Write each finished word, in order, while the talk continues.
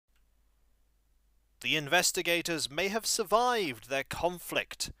The investigators may have survived their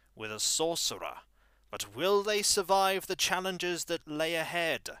conflict with a sorcerer, but will they survive the challenges that lay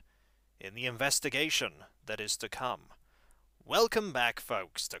ahead in the investigation that is to come? Welcome back,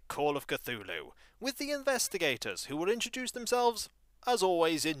 folks, to Call of Cthulhu, with the investigators, who will introduce themselves, as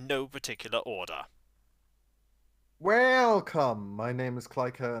always, in no particular order. Welcome! My name is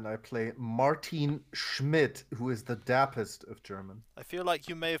Kleike and I play Martin Schmidt, who is the dappest of German. I feel like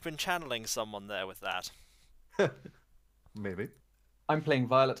you may have been channeling someone there with that. Maybe. I'm playing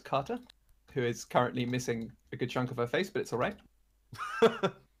Violet Carter, who is currently missing a good chunk of her face, but it's alright.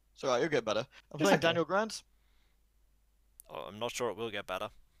 It's alright, you'll get better. I'm playing okay. Daniel Grant. Oh, I'm not sure it will get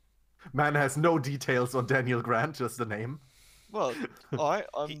better. Man has no details on Daniel Grant, just the name. Well, alright,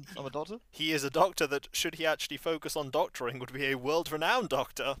 I'm a doctor. He is a doctor that, should he actually focus on doctoring, would be a world-renowned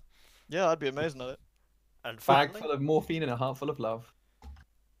doctor. Yeah, I'd be amazing at it. And Bag finally, full of morphine and a heart full of love.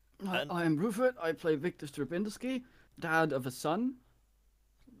 And- I am Rupert. I play Victor Strapinski, dad of a son.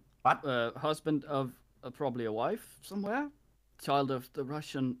 What? Husband of probably a wife somewhere. Child of the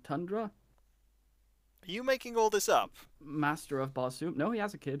Russian tundra. are you making all this up? Master of Barsoom. No, he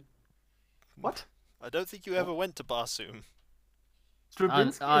has a kid. What? I don't think you ever went to Barsoom.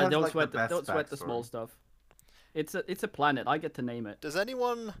 Stravinsky has don't like sweat the best don't sweat the small backstory. stuff. It's a planet. I get to name it. Does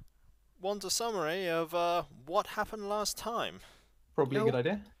anyone want a summary of what happened last time? Probably a good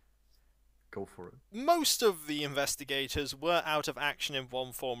idea. Go for it. Most of the investigators were out of action in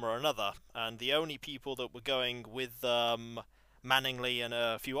one form or another, and the only people that were going with Manningly and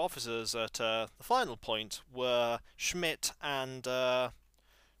a few officers at the final point were Schmidt and the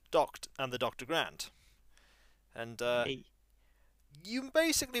Dr. Grant. And you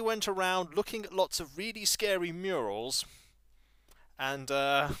basically went around looking at lots of really scary murals and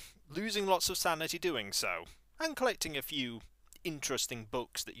losing lots of sanity doing so, and collecting a few interesting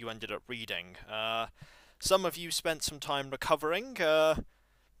books that you ended up reading. Some of you spent some time recovering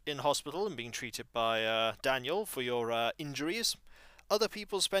in hospital and being treated by Daniel for your injuries. Other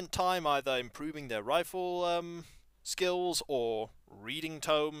people spent time either improving their rifle skills or reading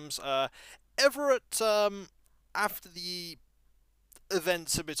tomes. Everett, after the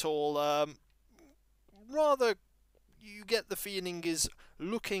events of it all, rather, you get the feeling, is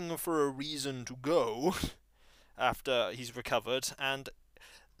looking for a reason to go after he's recovered, and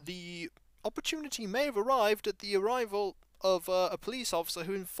the opportunity may have arrived at the arrival of a police officer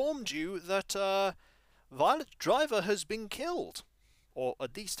who informed you that Violet Driver has been killed, or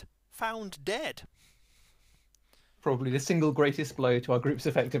at least found dead. Probably the single greatest blow to our group's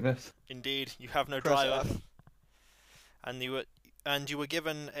effectiveness. Indeed, you have no Press driver, F. and you were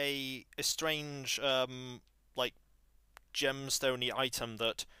given a strange like gemstone-y item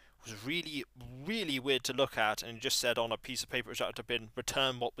that was really, really weird to look at, and just said on a piece of paper which had to been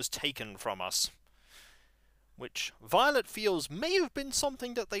return what was taken from us. Which Violet feels may have been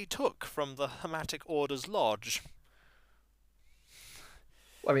something that they took from the Hermetic Order's lodge.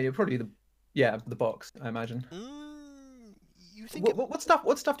 I mean, it probably the box, I imagine. You think What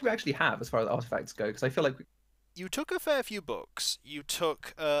stuff do we actually have as far as artifacts go? Because I feel like you took a fair few books. You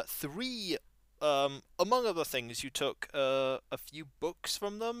took three. Among other things, you took a few books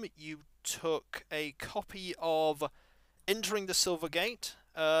from them. You took a copy of Entering the Silver Gate,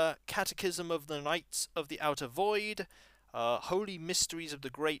 Catechism of the Knights of the Outer Void, Holy Mysteries of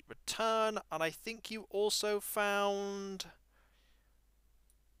the Great Return, and I think you also found...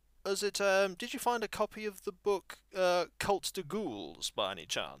 did you find a copy of the book Cults to Ghouls, by any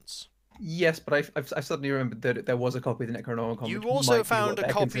chance? yes, but I've suddenly remembered that there was a copy of the Necronomicon. You which also might be found what a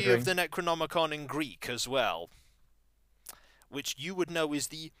they're copy considering. of the Necronomicon in Greek as well, which you would know is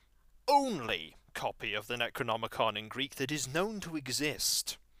the only copy of the Necronomicon in Greek that is known to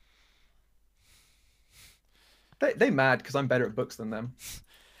exist. They mad because I'm better at books than them.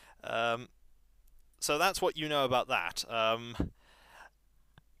 So that's what you know about that.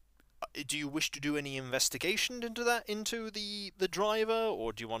 Do you wish to do any investigation into the driver,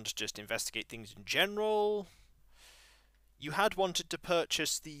 or do you want to just investigate things in general? You had wanted to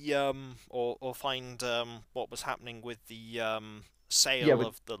purchase the or find what was happening with the sale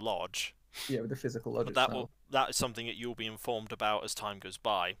of the lodge. Yeah, with the physical logic. But that is something that you'll be informed about as time goes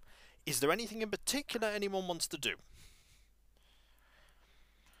by. Is there anything in particular anyone wants to do?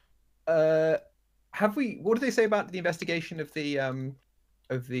 Have we? What do they say about the investigation of the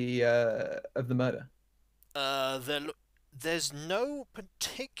murder? There's no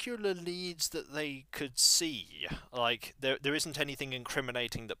particular leads that they could see. Like, there isn't anything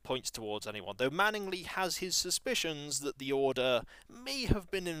incriminating that points towards anyone, though Manningly has his suspicions that the Order may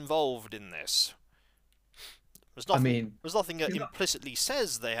have been involved in this. There's nothing that implicitly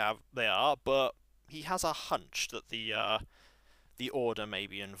says they are, but he has a hunch that the Order may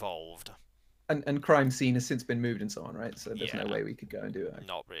be involved. And crime scene has since been moved and so on, right? So there's no Yeah. way we could go and do it.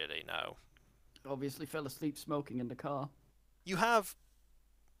 Not really, no. Obviously fell asleep smoking in the car. You have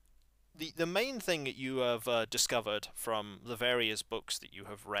the main thing that you have discovered from the various books that you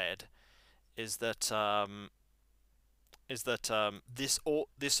have read is that this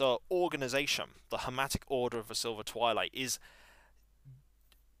organization, the Hermetic Order of the Silver Twilight, is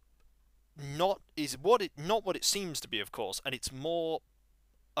not what it seems to be, of course, and it's more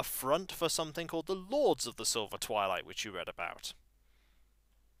a front for something called the Lords of the Silver Twilight, which you read about.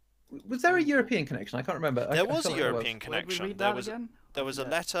 Was there a European connection? I can't remember. There was a feel like there European Where did we connection. read There that was again? there was a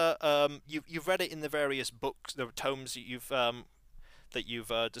letter. You've read it in the various books, the tomes that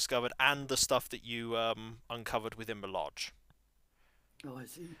you've discovered, and the stuff that you uncovered within the lodge. Oh, I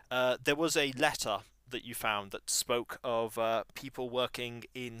see. There was a letter that you found that spoke of people working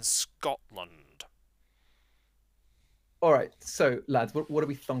in Scotland. All right, so lads, what are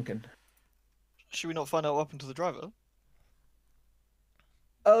we thinking? Should we not find out what happened to the driver?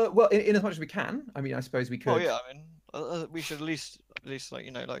 Well, in as much as we can. I mean, I suppose we could. Oh yeah, I mean, we should at least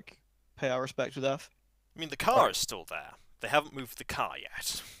like pay our respect to death. I mean, the car is still there. They haven't moved the car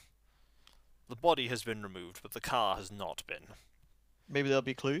yet. The body has been removed, but the car has not been. Maybe there'll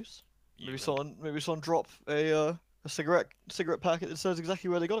be clues. You Maybe someone drop a cigarette packet that says exactly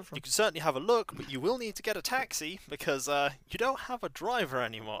where they got it from. You can certainly have a look, but you will need to get a taxi because you don't have a driver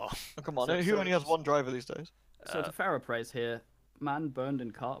anymore. Oh, come on, So- who so- only has one driver these days? So to paraphrase here, man burned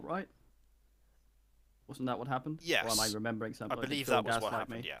in cart, right? Wasn't that what happened? Yes. Or am I remembering something? I Did believe Phil that was what gaslight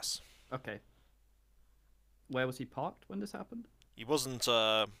happened. me? Yes, Okay. Where was he parked when this happened? he wasn't.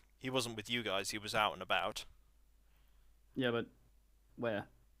 He wasn't with you guys. He was out and about. Yeah, but where?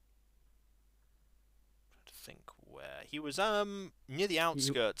 To think where he was. Near the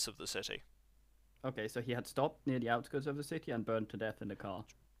outskirts of the city. Okay, so he had stopped near the outskirts of the city and burned to death in the car.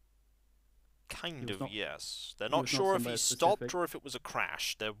 Kind was of, not- yes. They're he not was not sure if somewhere he stopped specific. or if it was a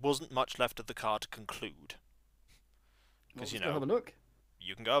crash. There wasn't much left of the car to conclude. Well, Because, let's go have a look.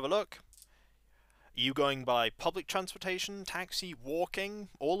 you can go have a look. Are you going by public transportation, taxi, walking,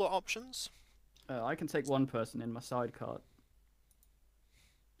 all the options? I can take one person in my sidecar.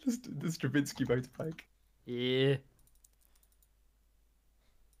 Just the Stravinsky motorbike. Yeah.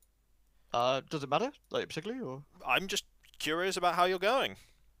 Does it matter, like particularly, or I'm just curious about how you're going.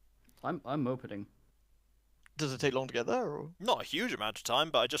 I'm mopeding. does it take long to get there, or Not a huge amount of time,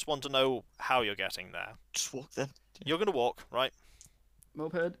 but I just want to know how you're getting there. just walk then? You're going to walk, right?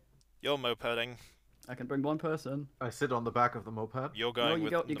 Moped. You're mopeding. I can bring one person. I sit on the back of the moped. You're No, going you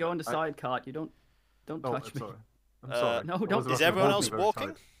with go. You the go in the I- side cart. You don't Oh, touch I'm me. sorry. I'm Uh, sorry. no, I was don't- about Is to everyone hold else me very walking?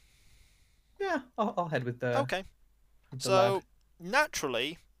 tight. Yeah, I'll head with the. Okay. with the So, lad.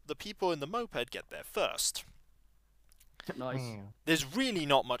 naturally, the people in the moped get there first. Nice. There's really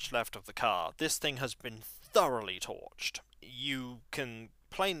not much left of the car. This thing has been thoroughly torched. You can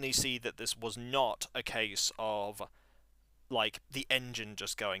plainly see that this was not a case of, like, the engine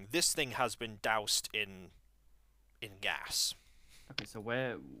just going. This thing has been doused in gas. Okay, so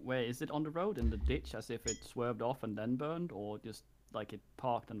where is it on the road? In the ditch, as if it swerved off and then burned, or just like it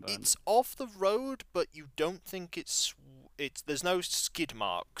parked and burned? It's off the road, but you don't think it's there's no skid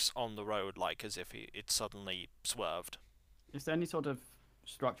marks on the road, like as if it suddenly swerved. Is there any sort of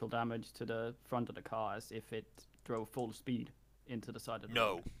structural damage to the front of the car, as if it drove full speed into the side of the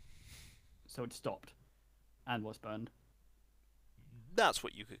No. road? So it stopped and was burned. That's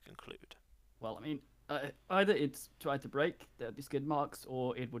what you could conclude. Well, I mean, either it's tried to brake the skid marks,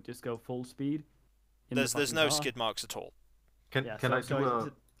 or it would just go full speed. in the There's fucking no car. skid marks at all. Can Yeah, can I so do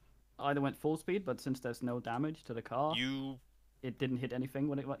it a? either went full speed, but since there's no damage to the car, You it didn't hit anything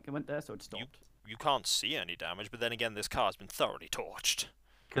when it went there, so it stopped. you can't see any damage, but then again, this car's been thoroughly torched.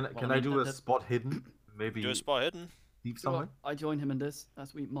 Can Well, can I I mean, do a that- spot hidden? Maybe Do a spot hidden. leave So, somewhere. I join him in this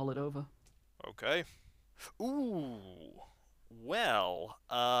as we mull it over. Okay. Ooh. Well,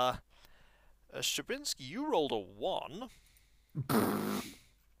 Stravinsky, you rolled a 1.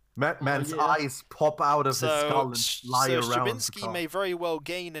 Man's yeah. eyes pop out of his skull and fly so around the Stravinsky car. may very well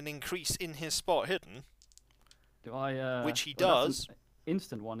gain an increase in his spot hidden. Do I? Which he well, that's does. an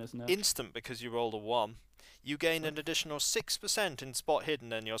instant one, isn't it? Instant because you rolled a 1. You gain an additional 6% in spot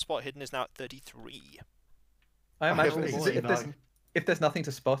hidden, and your spot hidden is now at 33. I imagine Oh, if, boy. if there's nothing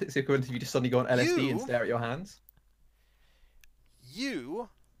to spot, it's equivalent to you just suddenly go on LSD and You- stare at your hands. You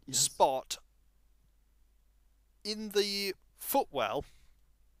Yes. spot in the footwell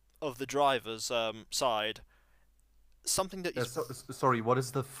of the driver's side something that is Sorry, what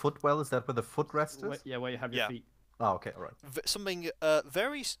is the footwell? Is that where the footrest is? Yeah, where you have your Yeah. feet. Oh, okay, all right. Something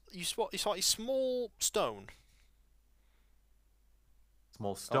you spot a small stone.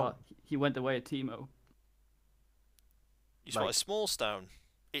 Small stone. He went away at Timo. You spot a Like- small stone.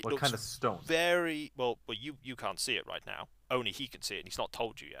 It What looks kind of stone? very well. You can't see it right now. Only he can see it, and he's not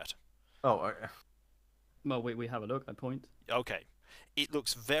told you yet. Oh, Well, we have a look. I point. Okay. It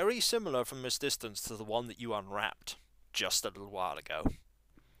looks very similar from this distance to the one that you unwrapped just a little while ago.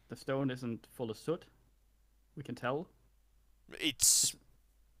 The stone isn't full of soot. We can tell. It's blackened?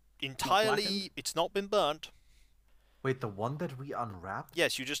 entirely. It's not been burnt. wait, the one that we unwrapped?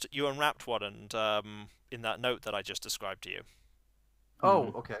 Yes, you unwrapped one, and in that note that I just described to you,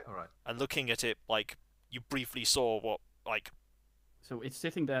 Oh, okay, all right. and looking at it, like you briefly saw what, like So it's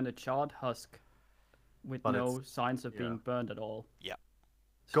sitting there in a charred husk, with But no it's- signs of yeah. being burned at all. Yeah.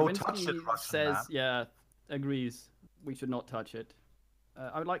 Go touch it, Stravinsky Russian says, man. yeah, agrees. We should not touch it.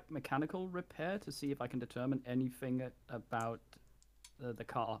 I would like mechanical repair to see if I can determine anything about the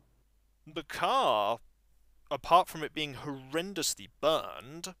car. the car, apart from it being horrendously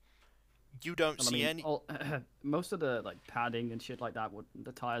burned, you don't Well, I see mean, any. most of the like padding and shit like that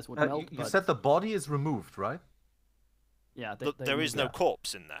the tires would You, melt. you but said the body is removed, right? yeah, There is no yeah.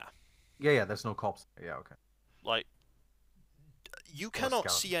 corpse in there. Yeah, there's no cops. Yeah, okay. Like, you cannot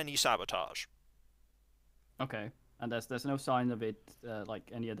skeleton. see any sabotage. Okay, and there's no sign of it, like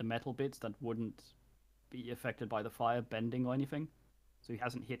any of the metal bits that wouldn't be affected by the fire bending or anything. So he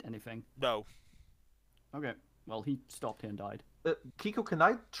hasn't hit anything. No. Okay, well he stopped here and died. Kiko, can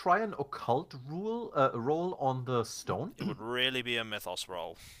I try an occult roll on the stone? It would really be a mythos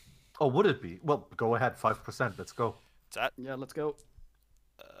roll. Oh, would it be? Well, go ahead, 5%. Let's go. Is that? Yeah, let's go.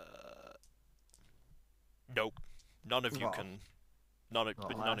 Nope. None of you Oh. can. None of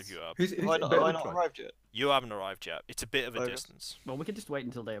alas. you are. Who's Have I not, better have I than not Troy? arrived yet? You haven't arrived yet. It's a bit of a Okay. distance. Well, we can just wait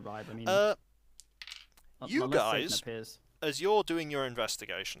until they arrive. I mean, you unless Satan guys- appears. As you're doing your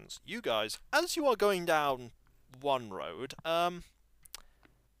investigations, you guys, as you are going down one road,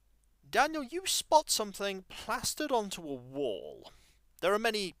 Daniel, you spot something plastered onto a wall. There are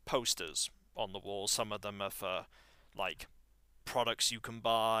many posters on the wall. Some of them are for, like, products you can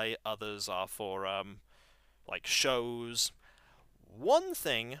buy. Others are for, like, shows. One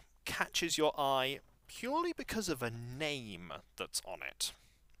thing catches your eye purely because of a name that's on it.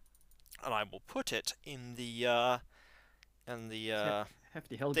 And I will put it in the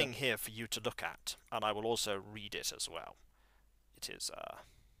Hefty Helga. thing here for you to look at, and I will also read it as well. It is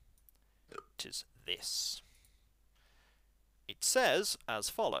this. It says as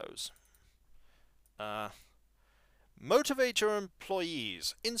follows. Motivate your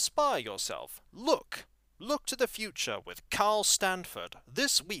employees. Inspire yourself. Look to the future with Carl Stanford.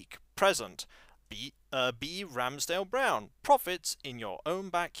 This week, present. B. Ramsdale Brown. Profits in your own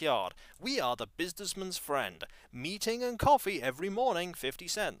backyard. We are the businessman's friend. Meeting and coffee every morning, 50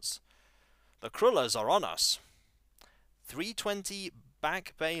 cents. The Krullers are on us. 320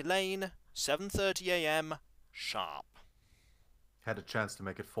 Back Bay Lane, 7:30 a.m. sharp. Had a chance to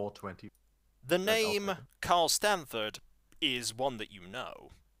make it 420. The That's name awesome. Carl Stanford is one that you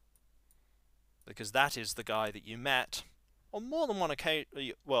know, because that is the guy that you met on more than one occasion.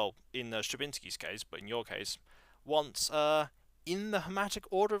 Well, in Stravinsky's case, but in your case, once in the Hermetic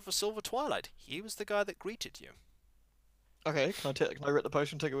Order of the Silver Twilight. He was the guy that greeted you. Okay, can I rip the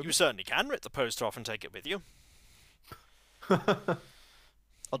potion and take it with You me? certainly can rip the poster off and take it with you.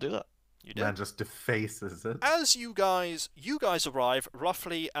 I'll do that. You did. Man just defaces it. As you guys arrive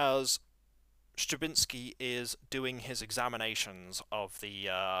roughly as Stravinsky is doing his examinations of the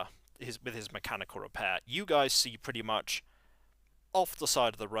with his mechanical repair. You guys see pretty much off the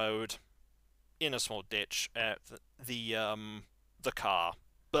side of the road, in a small ditch, the car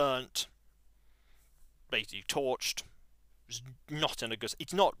burnt, basically torched. It's not in a good.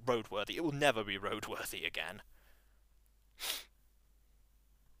 It's not roadworthy. It will never be roadworthy again.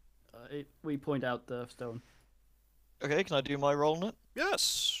 We point out the stone. Okay, can I do my roll on it?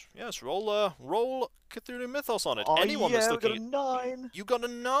 Yes. Roll Cthulhu Mythos on it. Oh, Anyone yeah, that's we got looking. a 9. You got a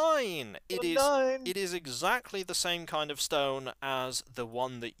 9. Got a 9. It is exactly the same kind of stone as the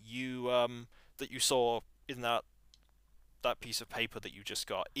one that you saw in that piece of paper that you just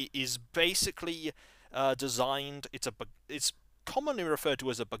got. It is basically designed. It's commonly referred to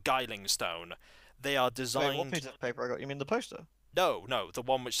as a beguiling stone. They are Wait, what designed. piece of paper I got? You mean the poster? No, the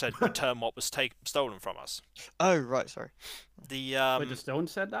one which said return what was stolen from us. Oh, right, sorry. The Wait, the stone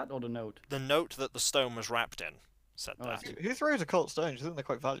said that, or the note? the note that the stone was wrapped in said Oh, I that. see. Who throws occult stones? You think they're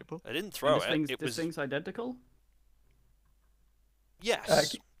quite valuable? I didn't And throw this it. thing's, It this was thing's identical?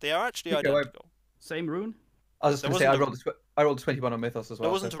 yes. They are actually Kiko, identical. Same rune? I was just There going to say wasn't I rolled a 21 on Mythos as well.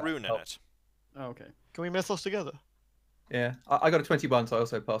 There wasn't so a rune in that it. Oh, okay. Can we mythos together? Yeah, I got a 21, so I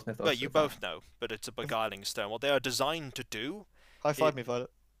also passed myself. Well, you both know, but it's a beguiling stone. What they are designed to do, High five me, Violet.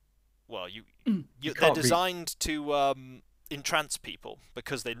 well, they're can't read. designed to entrance people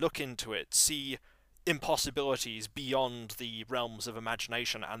because they look into it, see impossibilities beyond the realms of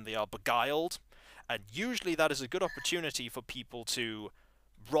imagination, and they are beguiled. And usually that is a good opportunity for people to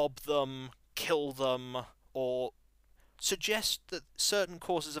rob them, kill them, or suggest that certain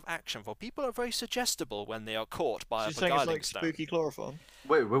courses of action. For people are very suggestible when they are caught by She's a saying it's beguiling like stone. spooky chloroform.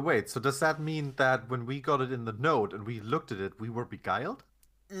 Wait. So does that mean that when we got it in the note and we looked at it, we were beguiled?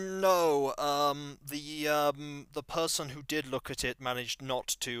 No, the person who did look at it managed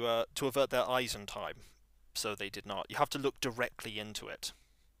not to avert their eyes in time, so they did not. You have to look directly into it.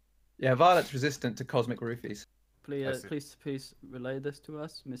 Yeah, Violet's resistant to cosmic roofies. I see. Please relay this to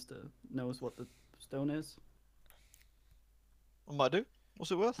us. Mister knows what the stone is. What might I do?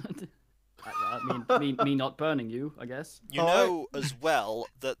 What's it worth? I mean, me not burning you, I guess. You know as well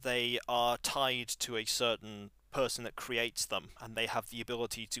that they are tied to a certain person that creates them, and they have the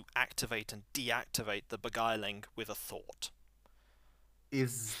ability to activate and deactivate the beguiling with a thought.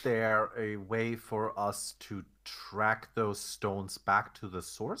 Is there a way for us to track those stones back to the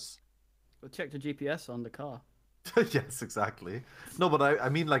source? We'll check the GPS on the car. Yes, exactly. No, but I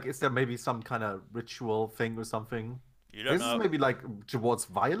mean, like, is there maybe some kind of ritual thing or something? You don't This know. is maybe like towards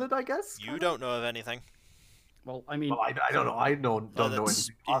Violet, I guess. You don't know of anything. Well, I mean, Well, I don't know. I don't know That's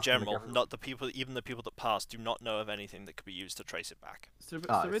anything. in past them, like, general. everyone- Not the people, even the people that passed, do not know of anything that could be used to trace it back.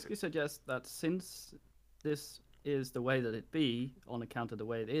 I Starisky suggests that since this is the way that it be, on account of the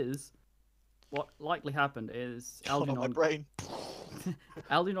way it is, what likely happened is God, on my Algernon, brain.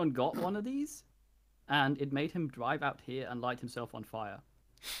 Algernon got one of these, and it made him drive out here and light himself on fire.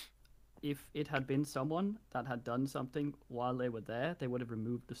 If it had been someone that had done something while they were there, they would have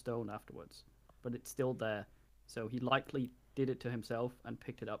removed the stone afterwards. But it's still there, so he likely did it to himself and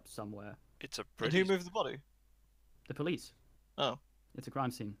picked it up somewhere. It's a And pretty. who moved the body? The police. Oh. It's a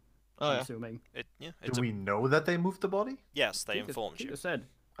crime scene. Oh I'm yeah. assuming. It's Do we know that they moved the body? Yes, they Peter- informed Peter you. said.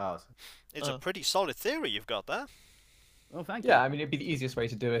 Oh, It's a Oh. pretty solid theory you've got there. Oh, thank Yeah, you. I mean, it'd be the easiest way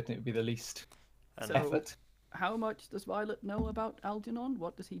to do it, and it would be the least And So- effort. How much does Violet know about Algernon?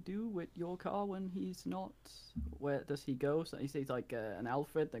 What does he do with your car when he's not? Where does he go? So he's like an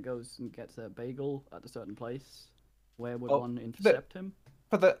Alfred that goes and gets a bagel at a certain place. Where would Oh, one intercept him?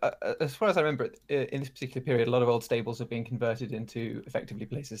 But as far as I remember, in this particular period, a lot of old stables have been converted into effectively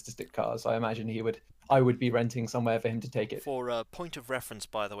places to stick cars. I imagine I would be renting somewhere for him to take it. for a point of reference,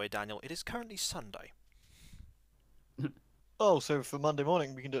 by the way, Daniel, it is currently Sunday. Oh, so for Monday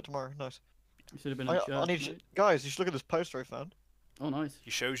morning we can do it tomorrow. Nice. You should have been in I church. need you, mate. guys. You should look at this poster I found. Oh, nice. He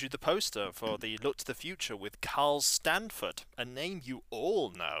shows you the poster for the Look to the Future with Carl Stanford, a name you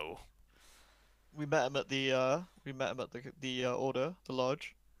all know. We met him at the order, the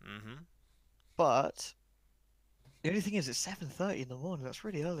lodge. Mm-hmm. But the only thing is, it's 7:30 in the morning. That's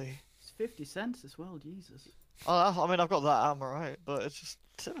really early. It's 50 cents as well. Jesus. I mean, I've got that. I'm alright, but it's just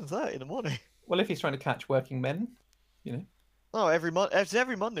 7:30 in the morning. Well, if he's trying to catch working men, you know. Oh, it's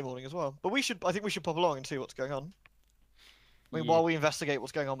every Monday morning as well. But I think we should pop along and see what's going on. I mean, Yeah. while we investigate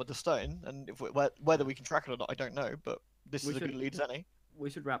what's going on with the stone, and whether we can track it or not, I don't know. But this We is a good should- lead as any. We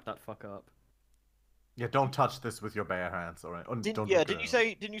should wrap that fuck up. yeah. Don't touch this with your bare hands, all right? Don't Didn't look you at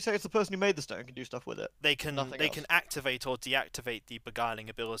say? Didn't you say it's the person who made the stone can do stuff with it? They can Nothing else. activate or deactivate the beguiling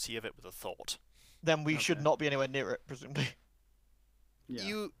ability of it with a thought. Then we should Okay. not be anywhere near it, presumably.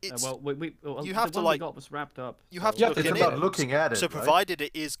 Yeah. It's well, well, you the have to, one like- we got was wrapped up. you have so- to Yeah, look it's in about it. looking at it. So right? provided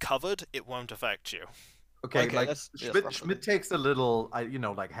it is covered, it won't affect you. Okay, Okay, like that's Schmidt, roughly. takes a little,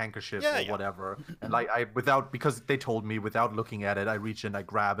 like handkerchief Yeah, or yeah. whatever, and like because they told me without looking at it, I reach in, I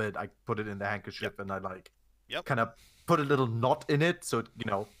grab it, I put it in the handkerchief, and I Yep. kind of put a little knot in it, so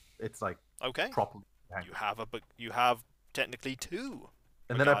it's like Okay. properly. You have technically two.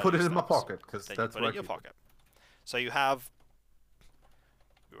 And then I put it beguiling in my stones. pocket because Then you that's put where it in your I keep it. pocket. So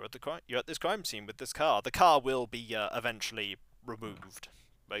you're at this crime scene with this car. The car will be eventually removed.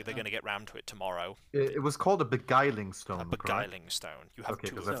 Like they're Yeah. going to get round to it tomorrow. It was called a beguiling stone. A correct? beguiling stone. You have Okay,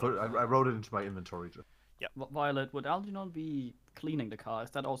 two because of them. I wrote it into my inventory. Violet, would Algernon be cleaning the car?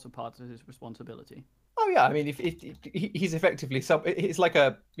 Is that also part of his responsibility? Oh yeah, I mean, if he's effectively it's like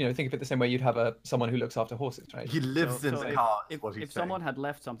think of it the same way you'd have someone who looks after horses, right? He lives in the if, car. is If, what he's if someone saying. had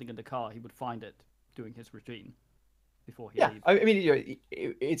left something in the car, he would find it doing his routine before he Yeah, leaves. I mean,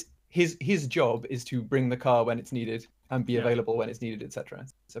 it's his job is to bring the car when it's needed and be Yeah. available when it's needed, etc.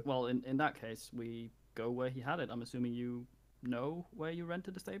 So Well, in that case, we go where he had it. I'm assuming you know where you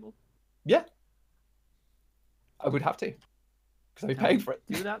rented the stable? yeah, I would have to because I'd be Can paying we for it.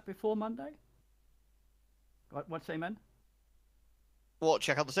 Do that before Monday? What say, man? What?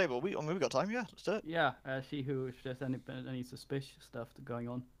 Check out the stable. I mean, we got time. Yeah, let's do it. Yeah, see who if there's any suspicious stuff going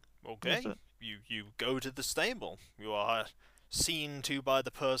on. Okay, it. you go to the stable. You are seen to by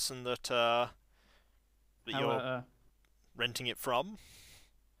the person that that How, you're renting it from.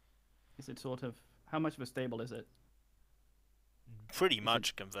 is it sort of how much of a stable is it? Pretty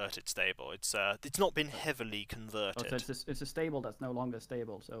much a converted stable. It's not been heavily Oh, converted. so it's a stable that's no longer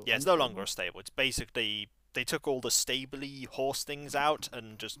stable. So Yeah, it's no longer a stable. It's basically they took all the stably horse things out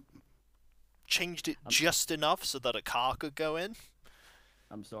and just changed it just enough so that a car could go in.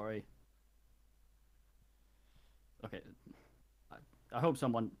 I'm sorry. Okay, I hope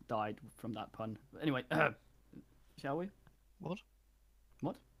someone died from that pun. Anyway, shall we? What?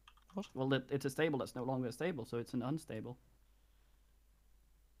 What? What? Well, it's a stable that's no longer a stable, so it's an unstable.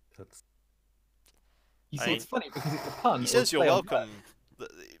 That's You I see, mean, it's funny because it's a pun. He it says will you're play on welcome.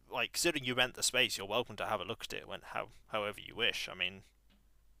 Like, considering you rent the space, you're welcome to have a look at it however you wish. I mean,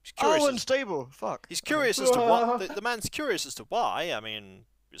 he's curious. Oh, as, unstable. Fuck. he's curious as to what the man's curious as to why. I mean,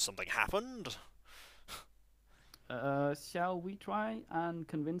 something happened. Shall we try and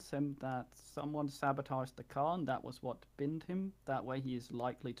convince him that someone sabotaged the car and that was what binned him? That way he is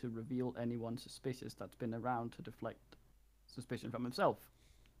likely to reveal anyone suspicious that's been around to deflect suspicion from himself.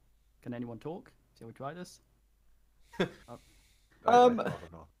 Can anyone talk? Shall we try this? I Um,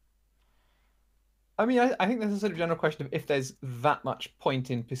 don't know. I mean, I think there's a sort of general question of if there's that much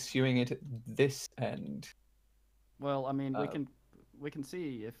point in pursuing it at this end. Well, I mean, Uh, we can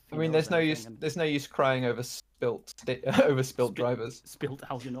see if. I he mean, knows there's no anything use. and There's no use crying over over spilt drivers. Spilt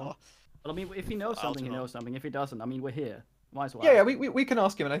Algernon. Well, I mean, if he knows something, he Algernon. knows something. If he doesn't, I mean, we're here. Might as well. Yeah, ask. we can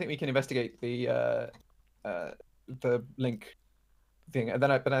ask him, and I think we can investigate the link thing. And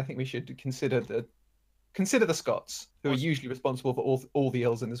then, but I think we should consider the Scots, who are What's- usually responsible for all the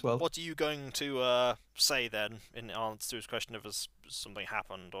ills in this world. What are you going to say then in answer to his question if something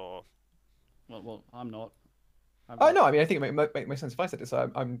happened or? Well, I'm not. Oh no, I mean, I think it might make sense if I said it.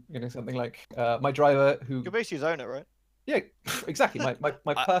 So I'm going to say something like my driver, who You're basically his owner, right? yeah, exactly, my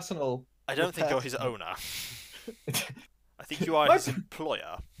I- personal. I don't think you're his person. owner. I think you are My- his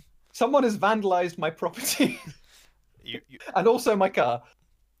employer. Someone has vandalized my property and also my car.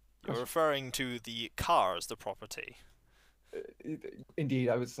 You're referring to the car as the property. Indeed,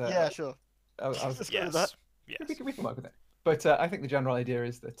 I was. Yeah, sure. I was Let's go with Yes. that. Yes. we can work with it. But I think the general idea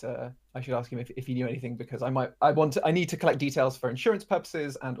is that I should ask him if he knew anything, because I need to collect details for insurance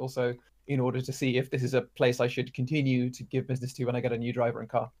purposes, and also in order to see if this is a place I should continue to give business to when I get a new driver and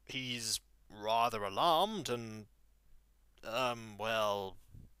car. He's rather alarmed and well,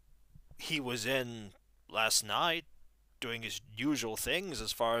 he was in last night doing his usual things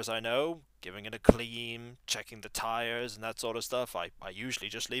as far as I know, giving it a clean, checking the tires and that sort of stuff. I usually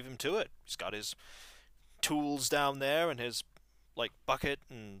just leave him to it. He's got his tools down there and his bucket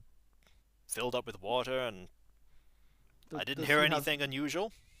and filled up with water, and I didn't hear anything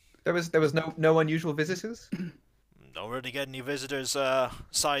unusual. There was no unusual visitors. Don't really get any visitors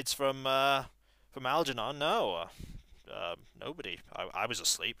sides from Algernon. No, nobody. I was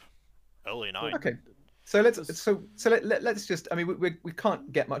asleep early night. Okay. So let's just. I mean, we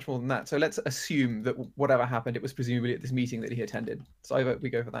can't get much more than that. So let's assume that whatever happened, it was presumably at this meeting that he attended. So I vote we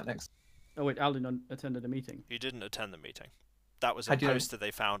go for that next. Oh wait, Algernon attended a meeting. He didn't attend the meeting. That was a How'd you know? poster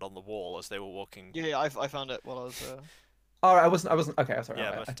they found on the wall as they were walking. Yeah, I found it while I was. Oh, I wasn't. Okay, I'm sorry.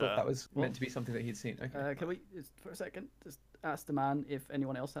 Yeah, I but, thought that was what? meant to be something that he'd seen. Okay. Can we just for a second just ask the man if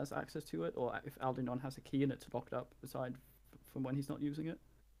anyone else has access to it, or if Algernon has a key and it's locked up aside from when he's not using it?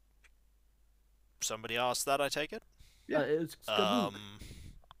 Somebody asked that, I take it. Yeah. It's Skabook.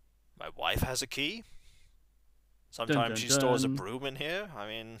 My wife has a key. Sometimes dun, she stores a dun. broom in here. I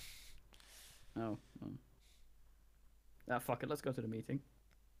mean, Oh. Ah, fuck it. Let's go to the meeting.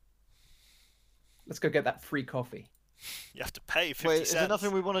 Let's go get that free coffee. you have to pay 50 Wait, cents. is there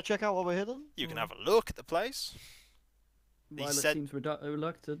nothing we want to check out while we're here then? You can have a look at the place. Violet said- seems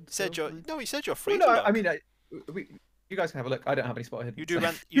reluctant. Said so, you're no, he said you're free Well, to no, look. I mean, you guys can have a look. I don't have any spot hidden. you do so-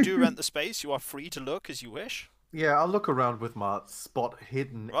 rent. You do rent the space. You are free to look as you wish. Yeah, I'll look around with my spot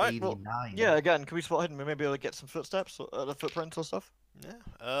hidden Right, well, 89. Yeah, again, can we spot hidden? We maybe able to get some footsteps or the footprints or stuff.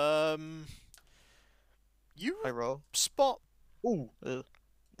 Yeah. You I roll. spot. Ooh,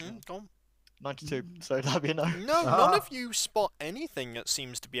 Go on. 92. So that'd be a no. No, none of you spot anything that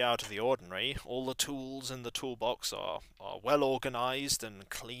seems to be out of the ordinary. All the tools in the toolbox are well organized and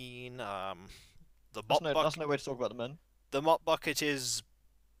clean. The mop That's no way to talk about the men. the mop bucket is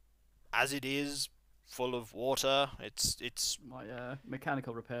as it is, full of water. It's My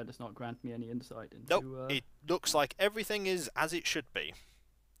mechanical repair does not grant me any insight into. nope. It looks like everything is as it should be.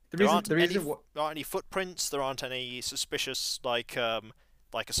 There aren't the reason what there aren't any footprints. There aren't any suspicious like a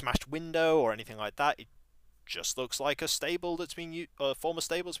smashed window or anything like that. It just looks like a stable that's been former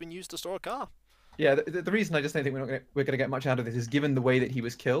stable that's been used to store a car. Yeah, the reason I just don't think we're gonna get much out of this is given the way that he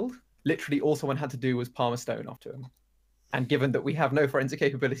was killed. Literally, all someone had to do was palm a stone off to him, and given that we have no forensic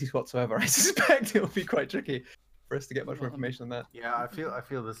capabilities whatsoever, I suspect it will be quite tricky for us to get much more information on that. Yeah, I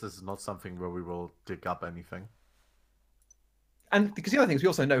feel this is not something where we will dig up anything. And because the other thing is, we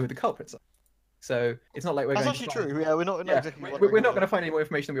also know who the culprits are, so it's not like we're That's going. actually to find... true. Yeah, we're not Yeah, exactly. we're not going to find any more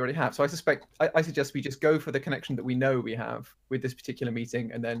information than we already have. So I suspect, I suggest we just go for the connection that we know we have with this particular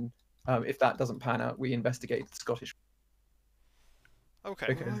meeting, and then if that doesn't pan out, we investigate the Scottish Okay.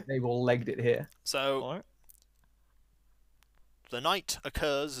 because they've all legged it here. So Alright. the night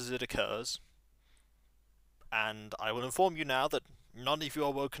occurs as it occurs, and I will inform you now that none of you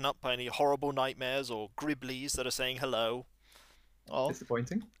are woken up by any horrible nightmares or griblies that are saying hello. Oh,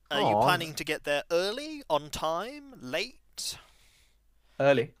 Disappointing. Are you Aw. planning to get there early, on time, late?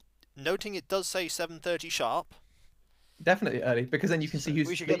 Early, Noting it does say 7:30 sharp. definitely early, because then you can see who's.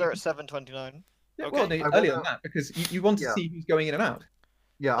 we should get there at 7:29. Yeah, Okay. well, no, I earlier wanna- than that, because you want to Yeah. see who's going in and out.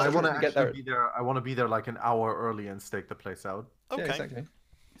 Yeah, I That's want to right, we get there- actually be there. I want to be there like an hour early and stake the place out. Okay. Yeah, exactly.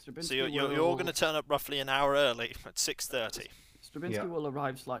 So you're going to turn up roughly an hour early at 6:30. Stravinsky Yeah. will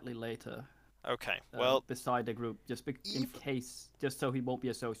arrive slightly later. Okay. Well, beside the group, just in even- case, just so he won't be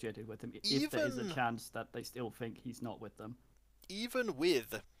associated with them. If there is a Even- chance that they still think he's not with them. even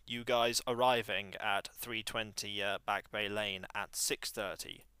with you guys arriving at 320 Back Bay Lane at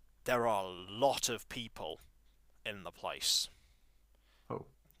 6:30, there are a lot of people in the place. Oh.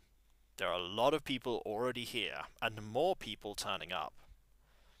 There are a lot of people already here, and more people turning up.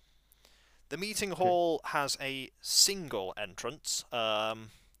 The meeting hall has a single entrance, and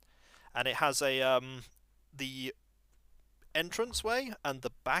it has the entranceway and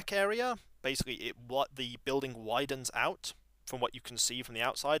the back area. Basically, the building widens out from what you can see from the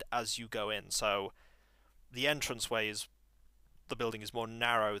outside as you go in. So, the the building is more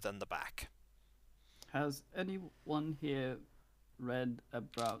narrow than the back. Has anyone here read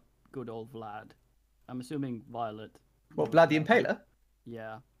about good old Vlad? I'm assuming Violet. Well, Vlad the Impaler.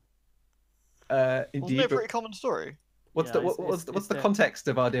 Yeah. Wasn't Indeed. it a But pretty common story? what's Yeah, the it's- what's it's the there. context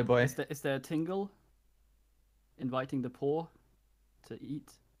of our dear boy? Is there a tingle inviting the poor to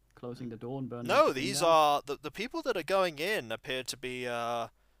eat, closing the door and burning? No, everything these down? are the people that are going in appear to be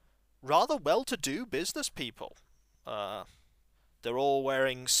rather well-to-do business people. They're all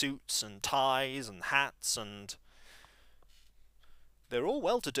wearing suits and ties and hats, and they're all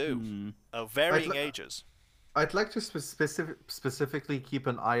well-to-do Hmm. of varying Like- ages. I'd like to specifically keep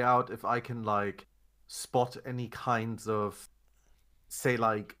an eye out if I can like spot any kinds of, say,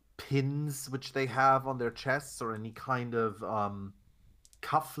 like pins which they have on their chests, or any kind of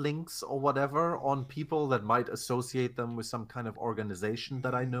cufflinks or whatever on people that might associate them with some kind of organization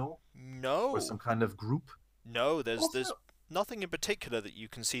that I know, No, or some kind of group. no, there's Also- nothing in particular that you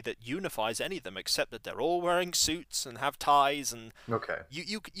can see that unifies any of them, except that they're all wearing suits and have ties, and Okay.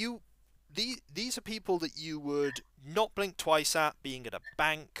 these are people that you would not blink twice at being at a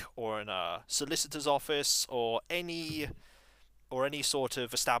bank or in a solicitor's office or any sort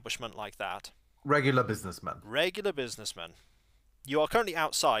of establishment like that. Regular businessmen. Regular businessmen. You are currently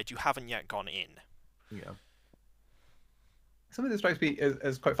outside, you haven't yet gone in. Yeah. Something that strikes me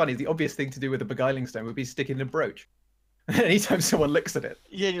as quite funny is the obvious thing to do with a beguiling stone would be stick it in a brooch. Anytime someone looks at it,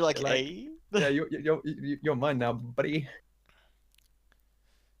 Yeah, and you're like, Like- hey. yeah, you're mine now, buddy.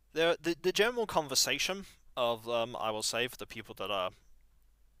 The general conversation of I will say, for the people that are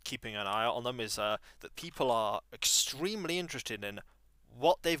keeping an eye out on them, is that people are extremely interested in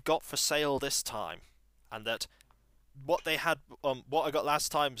what they've got for sale this time, and that what they had, what I got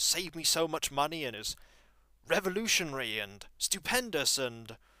last time saved me so much money and is revolutionary and stupendous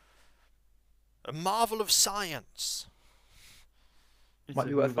and a marvel of science. It's Might a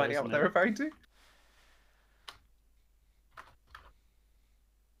be worth Hoover, finding out what isn't they're it? referring to.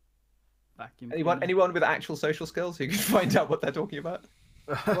 Vacuum Anyone cleaner. with actual social skills who can find out what they're talking about?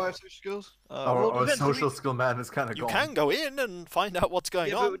 Why social skills? Our depends, do we- social skill man is kind of You gone. can go in and find out what's going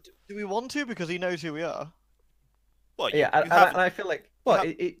Yeah, on. but do we want to? Because he knows who we are. Well, Yeah, you and haven't, I feel like, well, have-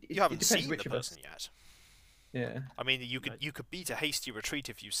 it you haven't depends seen which the of us. person yet. Yeah. I mean, you could Right. beat a hasty retreat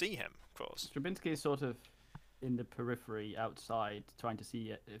if you see him, of course. Stravinsky is sort of in the periphery outside, trying to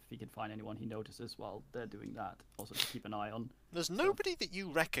see if he can find anyone he notices while they're doing that. Also to keep an eye on. There's nobody that you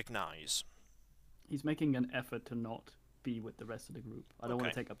recognise. He's making an effort to not be with the rest of the group. I don't want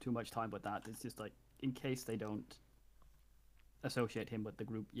Okay. to take up too much time with that. It's just like, in case they don't associate him with the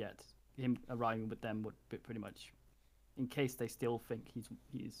group yet, him arriving with them would be pretty much in case they still think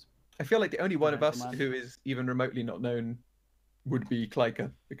he's. I feel like the only one of us Financial man. who is even remotely not known would be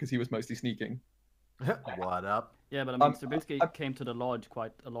Kleiker, because he was mostly sneaking. What up? Yeah, but I mean, Um, Stravinsky came to the lodge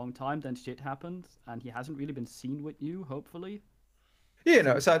quite a long time. Then shit happened, and he hasn't really been seen with you. Hopefully, Yeah,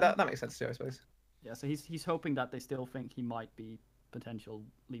 no, so that makes sense too, I suppose. yeah. So he's hoping that they still think he might be potentially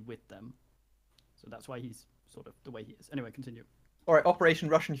with them. So that's why he's sort of the way he is. Anyway, continue. All right, Operation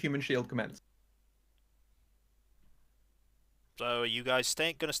Russian Human Shield commence. So are you guys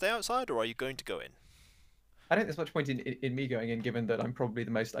going to stay outside, or are you going to go in? I don't think there's much point in me going in, given that I'm probably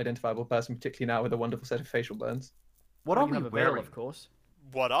the most identifiable person, particularly now with a wonderful set of facial burns. What Well, are you we have a veil, wearing? of course.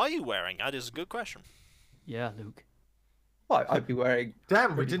 What are you wearing? That is a good question. Yeah, Luke. Well, I'd be wearing.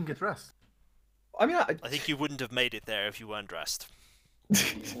 Damn, we didn't get dressed. I mean, I think you wouldn't have made it there if you weren't dressed.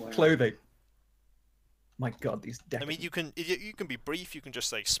 clothing. My God, these I decades. mean, you can be brief. You can just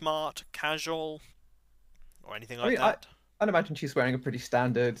say smart, casual, or anything I like mean, that. I'd imagine she's wearing a pretty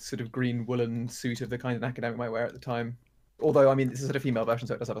standard sort of green woolen suit of the kind an academic might wear at the time. Although, I mean, this is a female version,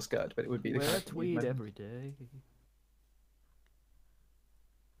 so it does have a skirt, but it would be the Wear kind a of thing you'd tweed imagine. every day.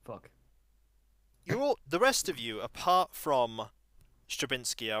 Fuck. You're all, the rest of you, apart from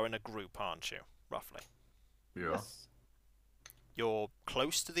Stravinsky, are in a group, aren't you? Roughly. Yeah. Yes. You're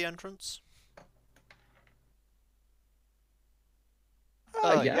close to the entrance.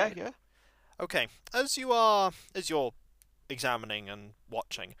 Yeah. Okay. As you're examining and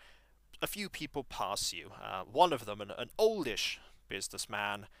watching, a few people pass you. One of them, an oldish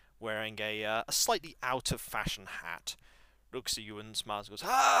businessman wearing a slightly out-of-fashion hat, looks at you and smiles and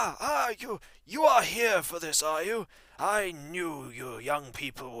goes, you are here for this, are you? I knew you young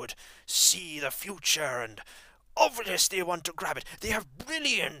people would see the future and obviously want to grab it. They have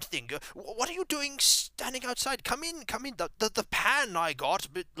brilliant thing. What are you doing standing outside? Come in. The pan I got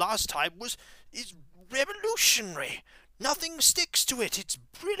last time is revolutionary. Nothing sticks to it. It's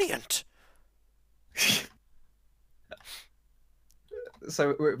brilliant.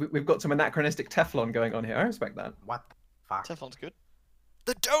 So we've got some anachronistic Teflon going on here. I respect that. What the fuck? Teflon's good.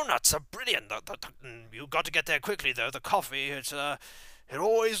 The donuts are brilliant. You got to get there quickly though. The coffee, it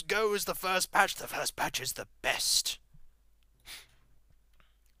always goes the first batch. The first batch is the best.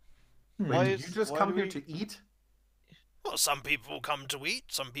 Why Wait, did you just why come do here we- to eat? Well, some people come to eat,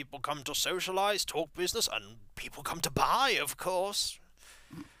 some people come to socialize, talk business, and people come to buy, of course.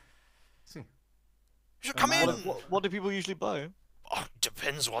 See. You should come in. What do people usually buy? Oh,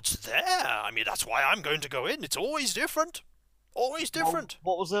 depends what's there. I mean, that's why I'm going to go in. It's always different. Always different.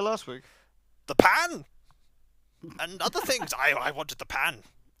 What was there last week? The pan! And other things. I wanted the pan.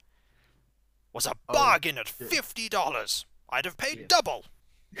 Was a bargain at $50. I'd have paid Yeah. double.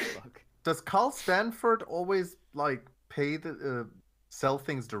 Fuck. Does Carl Stanford always like pay the sell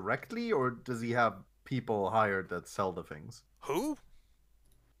things directly, or does he have people hired that sell the things? Who?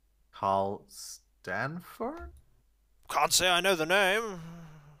 Carl Stanford? Can't say I know the name.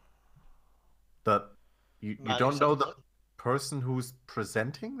 That you Manny don't know the sounds it. person who's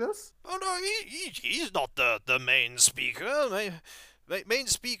presenting this? Oh no, he's not the main speaker. Main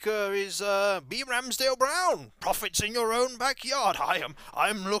speaker is B. Ramsdale Brown. Profits in your own backyard.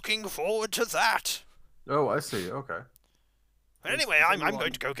 I'm looking forward to that. Oh, I see. Okay. Anyway, Is I'm anyone-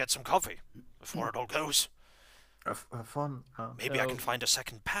 going to go get some coffee before it all goes. Have fun. Maybe I So- can find a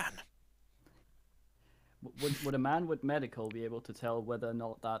second pan. Would a man with medical be able to tell whether or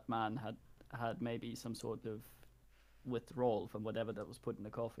not that man had maybe some sort of withdrawal from whatever that was put in the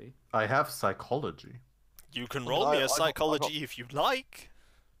coffee? I have psychology. You can Well, roll me I a got- psychology if you'd like.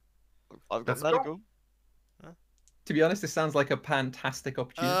 I've got Let's go. medical. To be honest, this sounds like a fantastic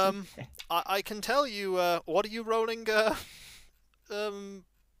opportunity. I can tell you. What are you rolling,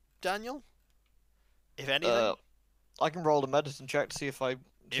 Daniel? If anything, I can roll a medicine check to see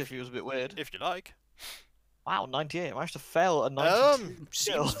if he was a bit weird. if you like. Wow, 98. I managed to fail at 92.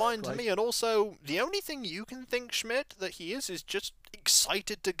 still. Seems fine to Like- me. And also, the only thing you can think, Schmidt, that he is just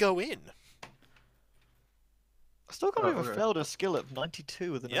excited to go in. I still can't believe I okay. failed a skill at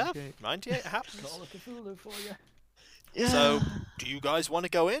 92 with a Yeah, 98. 98 happens. Call of Cthulhu for you. Yeah. So, do you guys want to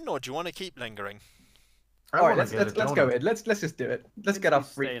go in, or do you want to keep lingering? I All right, wanna let's get a go donut. in. Let's just do it. Let's get our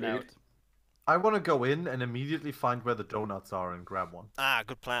free Staying food. out. I want to go in and immediately find where the donuts are and grab one. Ah,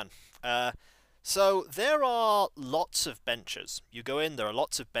 good plan. So there are lots of benches. You go in, there are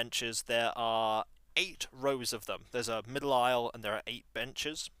lots of benches. There are 8 rows of them. There's a middle aisle, and there are 8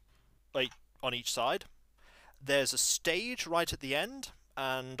 benches, like on each side. There's a stage right at the end,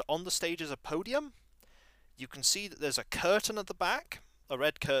 and on the stage is a podium. You can see that there's a curtain at the back, a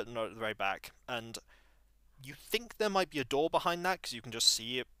red curtain at the very back, and you think there might be a door behind that because you can just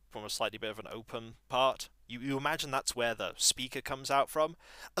see it from a slightly bit of an open part. You imagine that's where the speaker comes out from.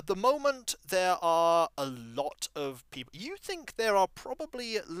 At the moment, there are a lot of people. You think there are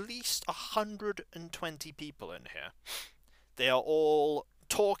probably at least 120 people in here. They are all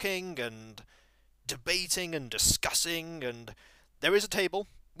talking and debating and discussing, and there is a table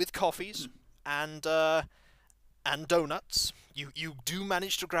with coffees and donuts. You do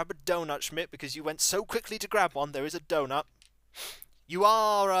manage to grab a donut, Schmidt, because you went so quickly to grab one. There is a donut. You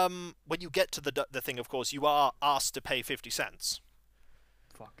are, when you get to the thing, of course, you are asked to pay 50 cents.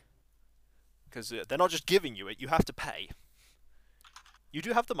 Fuck. Because they're not just giving you it, you have to pay. You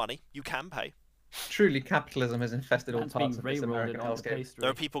do have the money, you can pay. Truly, capitalism has infested all Man's being parts of this railroaded American on the hellscape. pastry. There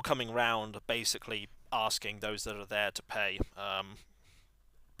are people coming round, basically asking those that are there to pay.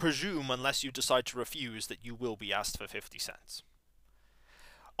 Presume, unless you decide to refuse, that you will be asked for 50 cents.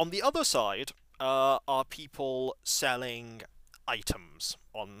 On the other side are people selling items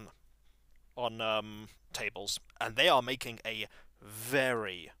on tables, and they are making a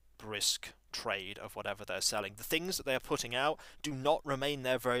very brisk trade of whatever they're selling. The things that they're putting out do not remain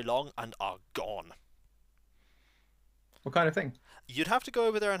there very long and are gone. What kind of thing? You'd have to go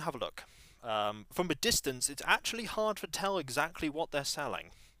over there and have a look. From a distance, it's actually hard to tell exactly what they're selling,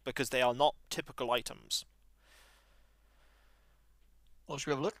 because they are not typical items. Well, should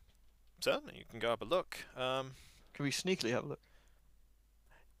we have a look? Certainly, you can go have a look. Can we sneakily have a look?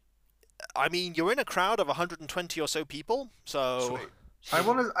 I mean, you're in a crowd of 120 or so people, so... Sweet.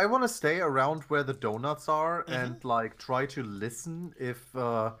 I wanna stay around where the donuts are and like try to listen if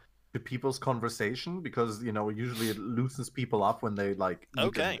to people's conversation, because usually it loosens people up when they like eat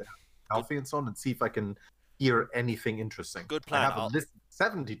Okay. and coffee and so on, and see if I can hear anything interesting. Good I plan. have a list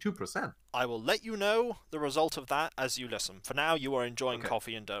 72%. I will let you know the result of that as you listen. For now, you are enjoying Okay.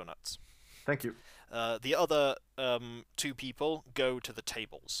 coffee and donuts. Thank you. The other two people go to the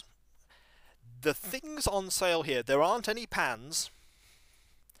tables. The things on sale here, there aren't any pans.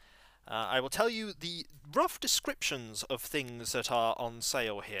 I will tell you the rough descriptions of things that are on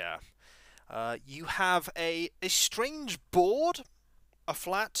sale here. You have a strange board, a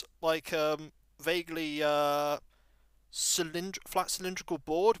flat, like vaguely flat cylindrical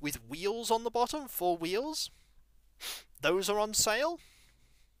board with wheels on the bottom, 4 wheels. Those are on sale.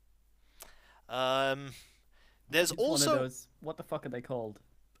 There's It's one also of those, what the fuck are they called?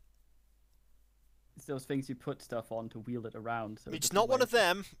 It's those things you put stuff on to wheel it around. So it's not one of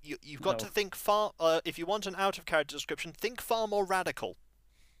them. You've got No. to think far. If you want an out of character description, think far more radical.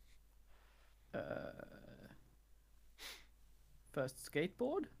 First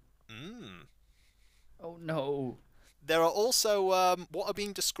skateboard? Mm. Oh no. There are also what are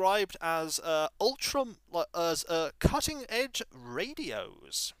being described as cutting edge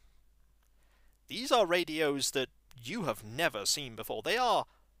radios. These are radios that you have never seen before. They are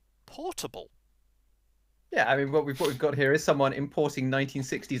portable. Yeah, I mean, what we've got here is someone importing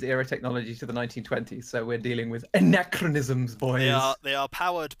 1960s era technology to the 1920s. So we're dealing with anachronisms, boys. They are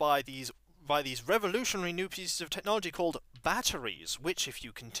powered by these revolutionary new pieces of technology called batteries, which, if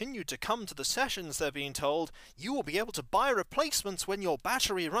you continue to come to the sessions, they're being told, you will be able to buy replacements when your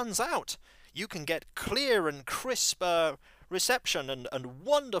battery runs out. You can get clear and crisp reception and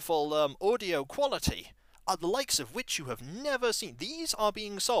wonderful audio quality, the likes of which you have never seen. These are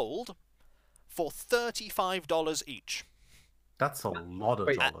being sold for $35 each. That's a lot of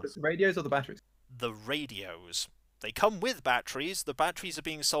Wait, dollars. the radios or the batteries? The radios. They come with batteries. The batteries are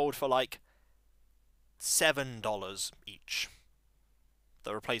being sold for like $7 each.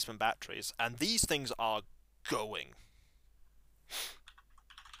 The replacement batteries. And these things are going.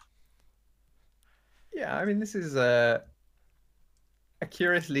 Yeah, I mean, this is a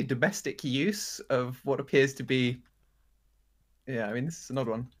curiously domestic use of what appears to be. Yeah, I mean, this is an odd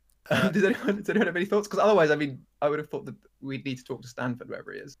one. Does anyone have any thoughts? Because otherwise, I mean, I would have thought that we'd need to talk to Stanford,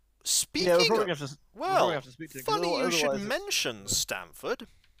 wherever he is. Speaking Yeah, we'll probably of... have to. Well, have to speak to him, 'cause funny you should otherwise it's- mention Stanford.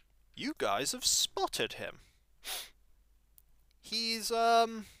 You guys have spotted him. He's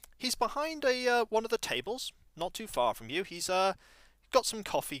behind one of the tables, not too far from you. He's got some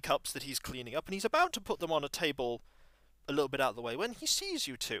coffee cups that he's cleaning up, and he's about to put them on a table a little bit out of the way when he sees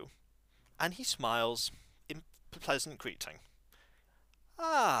you two, and he smiles in pleasant greeting.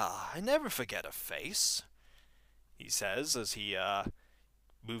 "Ah, I never forget a face," he says as he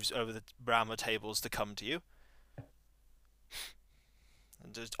moves over around the tables to come to you.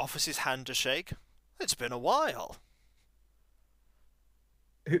 And just offers his hand to shake. "It's been a while."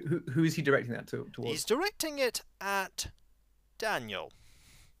 Who is he directing that towards? He's directing it at Daniel.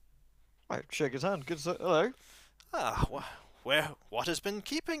 Right, shake his hand. Good. Hello. "Ah, what has been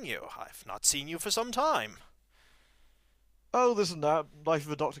keeping you? I've not seen you for some time." Oh, this and that. Life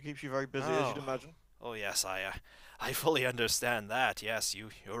of a doctor keeps you very busy, as you'd Oh. imagine. Oh yes, I fully understand that. Yes,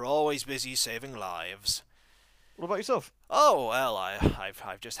 you're always busy saving lives. What about yourself? Oh well,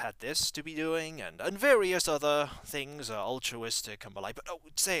 I've just had this to be doing, and various other things, altruistic and the like. But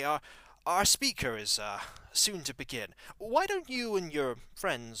say our speaker is soon to begin. Why don't you and your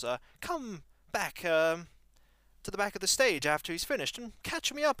friends come back to the back of the stage after he's finished and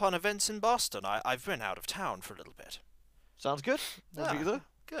catch me up on events in Boston? I've been out of town for a little bit. Sounds good. We'll be there.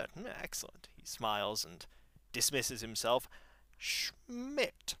 Good, yeah, excellent. He smiles and dismisses himself.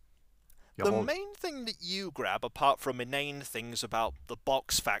 Schmidt. The Jawohl. main thing that you grab, apart from inane things about the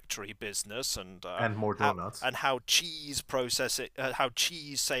box factory business and more donuts. how cheese how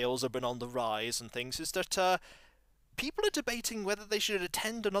cheese sales have been on the rise and things, is that people are debating whether they should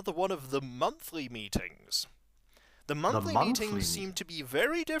attend another one of the monthly meetings. The monthly monthly meetings seem to be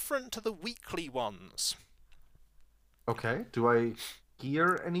very different to the weekly ones. Okay. Do I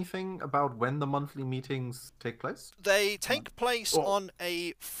hear anything about when the monthly meetings take place? They take place Oh. on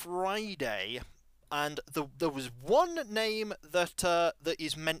a Friday, and there was one name that that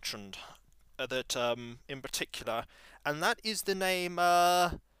is mentioned, in particular, and that is the name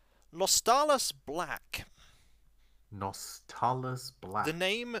Nostalis Black. Nostalis Black. The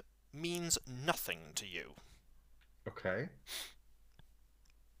name means nothing to you. Okay.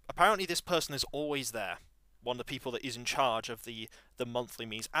 Apparently, this person is always there. One of the people that is in charge of the monthly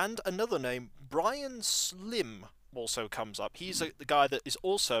meetings. And another name, Brian Slim, also comes up. He's the guy that is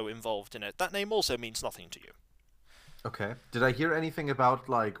also involved in it. That name also means nothing to you. Okay. Did I hear anything about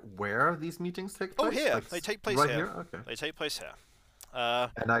like where these meetings take Oh, place? here. Like, They take place right here. Okay. They take place here.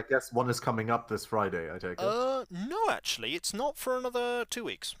 And I guess one is coming up this Friday, I take it. No, actually, it's not for another 2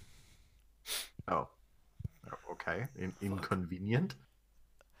 weeks. Oh. Okay. Inconvenient.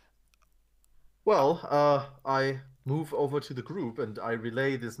 Well, I move over to the group and I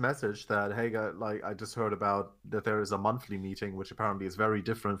relay this message that, hey, like, I just heard about that there is a monthly meeting, which apparently is very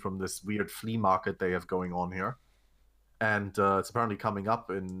different from this weird flea market they have going on here. And it's apparently coming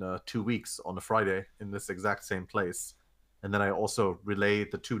up in 2 weeks on a Friday in this exact same place. And then I also relay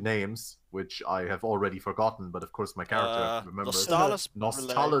the two names, which I have already forgotten, but of course my character remembers.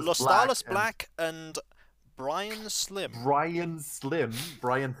 Nostalis Black and Brian Slim. Brian Slim,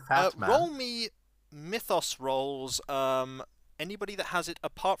 Brian Fatman. Roll me Mythos rolls. Anybody that has it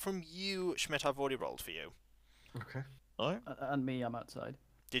apart from you, Schmidt, I've already rolled for you. Okay. Alright. And me, I'm outside.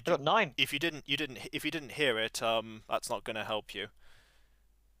 Did I you? got 9. If you didn't hear it, that's not going to help you.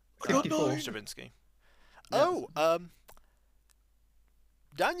 54. Stravinsky. Yeah. Oh,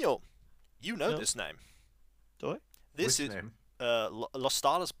 Daniel, you know Yeah. this name. Do I? This Which is name?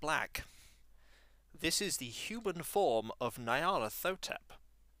 Lostalis Black. This is the human form of Nyarlathotep.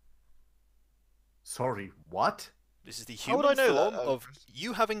 Sorry, what? This is the How would human I know form that? of.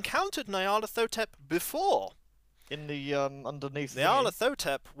 You have encountered Nyarlathotep before. In the underneath. thingy.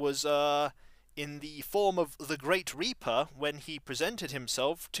 Nyarlathotep was in the form of the Great Reaper when he presented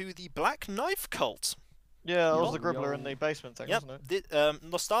himself to the Black Knife cult. Yeah, I was Yo, the gribbler in yo. the basement thing, Yep. wasn't it?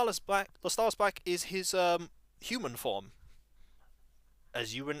 Nostalis Black is his human form.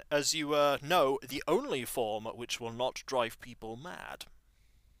 As you know, the only form which will not drive people mad.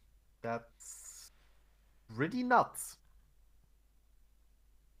 That's pretty nuts.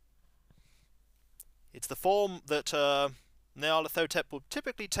 It's the form that Nyarlathotep will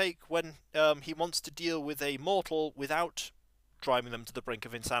typically take when he wants to deal with a mortal without driving them to the brink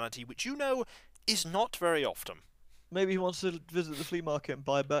of insanity, which you know is not very often. Maybe he wants to visit the flea market and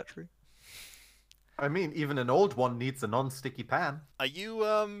buy a battery. I mean, even an old one needs a non-sticky pan. Are you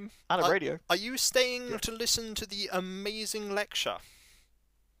And a radio. Are you staying to listen to the amazing lecture?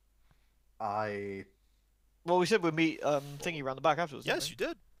 I Well, we said we'd meet Thingy around the back afterwards. Yes, didn't you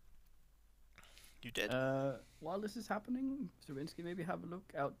did. You did. While this is happening, Stravinsky, maybe have a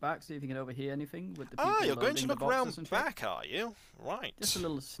look out back, see if you can overhear anything with the people You're going to loading the look boxes around and shit. back, are you? Right. Just a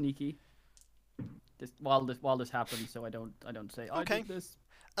little sneaky. Just while this happens, so I don't say I Okay. did this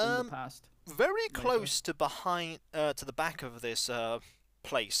in the past. Very later. close to behind, to the back of this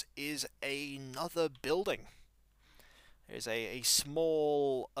place is another building. There's a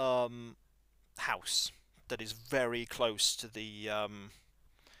small house that is very close to the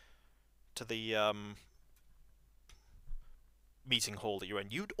meeting hall that you're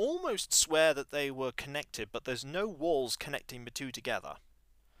in. You'd almost swear that they were connected, but there's no walls connecting the two together.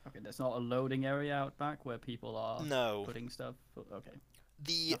 Okay, there's not a loading area out back where people are No. putting stuff. Okay.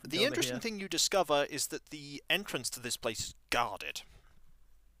 The Nothing over interesting here. thing you discover is that the entrance to this place is guarded.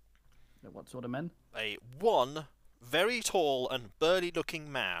 What sort of men? One very tall and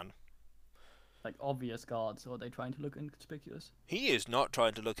burly-looking man like obvious guards, or are they trying to look inconspicuous? He is not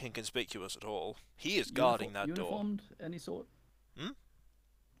trying to look inconspicuous at all. He is guarding that door. Uniformed, any sort? Hmm?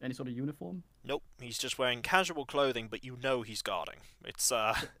 Any sort of uniform? Nope, he's just wearing casual clothing, but you know he's guarding. It's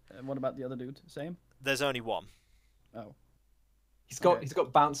And what about the other dude? Same? there's only one. Oh, He's got Okay. he's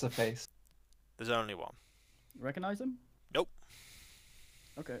got bouncer face. There's only one. recognize him? Nope.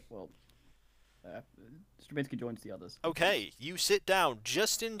 Okay, well, Stravinsky joins the others. Okay, you sit down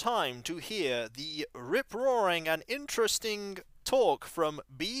just in time to hear the rip-roaring and interesting talk from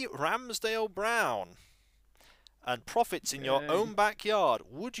B. Ramsdale Brown. And profits in your Okay. own backyard.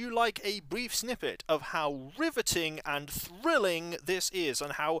 Would you like a brief snippet of how riveting and thrilling this is,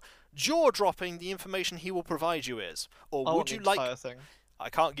 and how jaw-dropping the information he will provide you is? Or I would want the you like... entire thing. I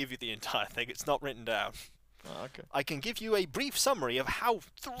can't give you the entire thing, it's not written down. Oh, okay. I can give you a brief summary of how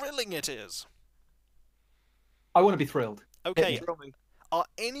thrilling it is. I want to be thrilled. Okay, Yeah. Thrill me. are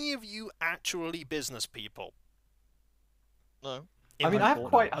any of you actually business people? No. I mean, I'm I have bored-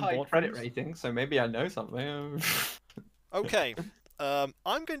 quite I'm high bored credit from this. rating, so maybe I know something. Okay,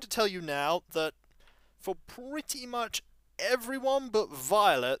 I'm going to tell you now that for pretty much everyone but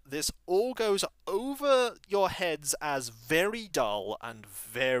Violet, this all goes over your heads as very dull and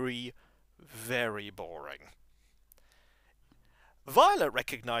very, very boring. Violet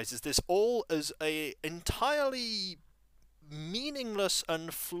recognizes this all as a entirely meaningless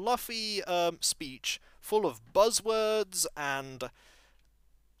and fluffy speech full of buzzwords and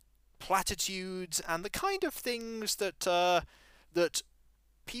platitudes and the kind of things that that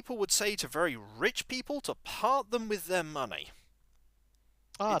people would say to very rich people to part them with their money.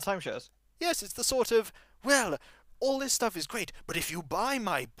 Ah, It's- timeshares. Yes, it's the sort of, well, all this stuff is great, but if you buy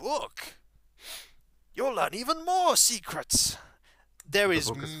my book, you'll learn even more secrets. There The is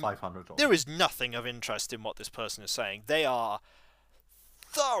book is $500. there is nothing of interest in what this person is saying. They are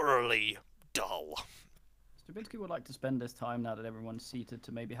thoroughly dull. Stravinsky would like to spend this time, now that everyone's seated,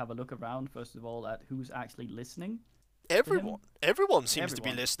 to maybe have a look around, first of all, at who's actually listening. Everyone seems to be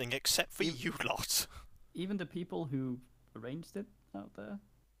Everyone. listening except for you lot. Even the people who arranged it out there.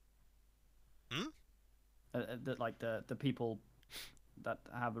 Hmm? The people that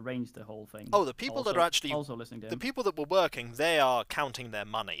have arranged the whole thing. Oh, the people that are actually- also listening to The him. people that were working, they are counting their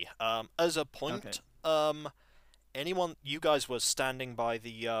money. As a point, anyone, you guys were standing by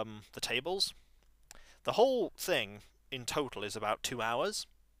the tables. The whole thing in total is about 2 hours.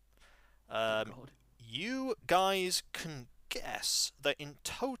 Oh, God. You guys can guess that in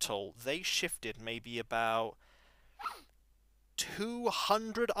total they shifted maybe about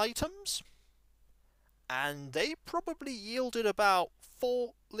 200 items, and they probably yielded about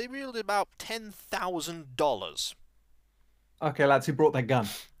 $10,000. Okay, lads, who brought their gun?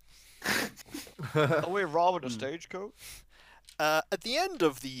 Are we robbing a Hmm. stagecoach? At the end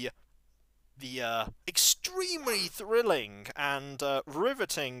of the extremely thrilling and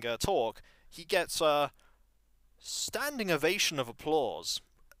riveting talk, he gets a standing ovation of applause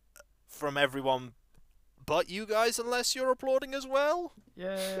from everyone but you guys, unless you're applauding as well.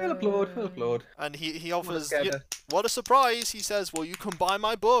 Yeah. We'll applaud, we'll applaud. And he What a offers, scare. what a surprise! He says, well, you can buy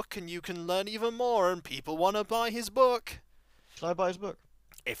my book and you can learn even more, and people want to buy his book. Should I buy his book?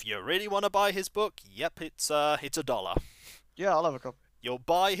 If you really want to buy his book, yep, it's $1. Yeah, I'll have a copy. You'll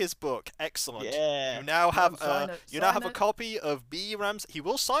buy his book. Excellent. Yeah. You now have sign it, you now sign have a it. copy of B. Rams. He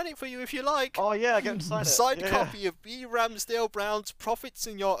will sign it for you if you like. Oh yeah, I get him to sign A it. signed Yeah. copy of B. Ramsdale Brown's Profits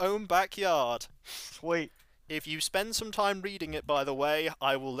in Your Own Backyard. Sweet. If you spend some time reading it, by the way,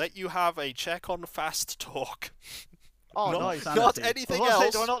 I will let you have a check on Fast Talk. Oh, not, nice. not Sanity. anything I was gonna say,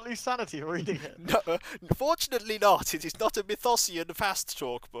 else. do I not lose sanity reading it? No, fortunately not. It is not a Mythosian Fast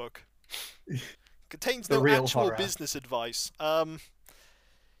Talk book. Contains The no real actual horror. business advice.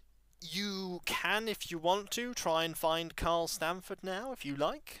 You can, if you want to, try and find Carl Stamford now, if you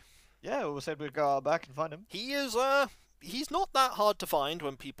like. Yeah, we said we'd go out back and find him. He is, he's not that hard to find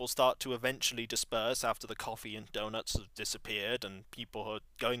when people start to eventually disperse after the coffee and donuts have disappeared and people are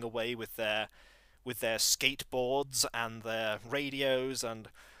going away with their skateboards and their radios, and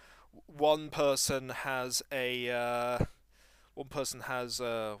one person has what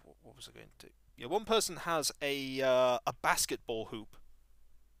was I going to do? Yeah, one person has a basketball hoop.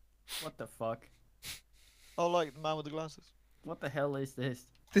 What the fuck? Oh, like the man with the glasses. What the hell is this?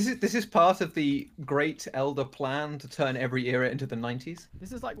 This is part of the great elder plan to turn every era into the 90s.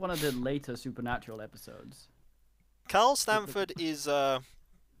 This is like one of the later Supernatural episodes. Carl Stamford is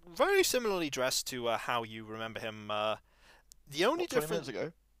very similarly dressed to how you remember him. The only What, 20 minutes difference,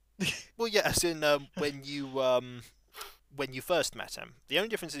 ago. well, yes, in when you first met him, the only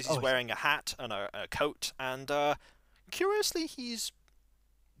difference is he's Oh, wearing a hat and a coat, and curiously, he's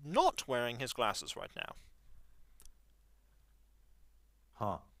not wearing his glasses right now.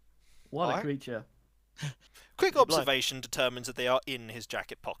 Huh. What a Alright. creature. Quick Blind. observation determines that they are in his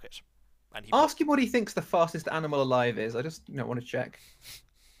jacket pocket. And he Ask him what he thinks the fastest animal alive is. I just want to check.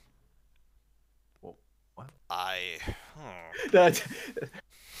 I.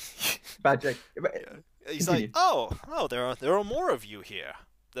 Bad joke. He's Continue. like, oh, there are more of you here.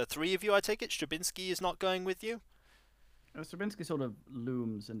 The three of you, I take it. Stravinsky is not going with you. Stravinsky sort of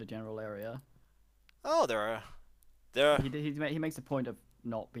looms in the general area. Oh, there are. He makes a point of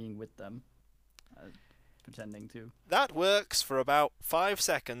not being with them, pretending to. That works for about 5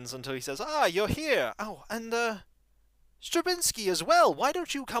 seconds until he says, "Ah, you're here. Oh, and Stravinsky as well. Why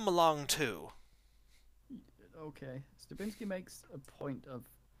don't you come along too?" Okay, Stravinsky makes a point of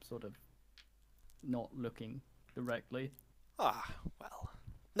sort of not looking directly. Ah, well,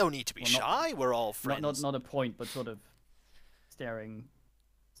 no need to be Well, not- shy. We're all friends. Not a point, but sort of staring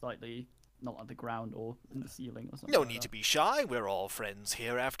slightly, not at the ground or in the ceiling or something. No like need that. to be shy. We're all friends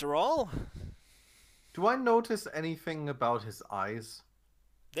here after all. Do I notice anything about his eyes?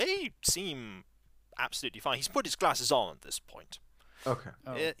 They seem absolutely fine. He's put his glasses on at this point. Okay.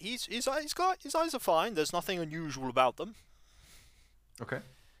 Oh, His eyes are fine. There's nothing unusual about them. Okay.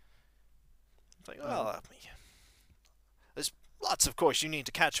 It's like, well, there's lots, of course, you need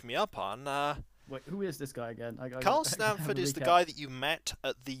to catch me up on. wait, who is this guy again? Carl Stanford is the guy that you met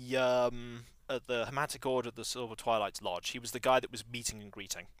at the Hematic Order of the Silver Twilight's Lodge. He was the guy that was meeting and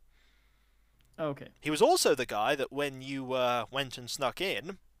greeting. Okay. He was also the guy that when you went and snuck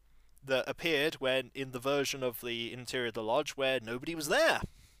in, that appeared when in the version of the interior of the lodge where nobody was there.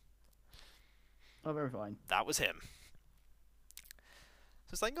 Oh, very fine. That was him.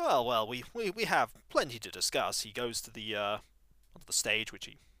 So it's like, well, we have plenty to discuss. He goes to the stage, which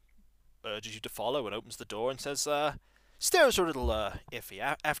he urges you to follow, and opens the door and says, "Stairs are a little iffy.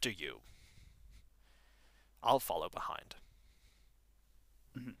 After you. I'll follow behind."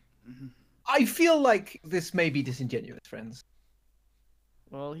 I feel like this may be disingenuous, friends.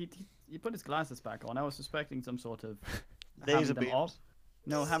 Well, he put his glasses back on. I was suspecting some sort of Laser having them beams. off.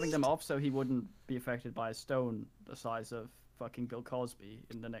 No, having them off so he wouldn't be affected by a stone the size of fucking Bill Cosby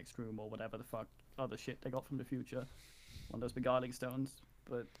in the next room or whatever the fuck other shit they got from the future. One of those beguiling stones.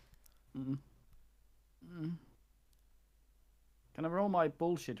 But, can I roll my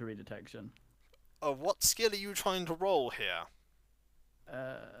bullshittery detection? What skill are you trying to roll here?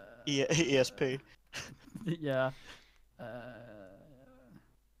 ESP. Yeah.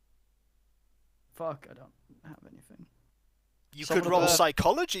 Fuck, I don't have anything. You Someone could roll above-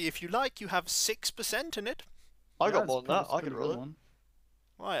 psychology if you like. You have 6% in it. I Yeah, got it's more than that. pretty- I pretty could roll good it. one.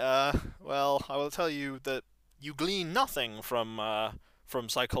 Right. Well, I will tell you that you glean nothing from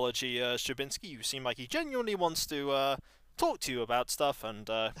psychology, Stravinsky. You seem like he genuinely wants to talk to you about stuff, and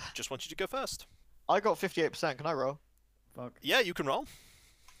just wants you to go first. I got 58%. Can I roll? Fuck. Yeah, you can roll.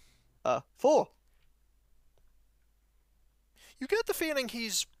 4. You get the feeling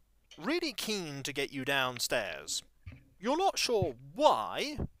he's really keen to get you downstairs. You're not sure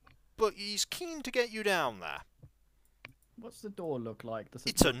why, but he's keen to get you down there. What's the door look like?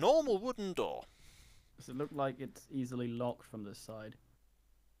 It's a normal wooden door. Does it look like it's easily locked from this side?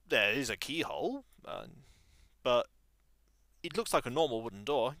 There is a keyhole, but it looks like a normal wooden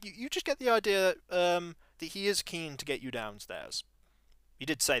door. You just get the idea that he is keen to get you downstairs. You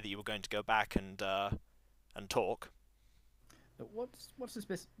did say that you were going to go back and talk.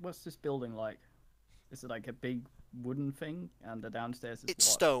 What's this building like? Is it like a big wooden thing, and the downstairs is It's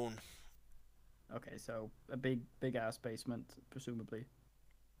what? stone. Okay, so a big ass basement, presumably.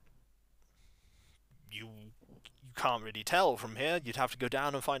 You can't really tell from here. You'd have to go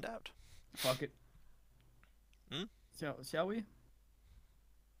down and find out. Fuck it. Hmm? Shall we?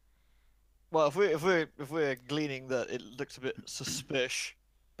 Well, if we're gleaning that it looks a bit suspicious.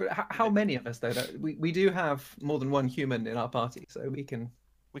 But how many of us though? We do have more than one human in our party, so we can.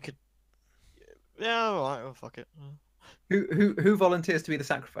 We could. Yeah, alright. Well, fuck it. Who volunteers to be the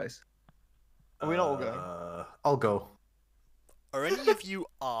sacrifice? Are we not all going? I'll go. Are any of you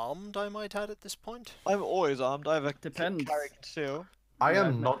armed, I might add, at this point? I'm always armed. I have a Depends. carry conceal. I Yeah,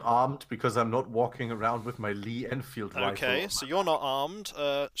 am no. not armed because I'm not walking around with my Lee Enfield rifle. Okay, so you're not armed,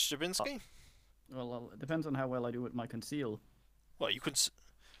 Stravinsky? Well, it depends on how well I do with my conceal. Well, you could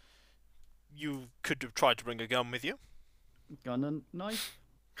have tried to bring a gun with you. Gun and knife.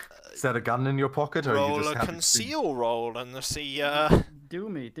 Is that a gun in your pocket, or are you Roll just a happy to- conceal roll and see. Do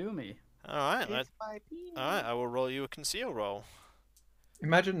me. Alright, I will roll you a conceal roll.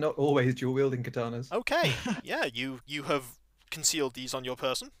 Imagine not always dual wielding katanas. Okay, yeah, you have concealed these on your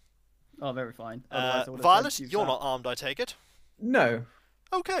person. Oh, very fine. Otherwise I would've Violet, said you you're sat- not armed, I take it. No.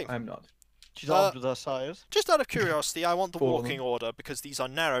 Okay. I'm not. She's armed with her sires. Just out of curiosity, I want the Four of walking them. order because these are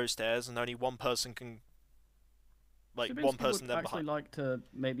narrow stairs and only one person can. Like one Stravinsky person would then actually behind. like to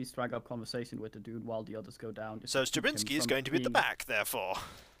maybe strike up conversation with the dude while the others go down. just So to keep him Stravinsky is from going to be at the being- back, therefore.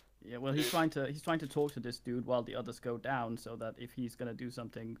 Yeah, well, he's trying to talk to this dude while the others go down, so that if he's gonna do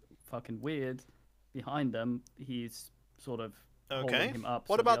something fucking weird behind them, he's sort of Okay. holding him up.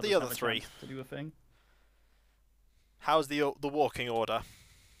 What so about the others other have a three? chance to do a thing. How's the walking order?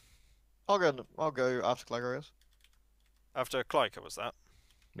 I'll go after Glagorius. After Clyker, was that?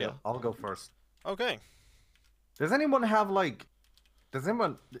 Yeah. I'll go first. Okay. Does anyone have like? Does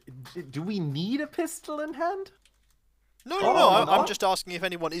anyone? Do we need a pistol in hand? No, Oh, no. I'm not? just asking if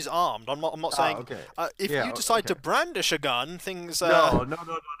anyone is armed. I'm not saying. Okay. If Yeah, you decide to okay. brandish a gun, things No.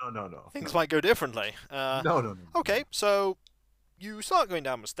 things might go differently. No. Okay, so you start going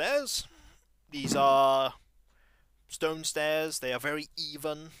down the stairs. These are stone stairs. They are very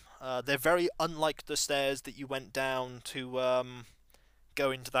even. They're very unlike the stairs that you went down to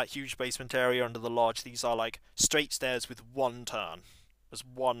go into that huge basement area under the lodge. These are like straight stairs with one turn. There's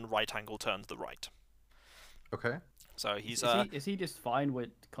one right angle turn to the right. Okay. So he's Is he just fine with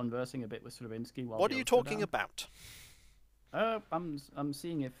conversing a bit with Stravinsky while? what the are you others go talking down? about? I'm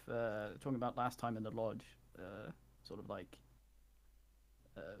seeing if talking about last time in the lodge, sort of like,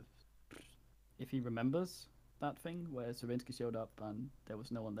 if he remembers that thing where Stravinsky showed up and there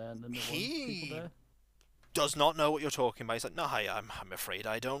was no one there and then there was people there. Does not know what you're talking about. He's like, no, I'm afraid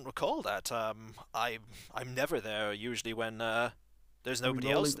I don't recall that. I'm never there usually when there's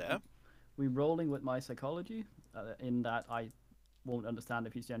nobody else there. We rolling with my psychology, in that I won't understand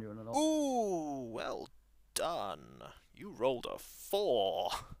if he's genuine or not. Ooh, well done. You rolled a 4.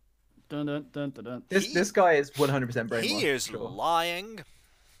 Dun, dun, dun, dun, dun. This guy is 100% brainwashed. He is sure. lying.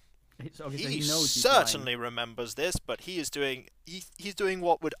 Okay, so He knows he's certainly remembers this, but he is doing he's doing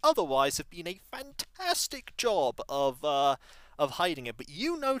what would otherwise have been a fantastic job of hiding it. But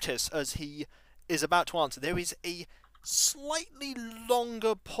you notice as he is about to answer, there is a slightly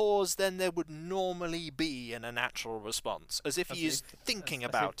longer pause than there would normally be in a natural response, as if he As is if- thinking as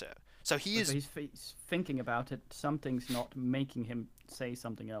if- about it. So he lying. is So he's thinking about it. Something's not making him say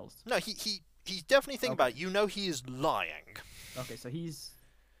something else. no, he's definitely thinking Okay. about it. You know he is lying. Okay, so he's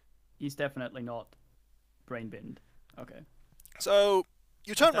definitely not brain binned. Okay. So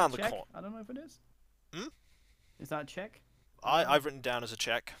you turn Is that around the check? corner. I don't know if it is. Hmm? Is that a check? I've written down as a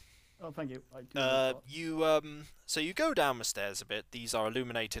check. Oh, thank you. I do know that. You so you go down the stairs a bit. These are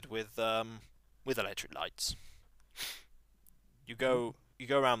illuminated with electric lights. You go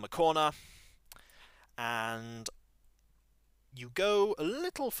around the corner, and you go a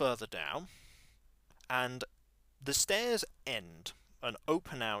little further down, and the stairs end and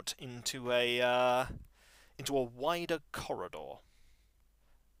open out into a wider corridor.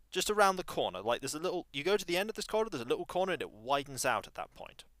 Just around the corner, like there's a little. You go to the end of this corridor. There's a little corner, and it widens out at that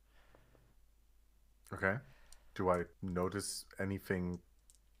point. Okay. Do I notice anything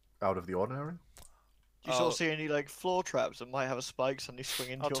out of the ordinary? Do you sort of see any like floor traps that might have a spike suddenly swing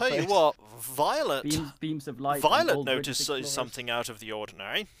into I'll your tell face? you what, Violet. Beams of light. and Violet old British notices explorers. something out of the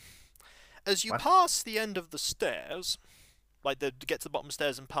ordinary. As you What? pass the end of the stairs, like get to the bottom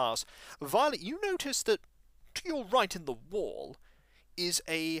stairs and pass, Violet, you notice that to your right in the wall is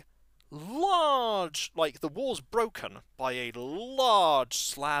a large, like the wall's broken by a large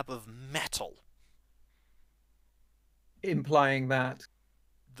slab of metal. Implying that.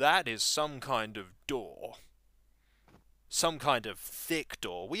 That is some kind of door. Some kind of thick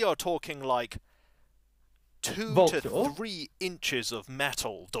door. We are talking like 2 Vault to door? 3 inches of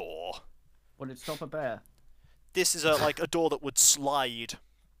metal door. Would it stop a bear? This is like a door that would slide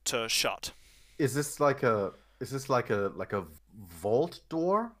to shut. Is this like a vault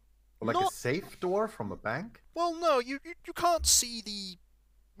door? Or like Not- a safe door from a bank? Well, no, you can't see the.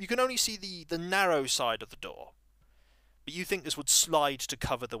 You can only see the narrow side of the door. But you think this would slide to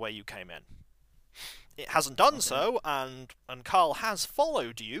cover the way you came in. It hasn't done so, and Carl has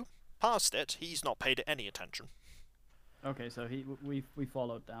followed you past it. He's not paid it any attention. Okay, so we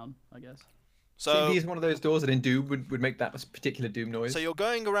followed down, I guess. So he's one of those doors that in Doom would make that particular Doom noise. So you're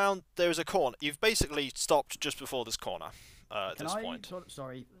going around. There's a corner. You've basically stopped just before this corner. At Can this I point.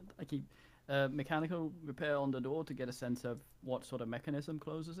 sorry, I keep mechanical repair on the door to get a sense of what sort of mechanism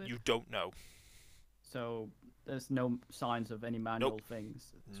closes it. You don't know. So there's no signs of any manual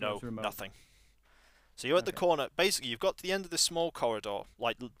things. So No, it's remote. nothing. So you're at the Okay. corner. Basically, you've got to the end of this small corridor,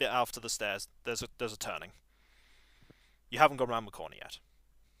 like a bit after the stairs. There's a turning. You haven't gone around the corner yet.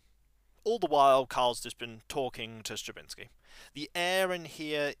 All the while, Carl's just been talking to Stravinsky. The air in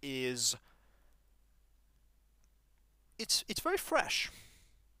here is... It's very fresh.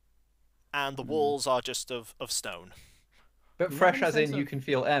 and the walls are just of stone. But Do you have fresh any as in sense you of- can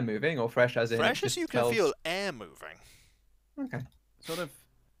feel air moving, or fresh as in it Fresh as just you can tells- feel air moving. Okay. Sort of,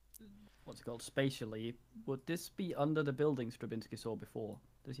 what's it called, spatially, would this be under the building Stravinsky saw before?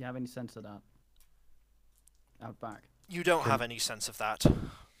 Does he have any sense of that? Out back. You don't have any sense of that.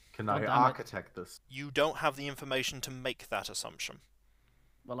 Can Oh, I damn it. architect this? You don't have the information to make that assumption.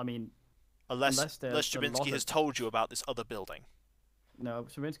 Well, I mean, Unless there's a Stravinsky lot has of- told you about this other building. no,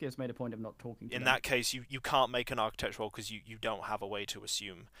 Stravinsky has made a point of not talking to In them. that case, you can't make an architectural because you don't have a way to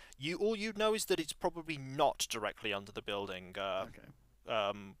assume. All you know is that it's probably not directly under the building, Okay.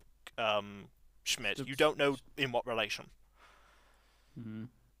 Schmidt. St- You don't know in what relation. Mhm.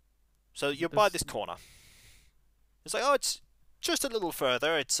 So you're by This- this corner. It's like, oh, it's just a little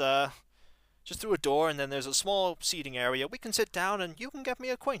further. It's just through a door, and then there's a small seating area. We can sit down, and you can get me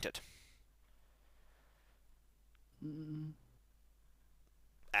acquainted. Mm,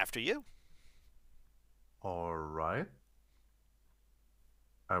 After you. All right.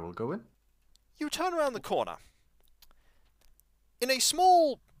 I will go in. You turn around the corner. In a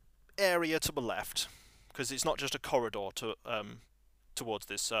small area to the left, because it's not just a corridor towards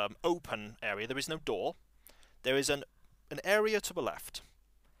this open area, there is no door. There is an area to the left.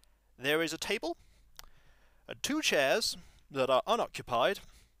 There is a table, and 2 chairs that are unoccupied,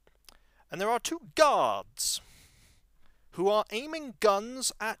 and there are 2 guards who are aiming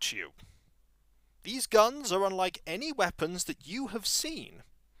guns at you. These guns are unlike any weapons that you have seen.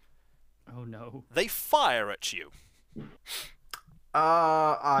 oh no. They fire at you. You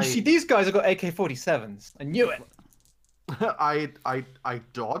see, these guys have got AK-47s. I knew it. I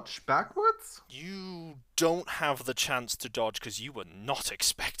dodge backwards. You don't have the chance to dodge because you were not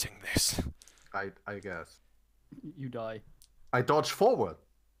expecting this. I guess. You die. I dodge forward.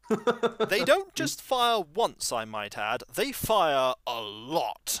 They don't just fire once, I might add. They fire a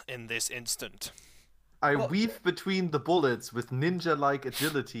lot in this instant. I Well- weave between the bullets with ninja-like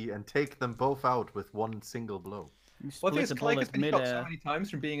agility and take them both out with one single blow. You Well, split I think the Clegg has bullet been shot so mid-air. many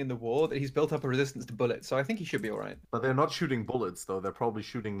times from being in the war that he's built up a resistance to bullets, so I think he should be all right. But they're not shooting bullets, though. They're probably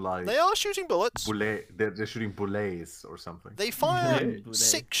shooting like They are shooting bullets. they're shooting bullets or something. They fire Boulet.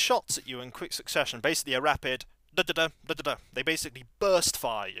 6 shots at you in quick succession. Basically a rapid da-da-da, da-da-da. They basically burst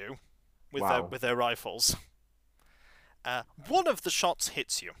fire you with Wow. their rifles. One of the shots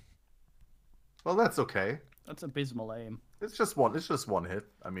hits you. Well, that's okay. That's abysmal aim. It's just one hit.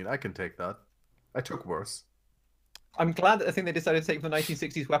 I mean, I can take that. I took worse. I'm glad that I think they decided to take the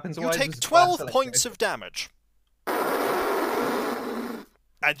 1960s weapons You away. take 12 points of damage.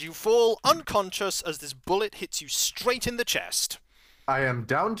 And you fall unconscious as this bullet hits you straight in the chest. I am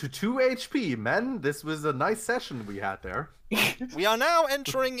down to 2 HP, men. This was a nice session we had there. We are now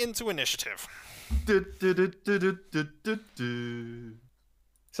entering into initiative. Du-du-du-du-du-du-du.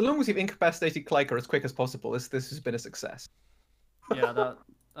 So long as you've incapacitated Clegg as quick as possible, this has been a success. Yeah,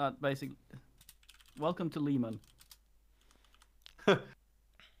 that basically. Welcome to Lehman.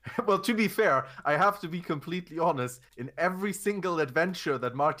 Well, to be fair, I have to be completely honest. In every single adventure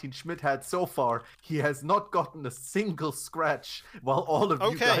that Martin Schmidt had so far, he has not gotten a single scratch, while all of you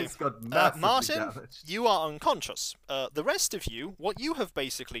Okay, guys got massively Martin, damaged. you are unconscious. The rest of you, what you have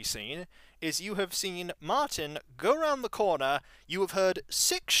basically seen is you have seen Martin go around the corner, you have heard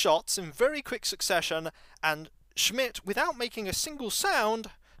 6 shots in very quick succession, and Schmidt, without making a single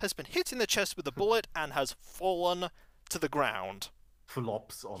sound, has been hit in the chest with a bullet and has fallen to the ground.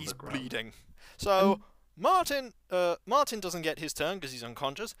 Flops on He's the ground. bleeding. So, Martin doesn't get his turn because he's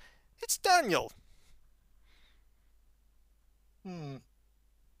unconscious. It's Daniel.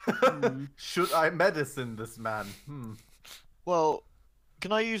 Should I medicine this man? Well,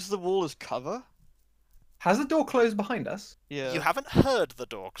 can I use the wall as cover? Has the door closed behind us? Yeah. You haven't heard the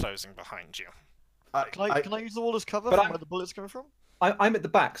door closing behind you. Can I use the wall as cover But from I'm- where the bullet's coming from? I'm at the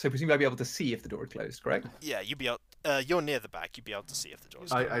back, so presumably I'll be able to see if the door is closed, correct? Yeah, you're near the back. You'd be able to see if the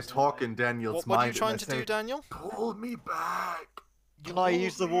door's I closed. talk in Daniel's What are you mind. trying and to I say, do, Daniel? Pull me back. Can I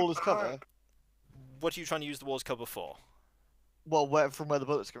use the wall as cover? What are you trying to use the wall's cover for? Well, from where the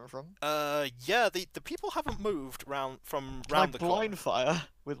bullet's coming from? Yeah, the people haven't moved Can I round the corner. blind fire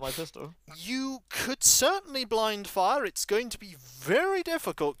with my pistol? You could certainly blind fire. It's going to be very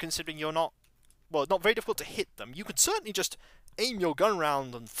difficult considering you're not very difficult to hit them. You could certainly just aim your gun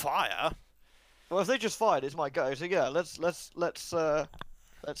round and fire. Well, if they just fired, it's my go. So yeah, let's go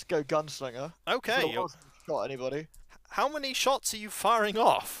gunslinger. Okay. So I wasn't shot anybody. How many shots are you firing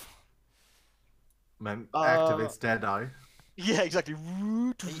off? Man activates Deadeye. Yeah, exactly.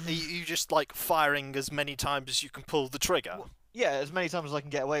 Are you just like firing as many times as you can pull the trigger? Yeah, as many times as I can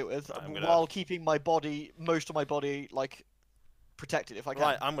get away with, I'm gonna- while keeping my body, most of my body, like protect it if I can.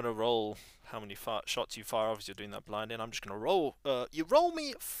 Right, I'm gonna roll how many shots you fire. Obviously, you're doing that blind, and I'm just gonna roll. You roll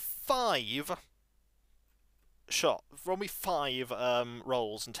me 5 Roll me 5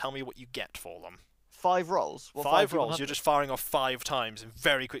 rolls and tell me what you get for them. 5 rolls. What, 5 rolls. 100? You're just firing off 5 times and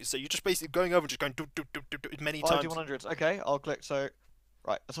very quick. So you're just basically going over and just going do do do do do as many 5 times. D100s. Okay, I'll click. So,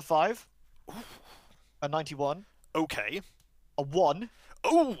 right, that's a 5, a 91, Okay. a 1,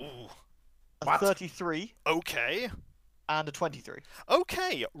 Ooh. a What? 33, Okay. and a 23.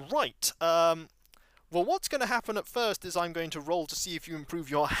 Okay. Right. Well, what's going to happen at first is I'm going to roll to see if you improve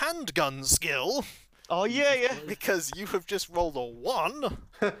your handgun skill, Oh yeah, yeah. because you have just rolled a 1.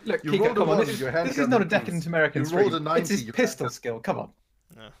 Look, You Kika, rolled a come on. one, This is, your this is handgun not a improves. decadent American You stream. rolled a 90, It's his your pistol handgun- skill. Come on.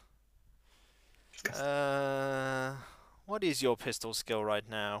 What is your pistol skill right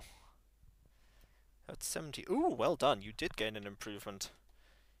now? That's 70. Ooh, well done. You did gain an improvement.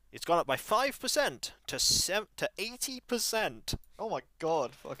 It's gone up by 5% to 80%. Oh my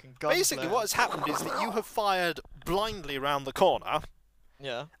god, fucking gun. Basically, what has happened is that you have fired blindly around the corner,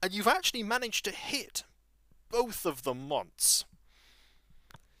 Yeah. and you've actually managed to hit both of them once.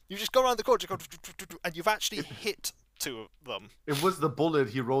 You just go around the corner, just go, and you've actually hit 2 of them. It was the bullet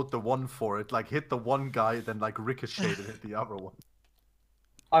he wrote the 1 for. It like hit the one guy, then like ricocheted and hit the other one.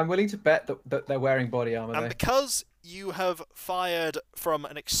 I'm willing to bet that they're wearing body armor. And though. because you have fired from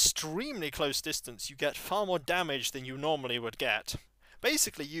an extremely close distance, you get far more damage than you normally would get.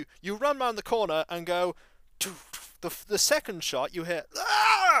 Basically, you run round the corner and go. The second shot you hear,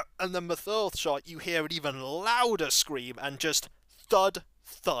 "Ah!" And then the third shot you hear an even louder scream and just thud,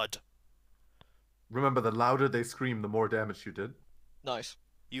 thud. Remember, the louder they scream, the more damage you did. Nice.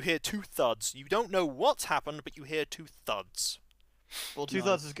 You hear 2 thuds. You don't know what's happened, but you hear 2 thuds. Well, 2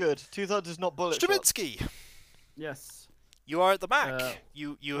 thuds is good. 2 thuds is not bullet shots. Stravinsky, Yes. you are at the back. Uh,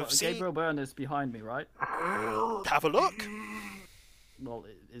 you Well, have seen. Gabriel Byrne is behind me, right? Have a look. Well,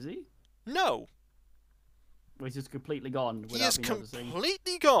 is he? No, Or he's just completely gone he without is me noticing?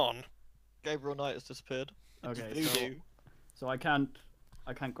 completely gone. Gabriel Knight has disappeared. Okay, Voodoo. so I can't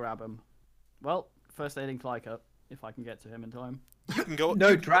grab him. Well, first aiding Clyker, if I can get to him in time. You can go. No,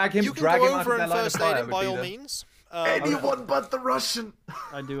 you, drag him. You can drag go him out over of their and line of first fire. aid him would by be all the- means. Anyone but the Russian.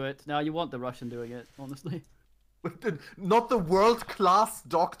 I do it. Now you want the Russian doing it, honestly. Not the world-class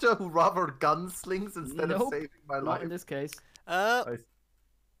doctor who rather gunslings instead of Nope, saving my Not life. in this case.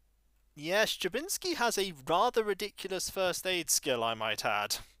 Yes, Jabinski has a rather ridiculous first aid skill, I might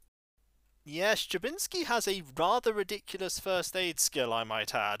add. Yes, Jabinski has a rather ridiculous first aid skill, I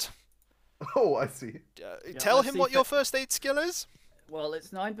might add. Oh, I see. Tell let's him see what if your it- first aid skill is. Well, it's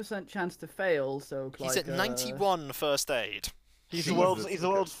 9% chance to fail, so He's at Clyker- 91 first aid. He's Jesus, the okay.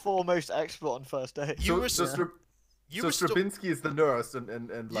 world's foremost expert on first aid. You so, restore- so, You, so restore, Stravinsky is the nurse, and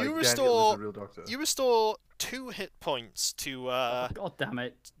like Daniel restore- is the real doctor. you restore 2 hit points to. God damn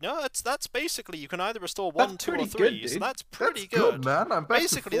it. No, that's basically you can either restore That's 1, 2, or pretty 3. good, So dude. that's pretty That's good, man. I'm back to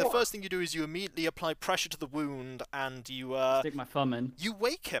Basically, the 4. first thing you do is you immediately apply pressure to the wound, and you Stick my thumb in. you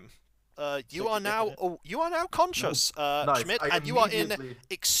wake him. You Stick are your dick in now it. you are now conscious, Nice. Schmidt, I and you are in immediately-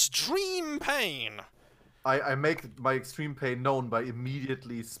 extreme pain. I make my extreme pain known by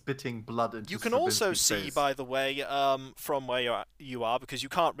immediately spitting blood into You can also Stravinsky's see, face. by the way, from where you are, because you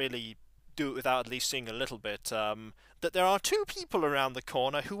can't really do it without at least seeing a little bit, that there are 2 people around the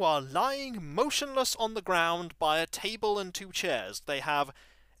corner who are lying motionless on the ground by a table and 2 chairs. They have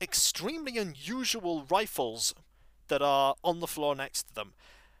extremely unusual rifles that are on the floor next to them.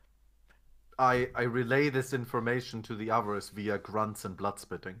 I relay this information to the others via grunts and blood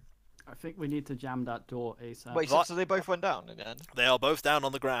spitting. I think we need to jam that door ASAP. Wait, so they both went down in the end? They are both down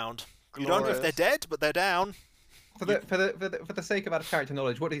on the ground. You don't know if they're Glorious. dead, but they're down. For the sake of out of character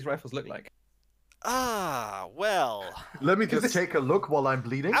knowledge, what do these rifles look like? Ah, well. Let me just this- take a look while I'm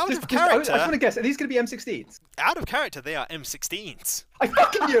bleeding. Out of I just character, want to guess. Are these going to be M16s? out of character, they are M16s. I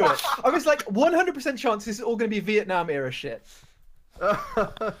fucking knew it. I was like 100% chance this is all going to be Vietnam era shit.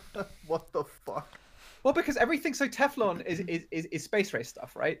 What the fuck? Well, because everything so Teflon is space race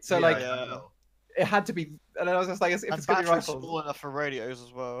stuff, right? So Yeah, like yeah. it had to be, and I was just like, if And it's going to be batteries rifles, small enough for radios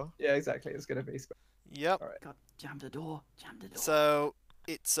as well. yeah, exactly, it's going to be. Yep. All right. God, jam the door. Jam the door. So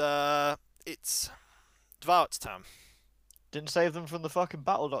it's Dvart's turn. Didn't save them from the fucking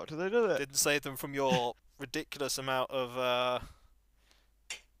battle doctor, they did it. Didn't save them from your ridiculous amount of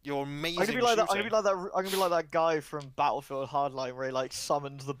your amazing I'm gonna be like that. I'm shooting. gonna be like that. I'm gonna be like that guy from Battlefield Hardline where he like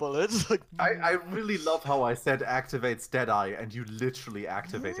summons the bullets. Like, I really love how I said activates Deadeye, and you literally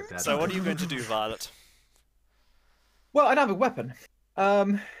activated Deadeye. So what are you going to do, Violet? Well, I don't have a weapon. Well,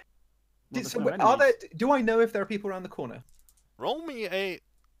 Do, there's so, no are there? enemies. Do I know if there are people around the corner? Roll me a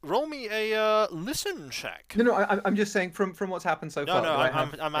roll me a listen check. No, I'm just saying from what's happened so No, far. no, do I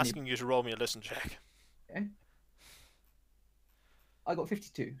have I'm any- asking you to roll me a listen check. Okay. I got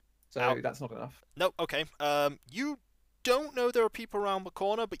 52, so Ow. that's not enough. No, okay. You don't know there are people around the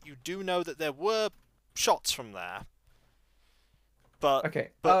corner, but you do know that there were shots from there. But Okay.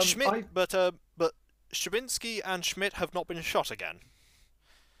 Schmidt, but Stravinsky and Schmidt have not been shot again.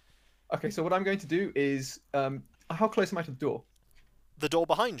 Okay, so what I'm going to do is, how close am I to the door? The door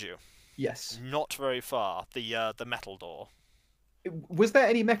behind you, Yes. not very far. The metal door. Was there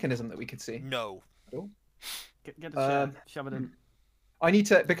any mechanism that we could see? No. Get a chair, shove it in. I need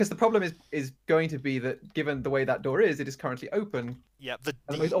to, because the problem is going to be that given the way that door is, it is currently open. Yeah. And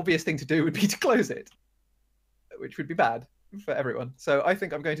the most obvious thing to do would be to close it, which would be bad for everyone. So I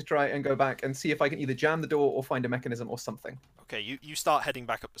think I'm going to try and go back and see if I can either jam the door or find a mechanism or something. Okay. You start heading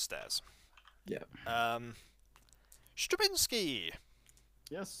back up the stairs. Yeah. Stravinsky.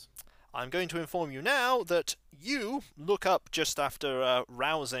 Yes. I'm going to inform you now that you look up just after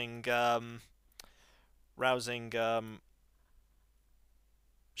rousing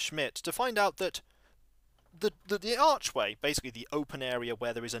Schmidt to find out that the archway, basically the open area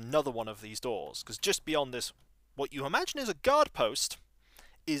where there is another one of these doors, because just beyond this, what you imagine is a guard post,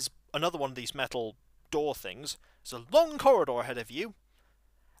 is another one of these metal door things. There's a long corridor ahead of you,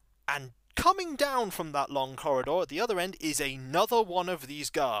 and coming down from that long corridor at the other end is another one of these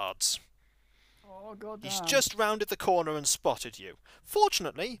guards. Oh god. He's just rounded the corner and spotted you.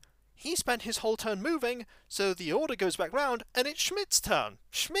 Fortunately, he spent his whole turn moving, so the order goes back round, and it's Schmidt's turn.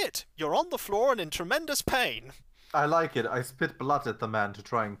 Schmidt, you're on the floor and in tremendous pain. I like it. I spit blood at the man to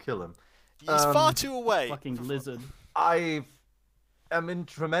try and kill him. He's far too away. Fucking lizard. I am in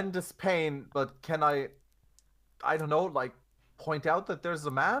tremendous pain, but can I don't know, like, point out that there's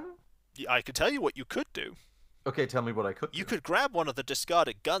a man? I could tell you what you could do. Okay, tell me what I could do. You could grab one of the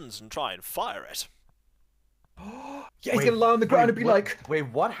discarded guns and try and fire it. Yeah, he's gonna lie on the ground and be like, Wait,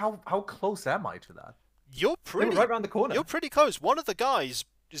 what? How close am I to that? You're they were pretty. right around the corner. You're pretty close. One of the guys'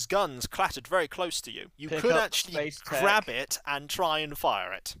 his guns clattered very close to you. You Pick could up actually space tech. grab it and try and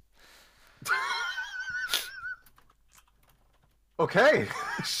fire it. Okay,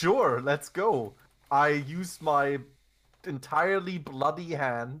 sure, let's go. I use my entirely bloody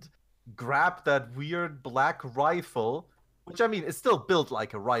hand, grab that weird black rifle, which I mean is still built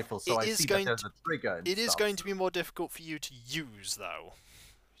like a rifle, so It I is see going that there's a trigger. And It is stuff. going to be more difficult for you to use, though.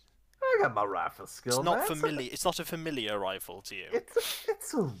 I got my rifle skill. It's not man. familiar. It's not a familiar rifle to you.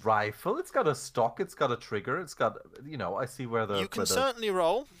 It's a rifle. It's got a stock. It's got a trigger. It's got, you know, I see where the. You can where the... certainly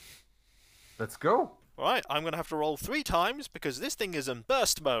roll. Let's go. Right, I'm going to have to roll 3 times because this thing is in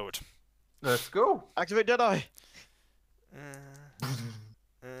burst mode. Let's go. Activate Deadeye.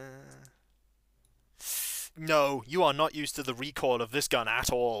 No, you are not used to the recoil of this gun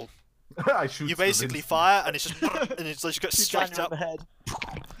at all. I shoot. You basically fire, and it's just and it's just got Shoot straight Daniel up, in the head.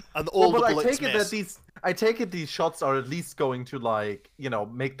 and all Well, the but bullets I take it miss. that these shots are at least going to, like, you know,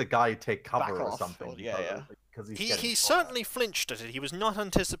 make the guy take cover Back or off, something. or- yeah, yeah. Because He getting shot certainly flinched at it. He was not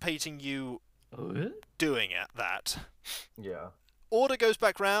anticipating you What? doing it. That at. Yeah. order goes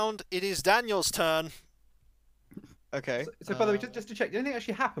back round. It is Daniel's turn. Okay. So by the way, just to check, did anything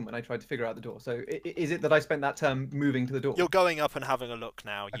actually happen when I tried to figure out the door? So is it that I spent that term moving to the door? You're going up and having a look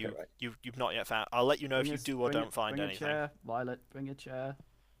now. Okay, right. You've not yet found. I'll let you know if you do or don't find bring anything. A chair, Violet, bring a chair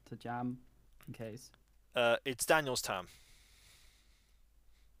to jam, in case. It's Daniel's turn.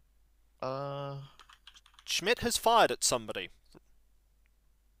 Schmidt has fired at somebody.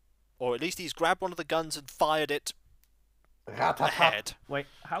 Or at least he's grabbed one of the guns and fired it ahead. Wait,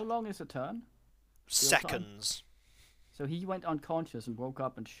 how long is a turn? time? Seconds. So he went unconscious and woke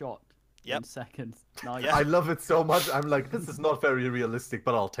up and shot. Yep. In seconds. Nice. Yeah. I love it so much. I'm like, this is not very realistic,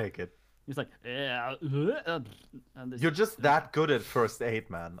 but I'll take it. He's like, yeah. And this, You're just that good at first aid,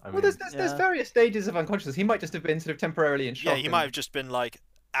 man. I Well, mean, there's Yeah. various stages of unconsciousness. He might just have been sort of temporarily in shock. Yeah, he might have just been like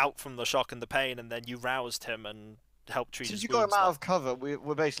out from the shock and the pain, and then you roused him and helped treat Since his you got wounds. him out of cover,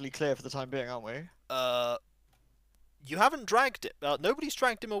 we're basically clear for the time being, aren't we? You haven't dragged it. Nobody's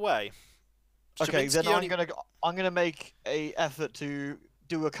dragged him away. Okay, then Stravinsky I'm gonna make a effort to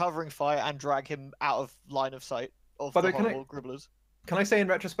do a covering fire and drag him out of line of sight of By the the way, can I- horrible gribblers. Can I say in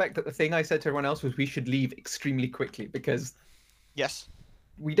retrospect that the thing I said to everyone else was we should leave extremely quickly because Yes.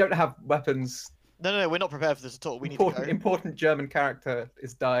 we don't have weapons. No, we're not prepared for this at all. We need to go. Important German character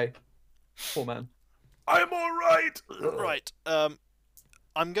is die. Poor man. I'm all right. Right.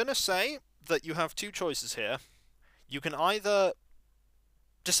 I'm gonna say that you have 2 choices here. You can either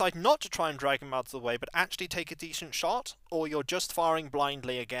decide not to try and drag him out of the way, but actually take a decent shot, or you're just firing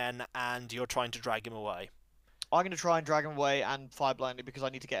blindly again and you're trying to drag him away. I'm gonna try and drag him away and fire blindly because I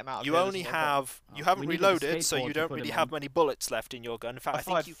need to get him out. Of You here. only have you haven't we needed a reloaded, so skateboard you to don't put really him have on. many bullets left in your gun. In fact, I I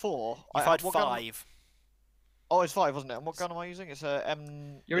think fired you 4. fired what gun- 5. Oh, it's 5, wasn't it? And what gun am I using? It's a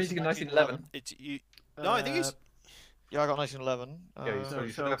M. You're it's a using a 1911. It's you. No, I think it's. Yeah, I got 1911. Yeah, so you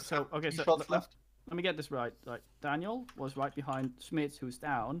should have okay, two so shots left. let me get this right. Like Daniel was right behind Schmitz, who's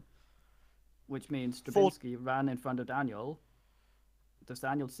down, which means Stravinsky ran in front of Daniel. Does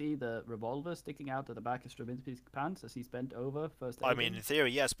Daniel see the revolver sticking out at the back of Stravinsky's pants as he's bent over first? I mean, in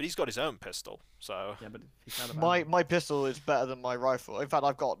theory, yes, but he's got his own pistol, so. yeah, but if he's out of ammo. My pistol is better than my rifle. In fact,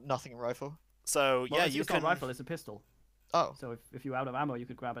 I've got nothing in rifle. So Well, yeah, it's, you it's can. not a rifle, it's a pistol. Oh. So if you're out of ammo, you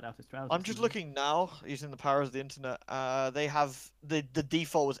could grab it out his trousers. I'm just looking now using the powers of the internet. They have the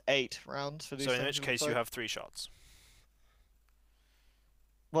default was 8 rounds for these. So in things, which it case looks you like. have 3 shots.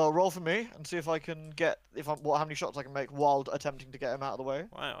 Well, roll for me and see if I can get how many shots I can make while attempting to get him out of the way.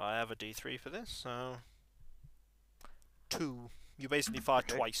 Wow, I have a D3 for this, so 2. You basically fire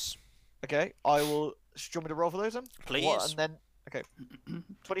Okay. twice. Okay, I will. Do you want me to roll for those then? Please. And then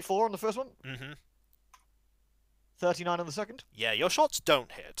 24 on the first one, Mm-hmm. 39 on the second. Yeah, your shots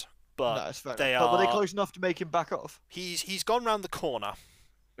don't hit, but No, it's fair they enough. But were they are- close enough to make him back off? he's gone round the corner.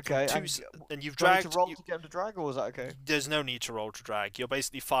 Okay, Two and s- and you've do I need dragged. to roll to get him to drag, or was that okay? There's no need to roll to drag. You're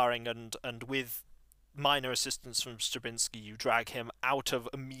basically firing, and with minor assistance from Stravinsky, you drag him out of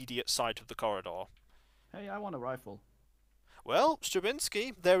immediate sight of the corridor. Hey, I want a rifle. Well,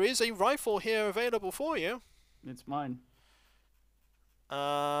 Stravinsky, there is a rifle here available for you. It's mine.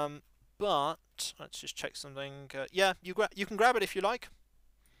 But let's just check something. Yeah, you can grab it if you like,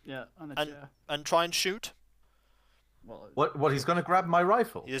 Yeah, on a And- chair. and try and shoot. Well, What? He's gonna grab my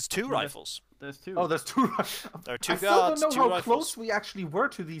rifle? There's 2 there's- rifles. there's 2. Oh, there's 2 rifles. There are 2 I still guards, don't know 2 how rifles. close we actually were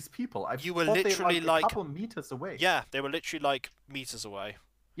to these people. I You were thought they literally a couple meters away. Yeah, they were literally like meters away.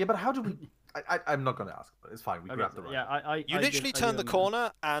 Yeah, but how do we? I'm not gonna ask. But it's fine. We Okay, grabbed the so, rifle. yeah, You literally turned the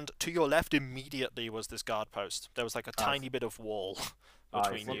corner, and to your left immediately was this guard post. There was like a Ah, I tiny see. bit of wall Ah, I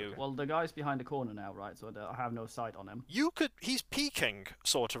between see. you. Well, the guy's behind the corner now, right? So I have no sight on him. You could. He's peeking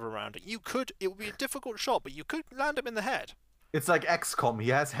sort of around it. You could. It would be a difficult shot, but you could land him in the head. It's like XCOM. He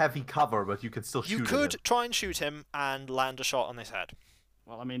has heavy cover, but you can still shoot. You at could him. try and shoot him and land a shot on his head.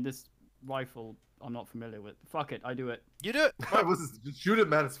 Well, I mean, this rifle I'm not familiar with. Fuck it, I do it. You do it. I was just shoot it,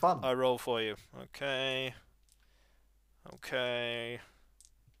 man. It's fun. I roll for you. Okay. Okay.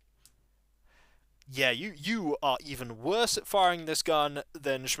 Yeah, you are even worse at firing this gun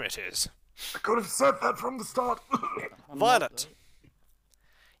than Schmidt is. I could have said that from the start. I'm not, Violet.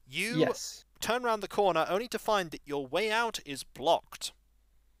 You Yes. turn round the corner only to find that your way out is blocked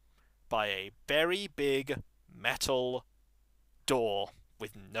by a very big metal door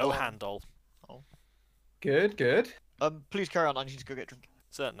with no Oh. handle. Good, good. Please carry on. I need to go get a drink.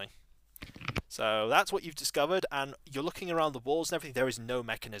 Certainly. So that's what you've discovered, and you're looking around the walls and everything. There is no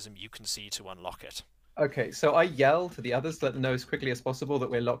mechanism you can see to unlock it. Okay, so I yell to the others to let them know as quickly as possible that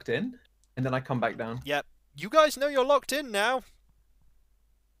we're locked in, and then I come back down. Yep. You guys know you're locked in now.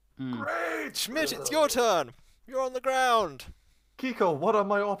 Hmm. Great. Schmidt, it's your turn. You're on the ground. Kiko, what are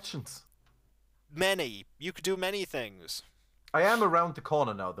my options? Many. You could do many things. I am around the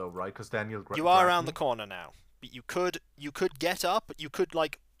corner now, though, right? Because Daniel. You are around the corner now. But you could get up. You could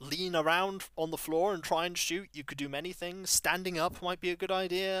like lean around on the floor and try and shoot. You could do many things. Standing up might be a good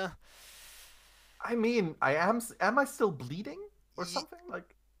idea. I mean, I am. Am I still bleeding or Ye- something?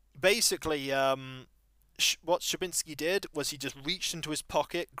 Like. Basically, what Shabinsky did was he just reached into his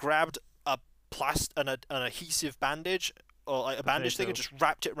pocket, grabbed a an adhesive bandage or like a bandage thing, and so- just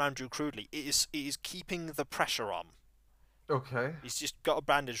wrapped it around you crudely. It is keeping the pressure on. Okay. He's just got a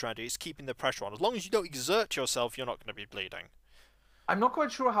bandage around you. It's keeping the pressure on. As long as you don't exert yourself, you're not going to be bleeding. I'm not quite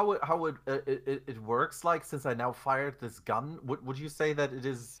sure how it works. Like, since I now fired this gun, would you say that it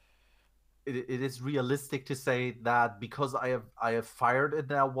is realistic to say that because I have fired it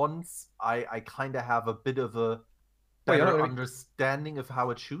now once, I kind of have a bit of a Well, you're not better gonna be- understanding of how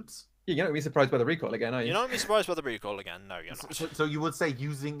it shoots? You're not going to be surprised by the recoil again, are you? You're not going to be surprised by the recoil again. No, you're not. So you would say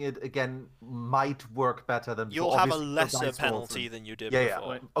using it again might work better than before. You'll have a Obviously, the lesser dice rolls penalty and- than you did Yeah, yeah. before.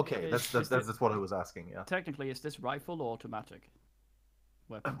 Wait, Okay, is that's what I was asking. Yeah. Technically, is this rifle or automatic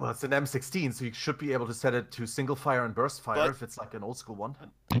weapon? Well, it's an M16, so you should be able to set it to single fire and burst fire But- if it's like an old school one.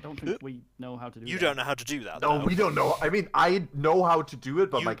 I don't think we know how to do You that. don't know how to do that. No, though. we don't know. I mean, I know how to do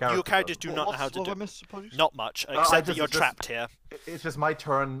it, but my character. your characters doesn't. do not know how to What do. have I missed, apologies? Not much, I except that just- you're just- trapped here. It's just my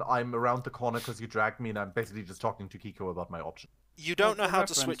turn. I'm around the corner because you dragged me, and I'm basically just talking to Kiko about my option. You don't know for how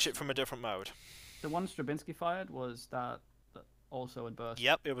to switch reference- it from a different mode. The one Stravinsky fired was that also in burst.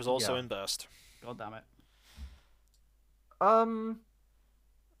 Yep, it was also Yeah. in burst. God damn it.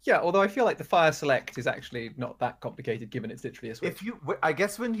 Yeah, although I feel like the fire select is actually not that complicated, given it's literally a switch. If you, I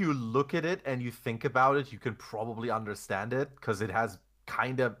guess when you look at it and you think about it, you can probably understand it because it has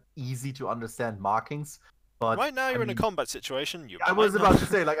kind of easy to understand markings. But Right now, I you're in a mean, combat situation. You I might was not- about to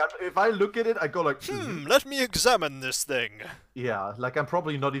say, like, if I look at it, I go like, Let me examine this thing. yeah, like I'm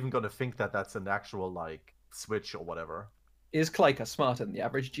probably not even gonna think that that's an actual like switch or whatever. Is Clyker smarter than the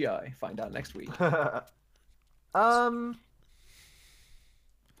average GI? Find out next week. Huh.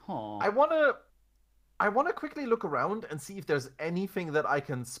 I wanna quickly look around and see if there's anything that I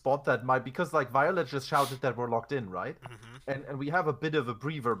can spot that might, because like Violet just shouted that we're locked in, right? And we have a bit of a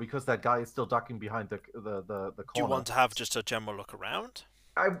breather because that guy is still ducking behind the corner. Do you want to have just a general look around?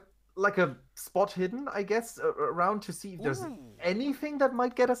 I like a spot hidden, I guess, around to see if there's Ooh. anything that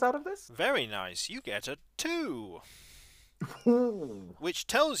might get us out of this. Very nice. You get a 2. Ooh. Which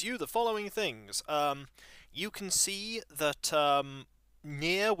tells you the following things. You can see that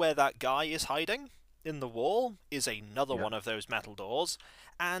near where that guy is hiding in the wall is another Yeah. one of those metal doors,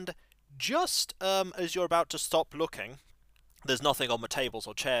 and just as you're about to stop looking, there's nothing on the tables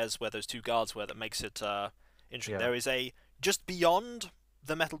or chairs where those two guards were that makes it interesting. Yeah. There is a just beyond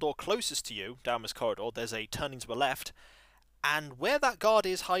the metal door closest to you down this corridor. There's a turning to the left, and where that guard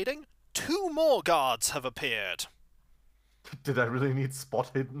is hiding, 2 more guards have appeared. Did I really need spot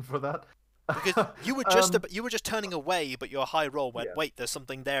hidden for that? Because you were just you were just turning away, but your high roll went, Yeah. wait, there's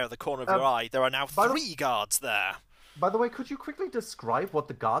something there at the corner of your eye. There are now by the- 3 guards there. By the way, could you quickly describe what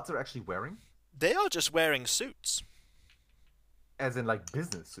the guards are actually wearing? They are just wearing suits. As in like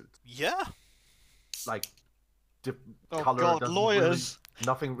business suits, Yeah. like Oh color. God, doesn't lawyers. Really,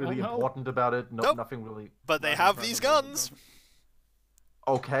 nothing really no. important about it. No, Nope. nothing really. But they Right, have right, these right, right, right. guns.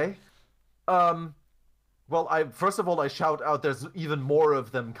 Okay. Well, first of all I shout out there's even more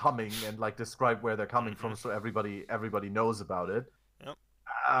of them coming and like describe where they're coming from so everybody knows about it. Yep.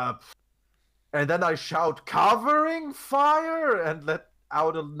 And then I shout covering fire and let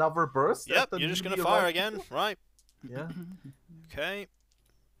out another burst. at Yep, the you're just gonna newly fire arrived again, people. right? Yeah.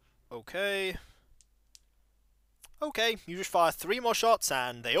 Okay. Okay, you just fire 3 more shots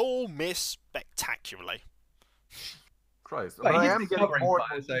and they all miss spectacularly. Christ. Well, But I he's am been getting covering more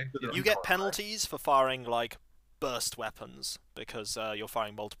fire, so, you know. You get penalties for firing like burst weapons because you're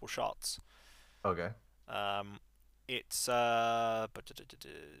firing multiple shots. Okay. It's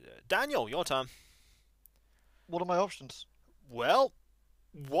Daniel, your turn. What are my options? Well,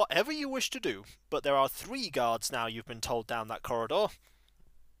 whatever you wish to do, but there are 3 guards now. You've been told down that corridor.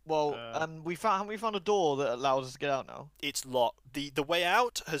 Well, Uh, haven't we found a door that allows us to get out now? It's locked. The way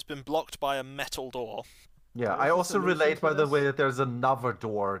out has been blocked by a metal door. Yeah, What's I the also solution relate, for by the this? way, that there's another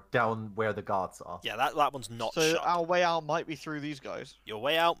door down where the guards are. Yeah, that one's not So shut. our way out might be through these guys. Your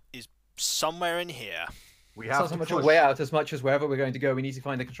way out is somewhere in here. We It's have not so to much push. a way out as much as wherever we're going to go, we need to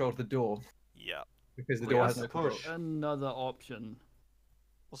find the control of the door Yeah. because the We door have has no to push. control. Another option,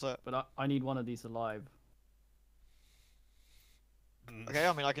 What's that? but I need one of these alive. Okay,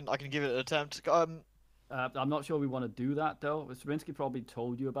 I mean, I can give it an attempt. I'm not sure we want to do that though. Stravinsky probably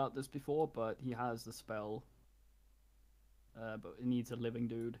told you about this before, but he has the spell. But it needs a living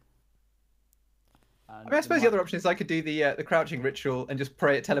dude. And I mean, I it suppose the might- other option is I could do the crouching ritual and just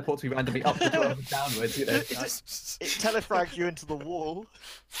pray it teleports me randomly up the door and downwards. You know, It telefrags you into the wall.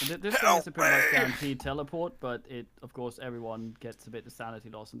 This thing is a pretty much guaranteed teleport, but it, of course, everyone gets a bit of sanity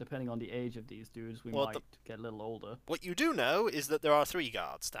loss, and depending on the age of these dudes, we Well, might get a little older. What you do know is that there are 3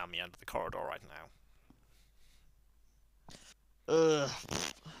 guards down the end of the corridor right now.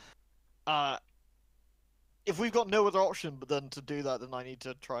 If we've got no other option but then to do that, then I need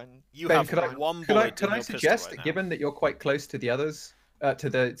to try and. You Ben, have could I- one could bullet I in your suggest pistol that right given that you're quite close to the others,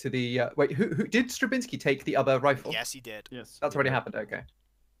 wait, who did Stravinsky take the other now. rifle? Yes, he did. Yes. That's already happened. Okay.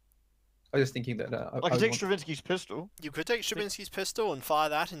 I was just thinking that I I can would take want- Stravinsky's pistol. You could take Stravinsky's pistol and fire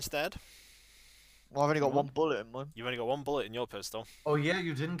that instead. Well, I've only got Mhm. one bullet in mine. You've only got 1 bullet in your pistol. Oh yeah,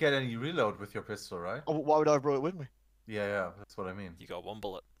 you didn't get any reload with your pistol, right? Oh, why would I have brought it with me? Yeah, that's what I mean. You got 1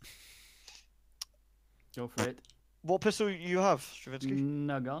 bullet. Go for it. What pistol you have, Stravinsky?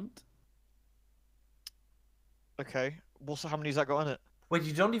 Nagant. Okay. How many's that got in it? Wait,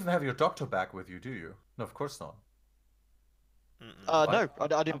 you don't even have your doctor back with you, do you? No, of course not. Mm-mm. No,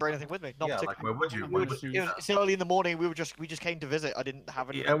 I didn't bring anything with me. Not yeah, like particularly. why would you? We Why would would just- you? It's early in the morning. We just came to visit. I didn't have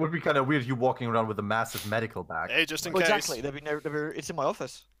any. Yeah, it would be kind of weird you walking around with a massive medical bag. Hey, just in Well, case. exactly. It's in my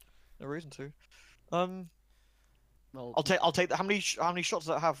office. No reason to. Well, I'll take that. How many shots does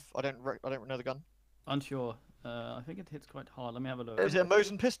that have? I don't know the gun. unsure. I think it hits quite hard. Let me have a look. Is it a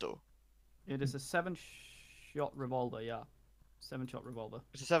Mosin pistol? It is a 7-shot revolver. Yeah. 7-shot revolver.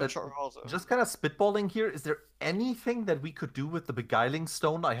 It's a 7-shot revolver. Just kind of spitballing here. Is there anything that we could do with the beguiling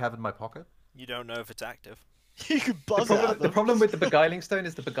stone I have in my pocket? You don't know if it's active. You can The buzz it problem, at the them. problem with the beguiling stone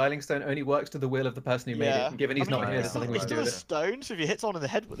is the beguiling stone only works to the will of the person who made it. And given he's I mean, not here, it's there's nothing we it's can do still a with it. stone, so if you hit someone in the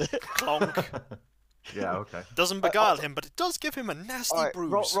head with it. Clonk. Yeah, okay. Doesn't beguile him, but it does give him a nasty Alright,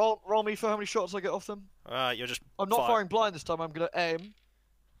 bruise. roll me for how many shots I get off them. Alright, you're just I'm not fire- firing blind this time, I'm gonna aim.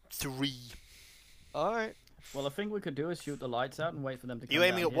 3. Alright. Well, the thing we could do is shoot the lights out and wait for them to Are come you aiming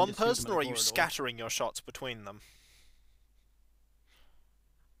down at here and one just shoot them person, in or the are you corridor. scattering your shots between them?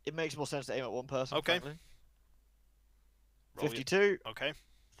 It makes more sense to aim at one person. Okay. Frankly. Roll your- 52, Okay.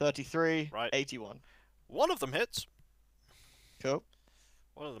 33, Right. 81. One of them hits. Cool.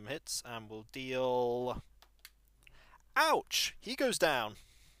 One of them hits and will deal... Ouch! He goes down.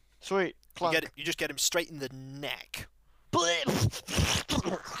 Sweet. You, Clunk. you just get him straight in the neck. Blip.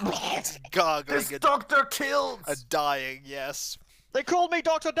 Gargling This doctor kills! and dying, yes. They called me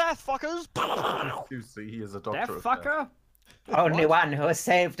Dr. Death, fuckers! You see, he is a Deaf doctor. of death. fucker! Only one who has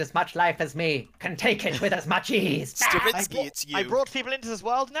saved as much life as me can take it with as much ease. Stravinsky, it's you. I brought people into this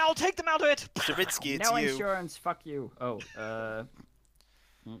world, now I'll take them out of it! Stravinsky, it's No you. insurance, fuck you. Oh,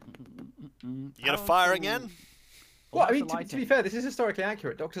 You gonna fire again? Well, I What's mean, the to be lighting? fair, this is historically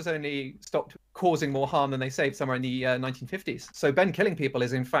accurate. Doctors only stopped causing more harm than they saved somewhere in the 1950s. So Ben killing people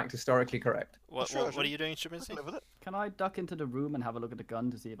is in fact historically correct. What, Sure, what sure. are you doing, I Stravinsky? can live with it. Can I duck into the room and have a look at the gun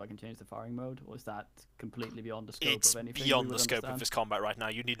to see if I can change the firing mode, or is that completely beyond the scope It's of anything? beyond we the would scope of understand? this combat right now.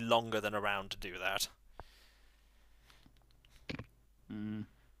 You need longer than a round to do that. Hmm.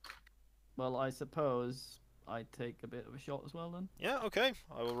 Well, I suppose I take a bit of a shot as well then. Yeah, okay.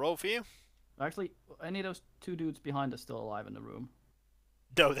 I will roll for you. Actually, any of those 2 dudes behind us still alive in the room?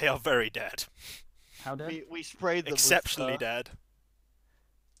 No, they are very dead. How dead? We sprayed them Exceptionally with, dead.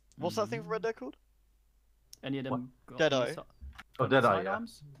 What's that thing from Red Dead called? Any of them got Deadeye. any si- Oh, got any Deadeye, yeah.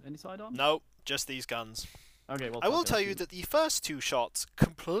 sidearms? Any sidearms? No, just these guns. Okay, well, I will fuck tell those you two. that the first 2 shots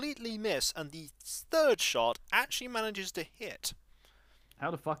completely miss, and the third shot actually manages to hit. How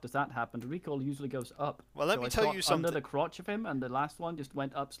the fuck does that happen? The recoil usually goes up. Well, let So me I tell shot you something. Under the crotch of him, and the last one just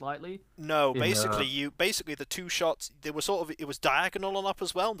went up slightly. No, In, basically the 2 shots, they were sort of, it was diagonal on up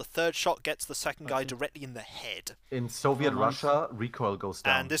as well, and the third shot gets the second guy see. directly in the head. In Soviet Oh, nice. Russia, recoil goes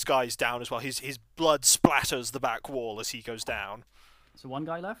down. And this guy's down as well. His blood splatters the back wall as he goes down. So one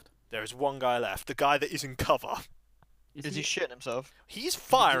guy left. There is one guy left, the guy that is in cover. Is he shitting himself? He's Does he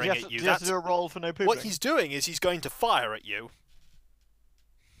firing have at to- you. does he have to That's do a roll for no pooping? what he's doing. Is he's going to fire at you.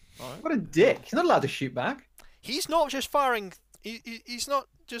 What a dick! He's not allowed to shoot back. He's not just firing. He's not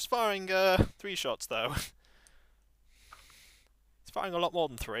just firing 3 shots though. He's firing a lot more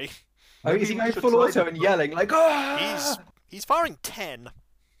than 3. Oh, Maybe is he we going should full try auto to- and yelling like, "Ah!" He's firing 10.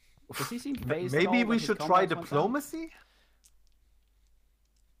 Does he seem phased at Maybe all we when his should try comrades went down? diplomacy?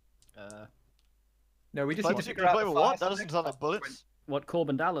 No, we just Play need with, to figure out play the with what? fastest That doesn't sound like next bullets. What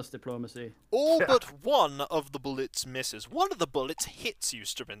Corbin Dallas diplomacy? All Yeah. but one of the bullets misses. One of the bullets hits you,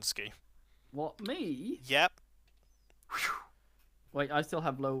 Stravinsky. What, me? Yep. Wait, I still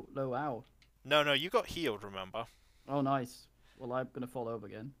have low ow. No, you got healed. Remember? Oh, nice. Well, I'm gonna fall over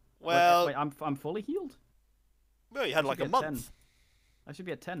again. Well, wait, I'm fully healed. well, you had I like should a be at month. 10. I should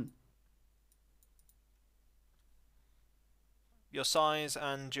be at 10. Your size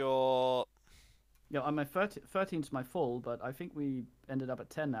and your Yeah, I'm at 13's my full, but I think we ended up at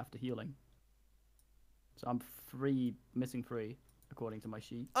 10 after healing. So I'm missing 3, according to my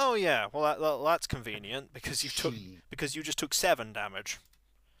sheet. oh yeah, well that's convenient because you just took 7 damage,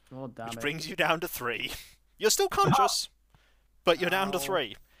 Oh damn which it! brings you down to 3. You're still conscious, but you're down to Ow.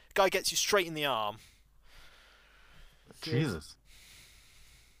 3. Guy gets you straight in the arm. Jesus.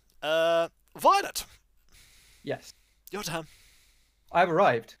 Violet, Yes, your turn. I've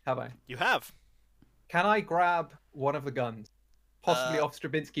arrived. Have I? You have. Can I grab one of the guns? Possibly Uh, off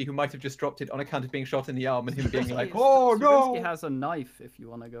Stravinsky, who might have just dropped it on account of being shot in the arm and him being like, Stravinsky- "Oh Stravinsky no!" has a knife if you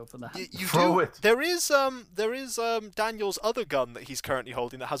want to go for that. You Throw do. it. There is Daniel's other gun that he's currently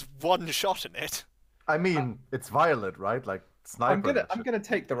holding that has 1 shot in it. I mean, it's Violet, right? Like sniper. I'm gonna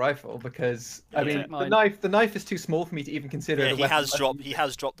take the rifle because I Yeah, mean take mine. the knife is too small for me to even consider. Yeah, it a he weapon.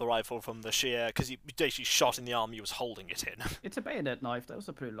 has dropped the rifle from the sheer because he basically shot in the arm he was holding it in. It's a bayonet knife. Those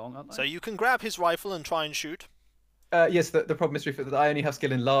are pretty long, aren't they? So you can grab his rifle and try and shoot. Yes, the problem is that I only have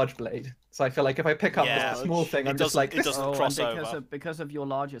skill in large blade, so I feel like if I pick up Yeah, this small thing, it I'm just doesn't- like, it this. doesn't oh, cross and over. because of your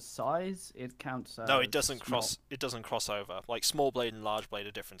larger size, it counts as No, it doesn't small. cross. It doesn't cross over. Like small blade and large blade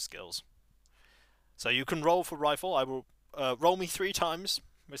are different skills. So you can roll for rifle. I will roll me 3 times.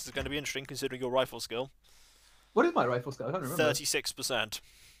 This is going to be interesting considering your rifle skill. What is my rifle skill? I don't remember. 36%.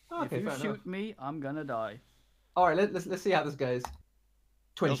 Oh, okay, if you fair shoot enough. me, I'm gonna die. All right, let's see how this goes.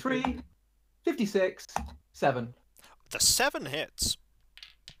 23, 56, 7. The 7 hits.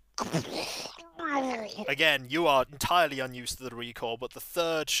 Again, you are entirely unused to the recoil, but the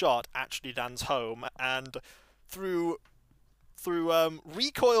third shot actually lands home, and through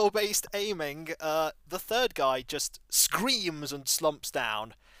recoil-based aiming, the third guy just screams and slumps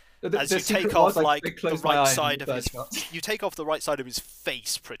down as you take off like the right side of his. You take off the right side of his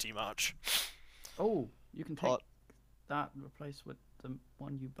face, pretty much. Oh, you can take that and replace with the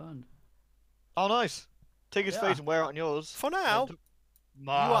one you burned. Oh, nice. Take his Yeah. face and wear it on yours. For now,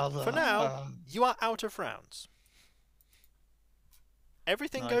 you are out of rounds.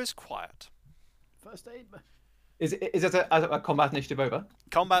 Everything Nice. goes quiet. First aid. Is it a combat initiative over?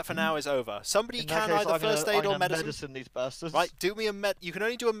 Combat for now is over. Somebody In that can case, either I'm gonna- first aid I'm or gonna medicine. these bastards. Right, do me a you can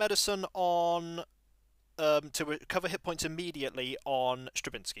only do a medicine on to recover hit points immediately on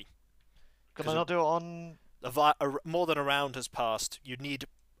Stravinsky. Can I not do it on? More than a round has passed. You need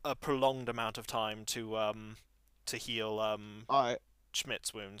a prolonged amount of time to heal Alright,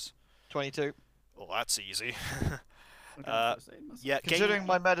 Schmidt's wounds. 22. Well, that's easy. Okay, first aid must- Yeah, Considering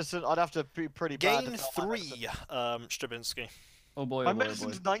my medicine, I'd have to be pretty bad. gain to fail my medicine. 3 Stravinsky. Oh boy, My oh boy, oh boy.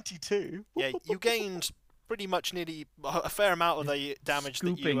 medicine's 92. Yeah, you gained pretty much nearly a fair amount of the damage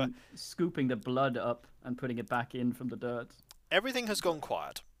that you. Scooping the blood up and putting it back in from the dirt. Everything has gone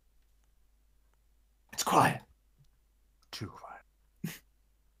quiet. It's quiet. Too quiet.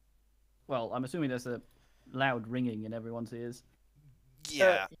 Well, I'm assuming there's a loud ringing in everyone's ears.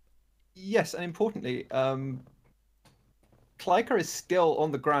 Yeah. Yes, and importantly, Kleiker is still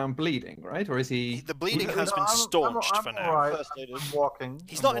on the ground bleeding, right? Or is he? The bleeding has No, been I'm staunched for I'm now. alright. First aid is- I'm walking.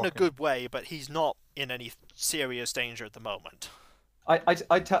 He's I'm not in a walking. good way, but he's not in any serious danger at the moment. I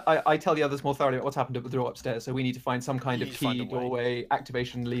tell the others more thoroughly about what's happened at the door upstairs. So we need to find some kind You of need to find key, a way. doorway,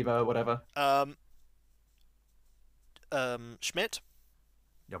 activation lever, whatever. Schmidt,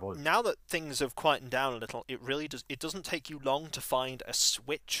 Jawohl. now that things have quietened down a little, it doesn't take you long to find a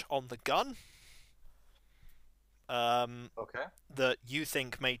switch on the gun. Okay. That you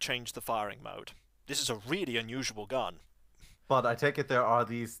think may change the firing mode. This is a really unusual gun. But I take it there are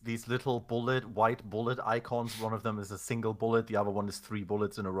these little white bullet icons. One of them is a single bullet. The other one is 3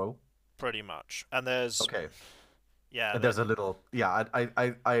 bullets in a row. Pretty much. And there's Okay. yeah, And there's a little. Yeah,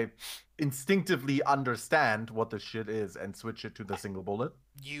 I instinctively understand what the shit is and switch it to the single bullet.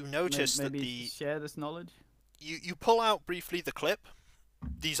 you notice that Maybe share this knowledge. you pull out briefly the clip.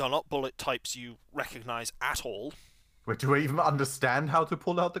 These are not bullet types you recognize at all. Wait, do I even understand how to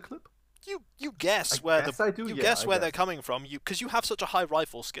pull out the clip? You guess I where guess the I do, you yeah, guess I where they're guess. coming from. Because you have such a high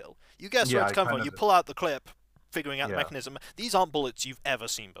rifle skill. You guess Yeah, where it's I coming kind from. of You do. pull out the clip, figuring out the Yeah. mechanism. These aren't bullets you've ever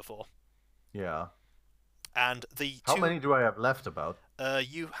seen before. Yeah. And the How two, many do I have left about?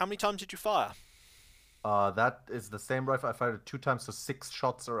 how many times did you fire? That is the same rifle. I fired it 2 times, so 6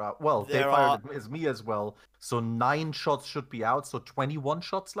 shots are out. Well, they There fired it as me as well, so 9 shots should be out. So 21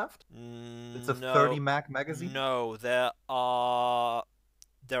 shots left. It's a No, 30 mag magazine. No, there are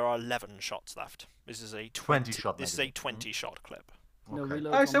 11 shots left. This is a 20 shot This is a magazine. 20 shot clip. No Okay.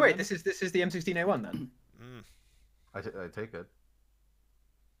 reload. Oh, on so the wait, gun? this is the M16A1 then. Mm. I take it.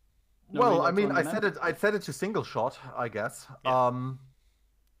 No Well, I reloads mean, on the map? I set it to single shot, I guess. Yeah.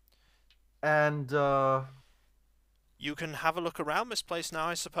 And You can have a look around this place now,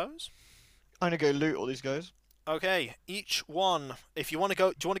 I suppose. I'm gonna go loot all these guys. Okay, each one. If you want to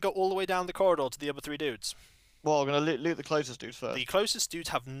go, do you want to go all the way down the corridor to the other 3 dudes? Well, I'm gonna loot the closest dudes first. The closest dudes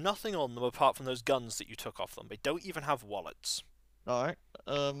have nothing on them apart from those guns that you took off them. They don't even have wallets. Alright.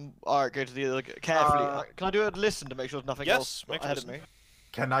 Alright, go to the other. Carefully. Uh, Can I do a listen to make sure there's nothing Yes, else make a ahead of listen. me?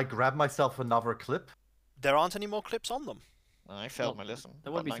 can I grab myself another clip? There aren't any more clips on them. I failed Well, my listen.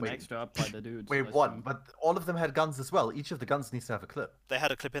 There would be Got some 19. extra up by the dudes. Wait, I one, assume. but all of them had guns as well. Each of the guns needs to have a clip. They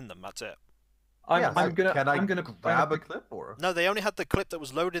had a clip in them. That's it. Yeah, so I'm gonna grab a clip or? No, they only had the clip that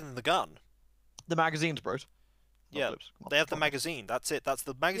was loaded in the gun. The magazines, bros. Not Yeah, clips. Come on, They have the come on. magazine. That's it. That's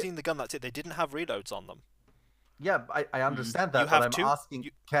the magazine, the gun. That's it. They didn't have reloads on them. Yeah, I understand that, You but have I'm two- asking,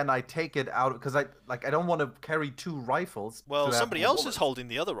 you- can I take it out? Because I don't want to carry 2 rifles. Well, to have somebody more else is bullets. holding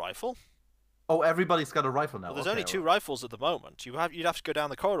the other rifle. Oh, everybody's got a rifle now. Well, there's okay, only 2 alright. rifles at the moment. You'd have to go down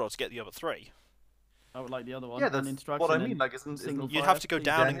the corridor to get the other 3. I would like the other one. Yeah, an that's instruction what I in mean. Like, isn't single You'd fire, have to go please.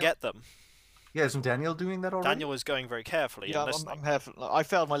 down and Daniel? get them. yeah, isn't Daniel doing that already? Daniel is going very carefully Yeah, and listening. I'm here for. I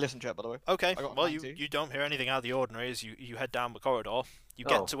failed my listen check, by the way. Okay, got well 90. you don't hear anything out of the ordinary as you head down the corridor. You Oh,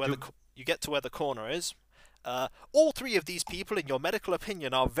 get to where you get to where the corner is. All 3 of these people, in your medical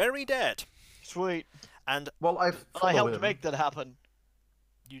opinion, are very dead. Sweet. And Well, And I helped him. make that happen.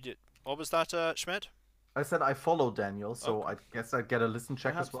 you did. What was that, Schmidt? I said I follow Daniel, so Okay. I guess I'd get a listen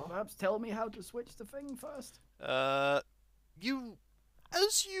check Perhaps, as well. perhaps tell me how to switch the thing first. As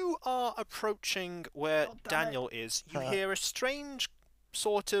you are approaching where Oh, damn it. Daniel is, you hear a strange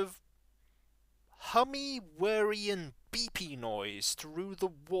sort of hummy, whirry, beepy noise through the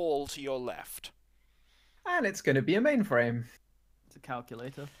wall to your left. And it's going to be a mainframe. It's a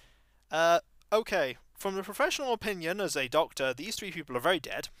calculator. Okay. From the professional opinion as a doctor, these three people are very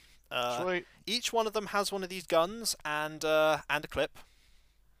dead. Sweet. Each one of them has one of these guns and a clip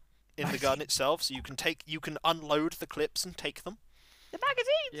in the gun itself, so you can unload the clips and take them. The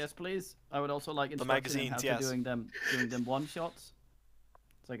magazine! Yes, please. I would also like The instruction in how magazines, to yes. doing them one shots,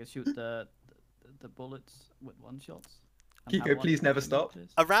 so I can shoot the bullets with one shots. and have Kiko, one please never in stop.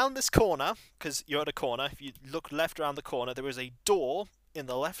 practice. Around this corner, because you're at a corner, if you look left around the corner, there is a door in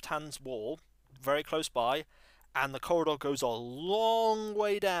the left-hand wall, very close by, and the corridor goes a long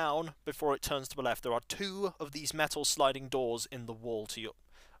way down before it turns to the left. There are two of these metal sliding doors in the wall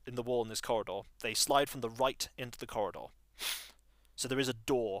in this corridor. They slide from the right into the corridor. So there is a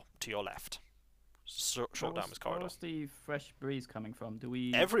door to your left. Short down this Where corridor. was the fresh breeze coming from? Do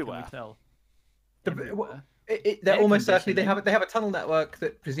we Everywhere. Can we tell? The- Everywhere. They're Air almost certainly conditioning. they have a tunnel network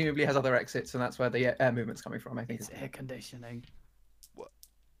that presumably has other exits, and that's where the air movement's coming from. I think. It's air conditioning.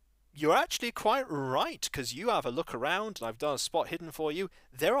 You're actually quite right, because you have a look around, and I've done a spot hidden for you.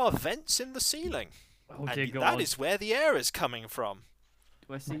 There are vents in the ceiling. Oh dear And God. that is where the air is coming from.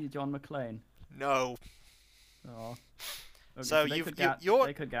 Do I see John McClane? No. Oh. Okay, So they you've- could you- you're-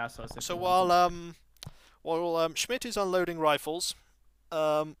 they could gas us. If So they wanted. while Schmidt is unloading rifles,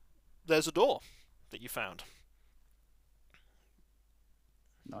 there's a door that you found.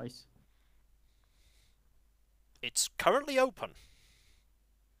 Nice. It's currently open.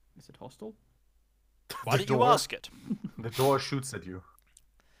 Is it hostile? Why The didn't you door- ask it? The door shoots at you.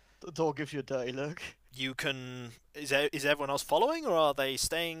 The door gives you a dirty look. You can. Is everyone else following, or are they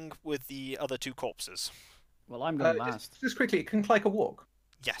staying with the other two corpses? Well, I'm going Just, last. just quickly, it can like a walk.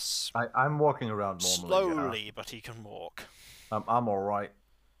 Yes. I'm walking around normally. Slowly, but he can walk. I'm all right.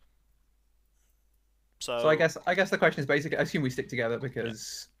 So So I guess the question is basically, I assume we stick together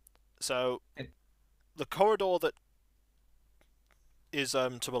because So, It- the corridor that is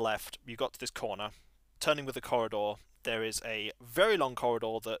to the left, you got to this corner. Turning with the corridor, there is a very long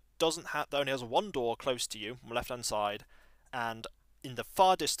corridor that only has one door close to you on the left-hand side, and in the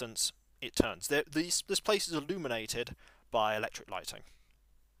far distance, it turns. This place is illuminated by electric lighting.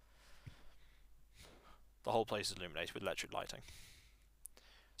 The whole place is illuminated with electric lighting.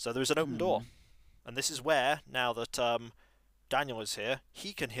 So there is an open door, and this is where, now that Daniel is here,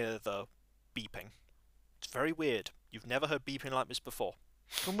 he can hear the beeping. It's very weird. You've never heard beeping like this before.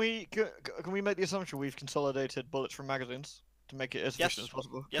 Can we make the assumption we've consolidated bullets from magazines to make it as Yes. efficient as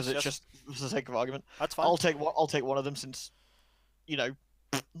possible? Yes, Because it's yes. just for the sake of argument. That's fine. I'll take one of them since, you know,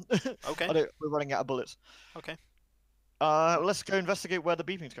 Okay. we're running out of bullets. Okay. Let's go investigate where the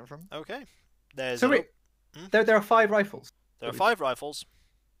beeping's come from. Okay. There's so wait, Hmm? there are 5 rifles. there are 5 rifles.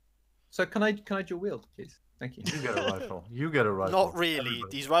 So can I dual wield, please? Thank you. You get a rifle. You get a rifle. Not really. Everybody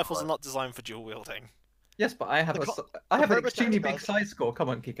These gets a rifles are rifle. not designed for dual wielding. Yes, but I have The a co- I have an Herbert extremely big Tactical. size score. Come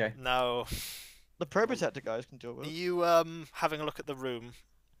on, Kiko. No. The Probotector guys can deal Are with it. you having a look at the room?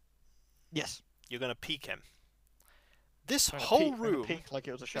 Yes. You're going to peek him. This I'm gonna whole peek- I'm gonna room, peek like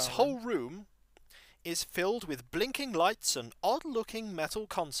it was a shower this room. whole room, is filled with blinking lights and odd-looking metal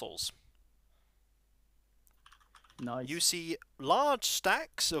consoles. Nice. You see large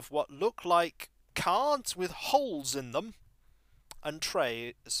stacks of what look like cards with holes in them, and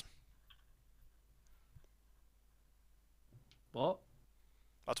trays. What?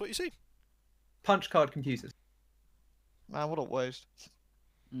 That's what you see. Punch card computers. Man, what a waste.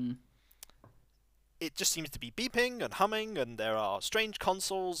 Mm. It just seems to be beeping and humming, and there are strange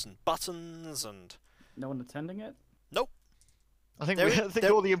consoles and buttons, and No one attending it? I think, there, I think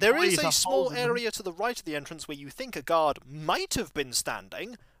there- all the there employees is a have small holes in them. area to the right of the entrance where you think a guard might have been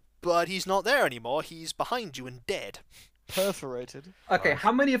standing, but he's not there anymore. He's behind you and dead. Perforated. Okay,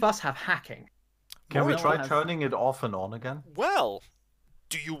 how many of us have hacking? Can we No, try I have- turning it off and on again? Well,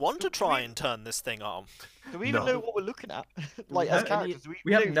 do you want to Do try we- and turn this thing on? Do we even No. know what we're looking at? like, have as any- characters,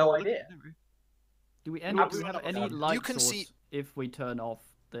 we have don't no know what we're idea. looking at, do we? Do we, No, do we we have haven't any done. light You can source see- if we turn off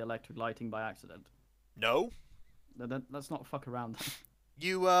the electric lighting by accident? No. Let's not fuck around. then.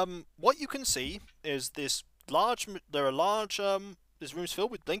 You what you can see is this there are large this room's filled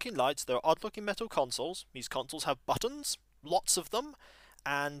with blinking lights. There are odd-looking metal consoles. These consoles have buttons, lots of them,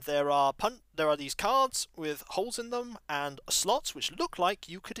 and there are these cards with holes in them and slots which look like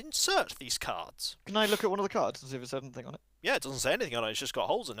you could insert these cards. Can I look at one of the cards and see if it says anything on it? Yeah, it doesn't say anything on it. It's just got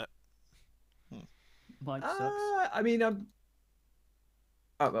holes in it. Might sucks. I mean, oh,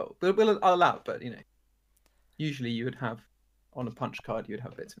 well, I'll allow it, but Usually you would have on a punch card you would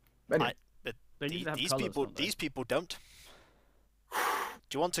have bits. But anyway, They need to have These colours, people, don't they? these people don't.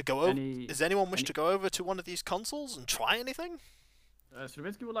 Do you want to go over? Does anyone wish to go over to one of these consoles and try anything?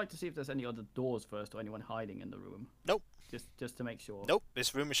 Stravinsky would like to see if there's any other doors first or anyone hiding in the room. Nope. Just to make sure. Nope.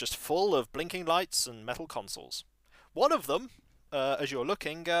 This room is just full of blinking lights and metal consoles. One of them, as you're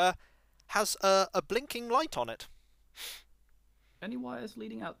looking, has a blinking light on it. Any wires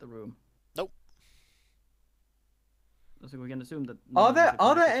leading out the room? Nope. So we can assume that. are none of these there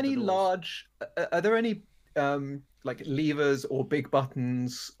connected to the any doors. large? Are there any like levers or big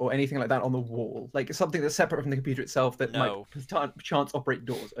buttons or anything like that on the wall? Like something that's separate from the computer itself that No. might chance operate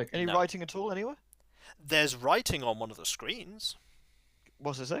doors. Okay. Any No. writing at all anywhere? There's writing on one of the screens.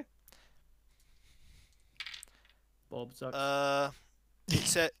 What's it say? Bob sucks.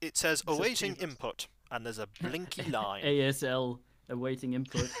 It says awaiting Jesus. input, and there's a blinky line. ASL awaiting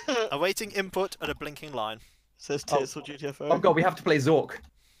input. Awaiting input and a blinking line. Says tits or GTFO. Oh god, we have to play Zork.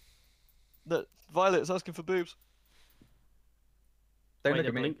 No, Violet's asking for boobs. Don't Wait,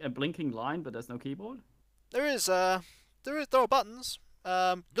 look at me. a blinking line, but there's no keyboard. There are buttons.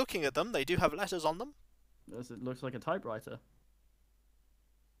 Looking at them, they do have letters on them. It looks like a typewriter.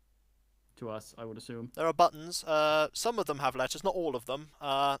 To us, I would assume. There are buttons. Some of them have letters, not all of them.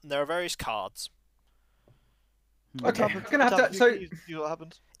 There are various cards. Okay, Tap- I'm gonna have tap to. a So few keys, see what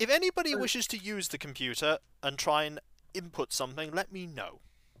happens. If anybody wishes to use the computer and try and input something, let me know.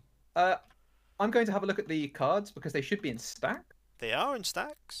 I'm going to have a look at the cards because they should be in stack. They are in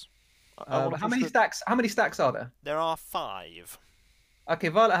stacks. I wanna How push many the- stacks? How many stacks are there? There are 5. Okay,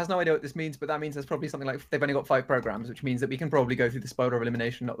 Violet has no idea what this means, but that means there's probably something like they've only got 5 programs, which means that we can probably go through the spider of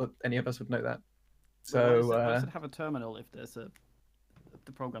elimination. Not that any of us would know that. Why So does it have a terminal if there's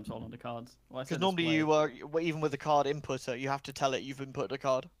the program's all on the cards? Why is there Because normally display? even with the card inputter, you have to tell it you've inputted a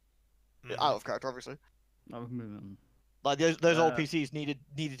card. Mhm. Out of character, obviously. Oh, Like those old Uh, PCs needed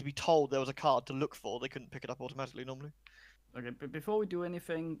to be told there was a card to look for. They couldn't pick it up automatically normally. Okay, but before we do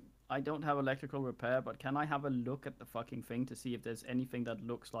anything, I don't have electrical repair, but can I have a look at the fucking thing to see if there's anything that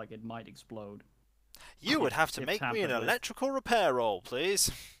looks like it might explode? You would have to If make me an tampered with. electrical repair roll,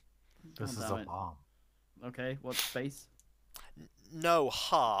 please. This Oh, is damn a it. bomb. Okay, what space? No,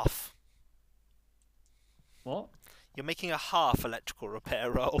 half. What? You're making a half electrical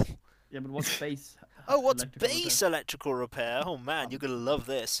repair roll. Yeah, but what space? Oh, what's electrical base repair? electrical repair? Oh man, you're gonna love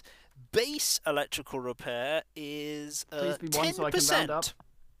this. Base electrical repair is Please be one so I can round up. 10%.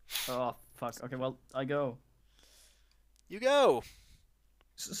 Oh, fuck. Okay, well, I go. You go.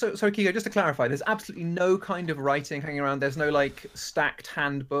 So, Kiko, just to clarify, there's absolutely no kind of writing hanging around. There's no like stacked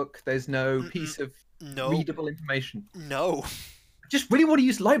handbook. There's no Mm-mm. piece of No. readable information. No. Just really want to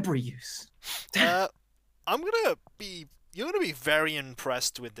use library use. You're gonna be very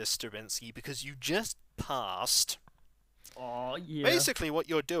impressed with this, Stravinsky, because you just passed. Oh, yeah. Basically, what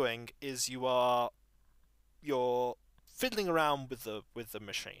you're doing is you're fiddling around with the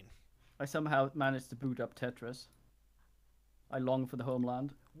machine. I somehow managed to boot up Tetris. I long for the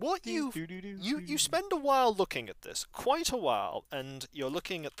homeland. What you spend a while looking at this, quite a while, and you're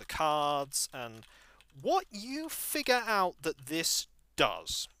looking at the cards, and what you figure out that this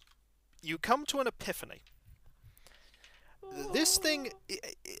does, you come to an epiphany. This thing,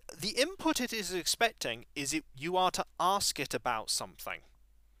 the input it is expecting is you are to ask it about something.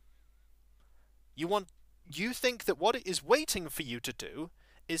 You think that what it is waiting for you to do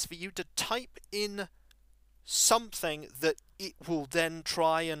is for you to type in something that it will then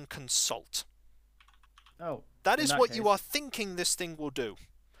try and consult. Oh. That In is that what you case- are thinking this thing will do.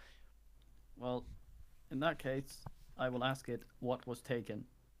 Well, in that case, I will ask it what was taken.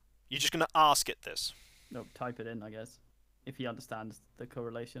 You're just going to ask it this. No, type it in, I guess. If he understands the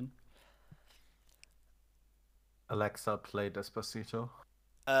correlation. Alexa, play Despacito.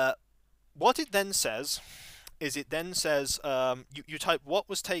 What it then says is you type what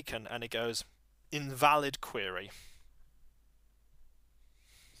was taken and it goes invalid query.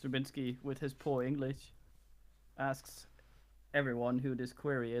 Stravinsky, with his poor English, asks everyone who this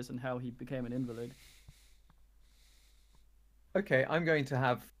query is and how he became an invalid. Okay, I'm going to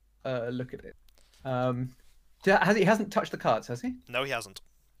have a look at it. He hasn't touched the cards, has he? No, he hasn't.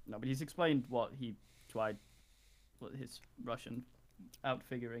 No, but he's explained what he tried, what his Russian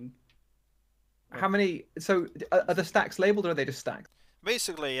outfiguring. How many? So are the stacks labeled or are they just stacked?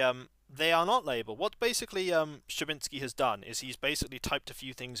 Basically, they are not labeled. What basically Stravinsky has done is he's basically typed a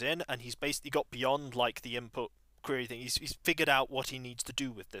few things in, and he's basically got beyond like the input query thing. He's figured out what he needs to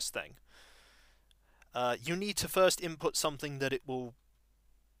do with this thing. You need to first input something that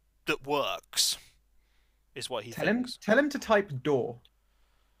works, is what he thinks. Tell him to type door.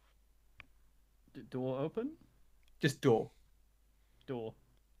 Door open? Just door. Door.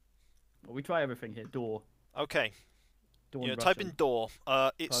 Well, we try everything here. Door. Okay. Door. You in type in Russian. door.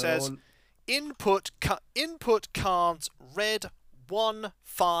 It says Parole. input cards red 1,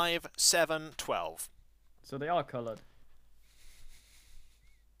 5, 7, 12. So they are coloured.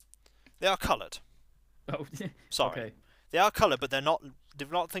 They are coloured. Oh, Sorry. Okay. They are coloured, but they're not.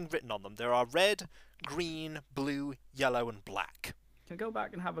 There's nothing written on them. There are red, green, blue, yellow, and black. Can go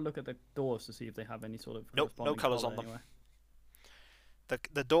back and have a look at the doors to see if they have any sort of Nope, no corresponding colours colour on them. anywhere.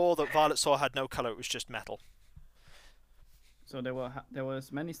 The door that Violet saw had no colour. It was just metal. So there were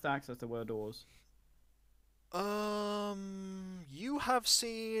as many stacks as there were doors. You have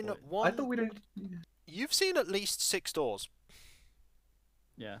seen I one. thought we don't. You've seen at least 6 doors,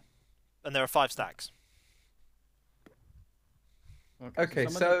 Yeah. and there are 5 stacks. Okay,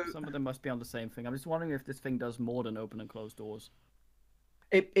 some of them must be on the same thing. I'm just wondering if this thing does more than open and close doors.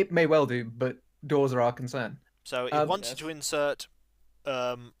 It may well do, but doors are our concern. So it Um, wants you to insert,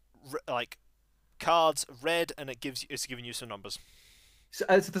 like, cards red, and it's giving you some numbers. So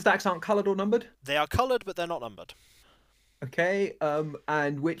the stacks aren't coloured or numbered. They are coloured, but they're not numbered. Okay.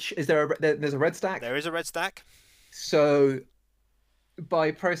 And which is there? There's a red stack. There is a red stack. So,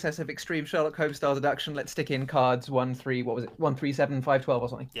 by process of extreme Sherlock Holmes style deduction, let's stick in cards 1, 3. What was it? 1, 3, 7, 5, 12 or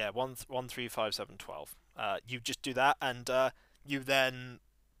something. Yeah, 1, 3, 5, 7, 12. You just do that, and you then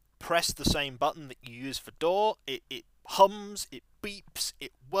press the same button that you use for door. It hums, it beeps,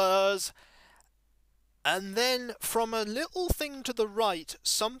 it whirs, and then from a little thing to the right,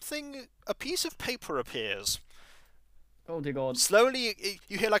 a piece of paper appears. Oh dear God! Slowly,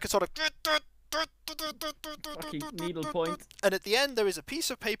 you hear like a sort of... Fucking needle point. And at the end, there is a piece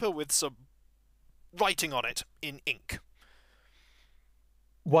of paper with some writing on it in ink.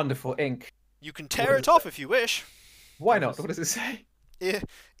 Wonderful ink. You can tear it off if you wish. Why not? What does it say?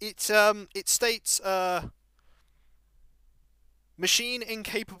 It states machine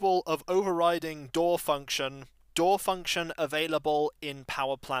incapable of overriding door function available in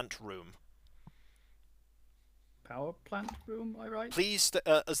power plant room. Power plant room, am I right? Please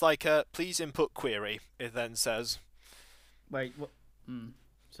please input query, it then says. Wait, what?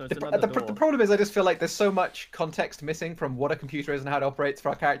 So it's The another door. problem is, I just feel like there's so much context missing from what a computer is and how it operates for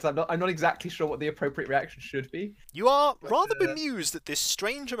our characters. I'm not exactly sure what the appropriate reaction should be. You are rather bemused at this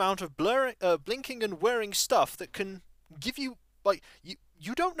strange amount of blinking and whirring stuff that can give you, like,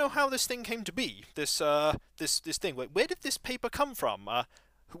 you don't know how this thing came to be. This thing. Where did this paper come from?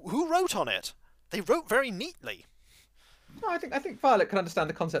 Who wrote on it? They wrote very neatly. No, I think Violet can understand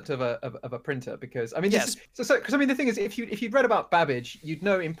the concept of a printer because I mean, Yes. because I mean the thing is, if you'd read about Babbage, you'd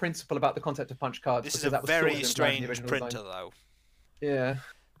know in principle about the concept of punch cards. This is because a that was sort very of implied in the strange original printer, design. though. Yeah.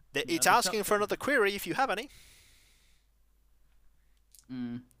 It's Yeah, asking for another query if you have any.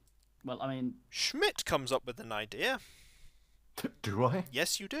 Well, I mean, Schmidt comes up with an idea. Do I?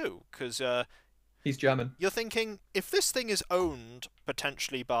 Yes, you do, because He's German. you're thinking, if this thing is owned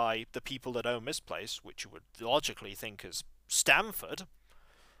potentially by the people that own this place, which you would logically think is Stanford,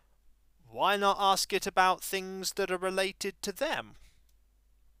 why not ask it about things that are related to them?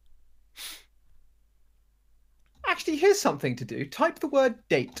 Actually, here's something to do. Type the word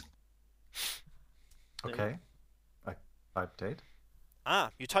date. Okay. I type date.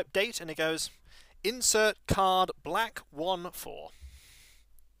 You type date and it goes, insert card black 1 4.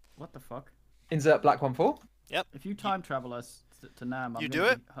 what the fuck? Insert black 1 4. If you time travel us to Nam, I'm You gonna do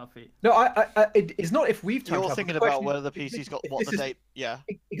it? be huffy. No, it's not if we've time You're traveled. thinking The about question whether is- the PC's got if what this the is- date. Yeah.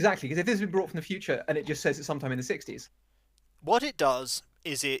 Exactly, because if this has been brought from the future and it just says it's sometime in the 60s. What it does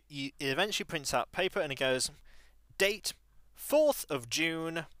is it eventually prints out paper and it goes, date 4th of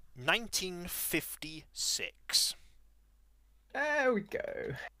June 1956. There we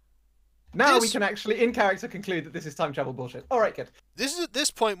go. Now we This- can actually, in character, conclude that this is time travel bullshit. All right, good. This is at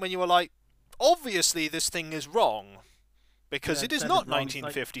this point when you were like, obviously this thing is wrong, because Yeah, it is that not is wrong. It's like-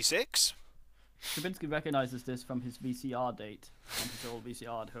 1956. Stravinsky recognizes this from his VCR date on his old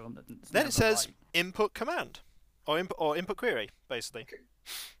VCR at home. It's Then never it says right. input command, or input query, basically.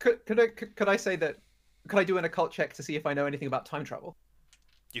 Could I say that? Could I do an occult check to see if I know anything about time travel?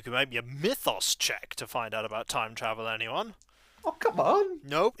 You can maybe a mythos check to find out about time travel, anyone? Oh, come on.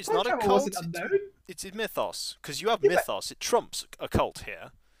 Nope, it's Time not a travel cult. wasn't unknown. It's a mythos, because you have Yeah, but- mythos. It trumps a cult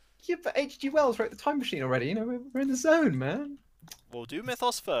here. Yeah, but H.G. Wells wrote the Time Machine already. You know, we're in the zone, man. We'll do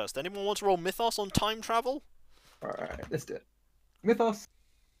mythos first. Anyone want to roll mythos on time travel? All right, let's do it. Mythos.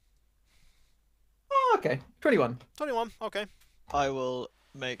 Oh, okay. 21. 21, okay. I will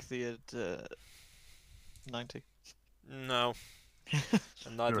make the 90. No.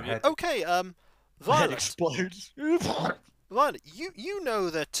 And neither Your of you. head. Okay, My head Violet. explodes. Violet, you know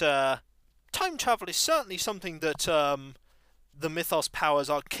that time travel is certainly something that the Mythos powers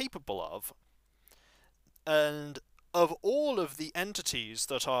are capable of. And of all of the entities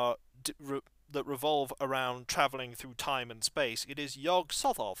that are that revolve around traveling through time and space, it is Yog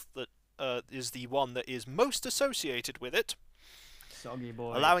Sothoth that is the one that is most associated with it, Soggy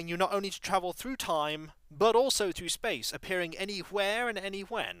boy. allowing you not only to travel through time, but also through space, appearing anywhere and any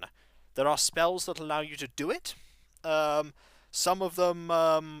when. There are spells that allow you to do it. Some of them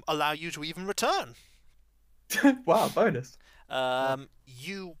allow you to even return. Wow, bonus.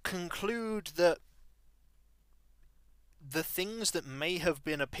 You conclude that the things that may have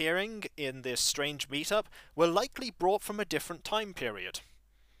been appearing in this strange meetup were likely brought from a different time period.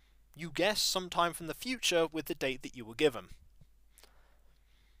 You guess sometime from the future with the date that you were given.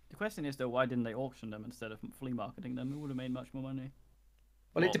 The question is though, why didn't they auction them instead of flea marketing them? It would have made much more money.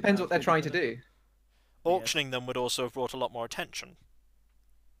 Well, it Well, depends what they're trying to do. Auctioning them would also have brought a lot more attention.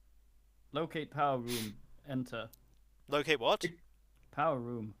 Locate power room. Enter. Locate what? Power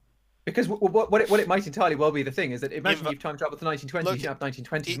room. Because what it might entirely well be the thing is that imagine Inva- you've time traveled to 1920s, Look, you have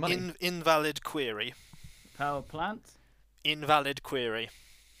 1920s money. Invalid query. Power plant. Invalid query.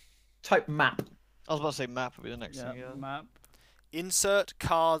 Type map. I was about to say map would be the next Yeah, thing. Yeah. map. Insert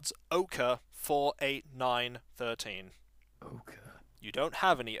cards ochre 48913. Okay. You don't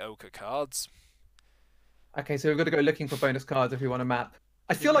have any ochre cards. Okay, so we've got to go looking for bonus cards if we want a map.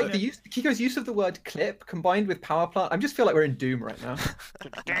 I feel like Kiko's use of the word clip combined with power plant. I just feel like we're in Doom right now.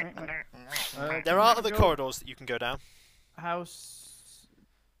 There are other corridors that you can go down. House.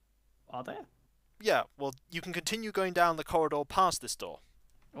 Are there? Yeah, well, you can continue going down the corridor past this door.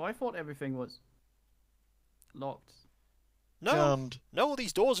 Oh, I thought everything was locked. No, no, all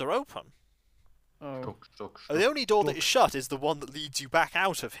these doors are open. Oh, The only door that is shut is the one that leads you back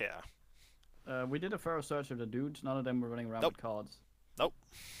out of here. we did a thorough search of the dudes. None of them were running around Nope. with cards. Nope.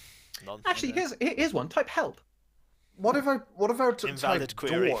 None. Actually, here's one. Type help. What if I Invalid type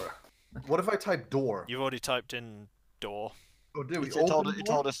query. door? What if I type door? You've already typed in door. Oh, do we It told, open it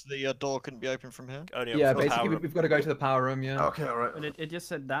door? told us the door couldn't be opened from here. Only Yeah, open the power basically room. we've got to go to the power room. Yeah. Okay, all right. But it just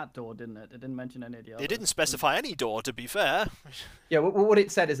said that door, didn't it? It didn't mention any of the others. It didn't specify any door, to be fair. Yeah. What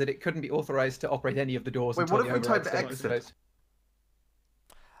it said is that it couldn't be authorized to operate any of the doors. Wait, until what the if we type override state was exit? closed.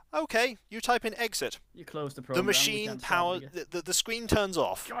 Okay, you type in exit. You close the The program. we machine can't start power. it again. The screen turns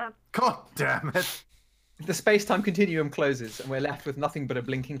off. God damn it! The space-time continuum closes, and we're left with nothing but a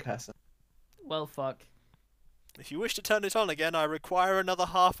blinking cursor. Well, fuck. If you wish to turn it on again, I require another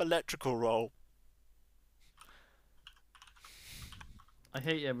half electrical roll. I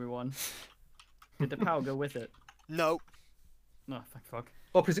hate everyone. Did the power go with it? No. No, fuck.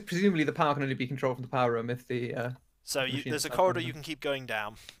 Well, presumably the power can only be controlled from the power room if the. So Machine there's a starts corridor running. you can keep going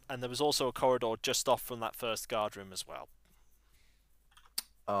down, and there was also a corridor just off from that first guard room as well.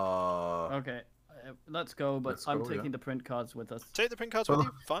 Okay, let's go. But Let's I'm go, yeah. taking the print cards with us. Take the print cards Well, with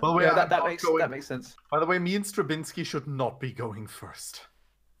you. Fine. well, Yeah, I'm that not makes going- that makes sense. By the way, me and Stravinsky should not be going first.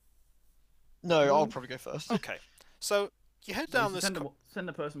 No, I'll probably go first. Okay. So you head down this. Send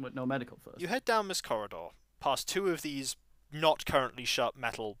the person with no medical first. You head down this corridor, past two of these not currently shut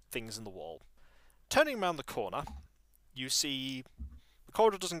metal things in the wall. Turning around the corner, you see the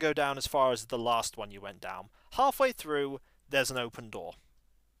corridor doesn't go down as far as the last one you went down. Halfway through, there's an open door.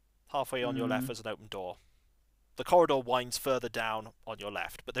 Halfway on your left, there's an open door. The corridor winds further down on your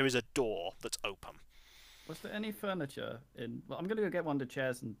left, but there is a door that's open. Was there any furniture in? Well, I'm gonna go get one of the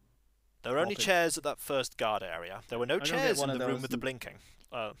chairs and. There were only Office. chairs at that first guard area. There were no I'll go get chairs in one the of room those with the and- blinking.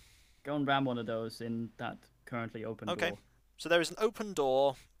 Go and ram one of those in that currently open Okay. door. So there is an open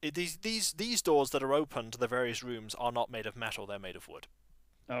door. These doors that are open to the various rooms are not made of metal; they're made of wood.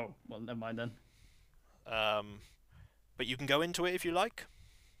 Oh, well, never mind then. But you can go into it if you like.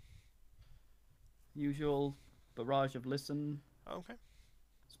 Usual barrage of listen, Okay.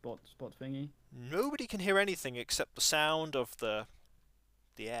 spot thingy. Nobody can hear anything except the sound of the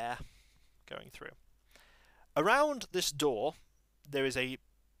air going through. Around this door, there is a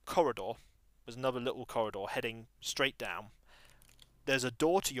corridor. There's another little corridor heading straight down. There's a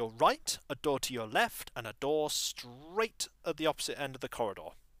door to your right, a door to your left, and a door straight at the opposite end of the corridor.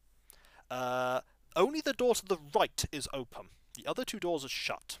 Only the door to the right is open. The other two doors are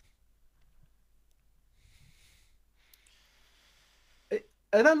shut.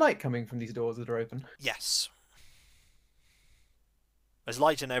 Are there light coming from these doors that are open? Yes. There's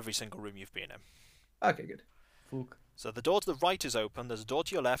light in every single room you've been in. Okay, good. Fuck. So the door to the right is open, there's a door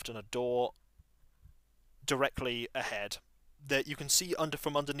to your left and a door directly ahead. That you can see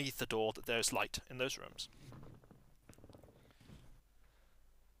from underneath the door that there's light in those rooms.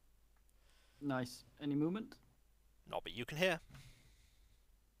 Nice. Any movement? Not but you can hear.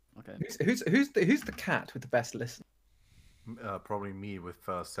 Okay. Who's the cat with the best listen? Probably me with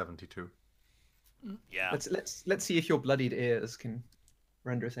 72. Yeah. Let's see if your bloodied ears can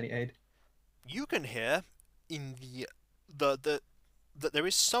render us any aid. You can hear in that there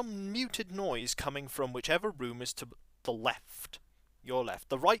is some muted noise coming from whichever room is to the left. Your left.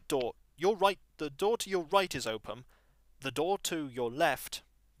 The right door. The door to your right is open. The door to your left,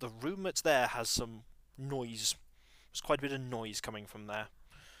 the room that's there has some noise. There's quite a bit of noise coming from there.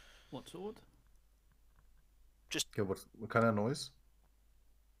 What sort? Okay, what kind of noise?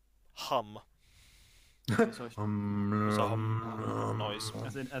 Hum. Okay, so It's a hum noise.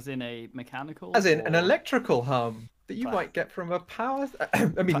 as in a mechanical. As in an or- electrical hum that you Per- might get from a power. I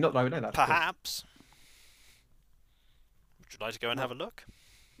mean, not that I would know that. of course. Perhaps. Would you like to go and have a look?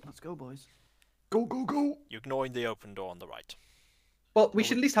 Let's go, boys. Go, go, go! You're ignoring the open door on the right. Well, we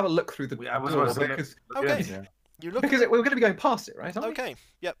should at least have a look through the I was door gonna say- because Okay. Yeah. You look. we're going to be going past it, right? aren't we? Okay.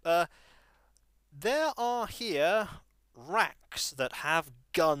 Yep. There are here racks that have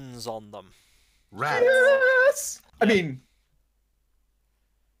guns on them. Rats! Yes. I mean,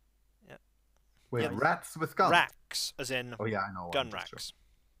 Wait, Yeah. rats with guns? Racks, as in Oh, yeah, I know. gun I'm just racks.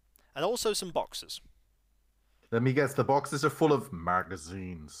 And also some boxes. joking. Let me guess, the boxes are full of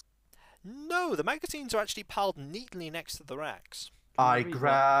magazines. No, the magazines are actually piled neatly next to the racks. Can I read one?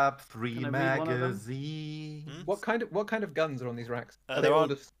 grab 3 Can I read one of them? magazines. Hmm? what kind of guns are on these racks? There they all are-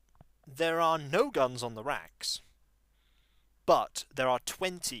 just- There are no guns on the racks, but there are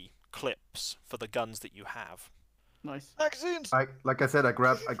 20 clips for the guns that you have. Nice. Magazines! Like I said, I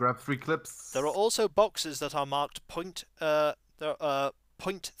grab 3 clips. There are also boxes that are marked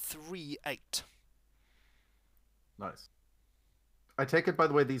 .38. Nice. I take it, by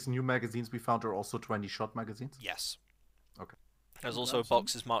the way, these new magazines we found are also 20-shot magazines? Yes. Okay. There's Can I also grab some?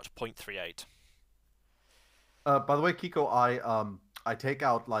 boxes marked .38. By the way, Kiko, I take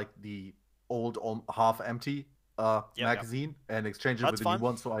out like the old half-empty magazine and exchange it That's with a fine. new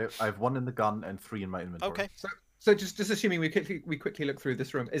one. So I have 1 in the gun and 3 in my inventory. Okay. So just assuming we quickly look through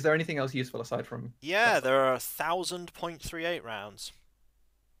this room, is there anything else useful aside from? Yeah, there are 1,000 .38 rounds.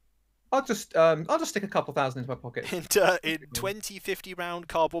 I'll just stick a couple thousand into my pocket. in 20 50-round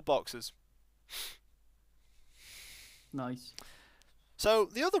cardboard boxes. Nice. So,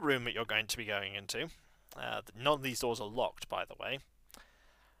 the other room that you're going to be going into, none of these doors are locked, by the way.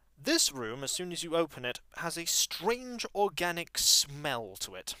 This room, as soon as you open it, has a strange organic smell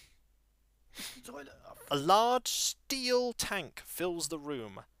to it. A large steel tank fills the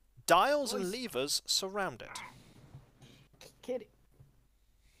room. Dials and levers surround it. Kitty.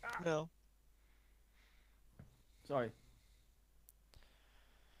 No. Sorry.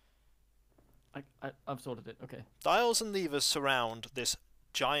 I've sorted it. Okay. Dials and levers surround this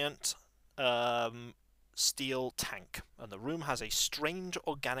giant steel tank, and the room has a strange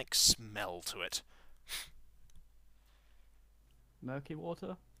organic smell to it. Murky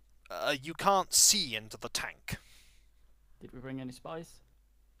water. You can't see into the tank. Did we bring any spice?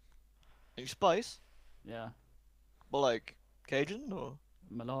 Any spice? Yeah. Well, like Cajun or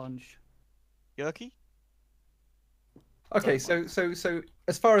Melange. Yerky? Okay, so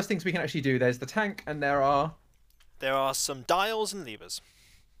as far as things we can actually do, there's the tank, and there are. There are some dials and levers.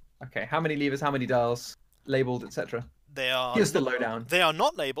 Okay, how many levers, how many dials, labeled, etc. They are Here's the lowdown. They are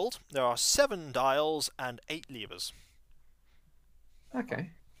not labelled. There are 7 dials and 8 levers. Okay.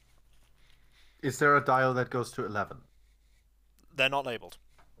 Is there a dial that goes to 11? They're not labelled.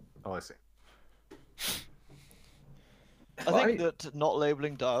 Oh, I see. I think that not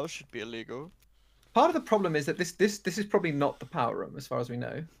labeling dials should be illegal. Part of the problem is that this is probably not the power room, as far as we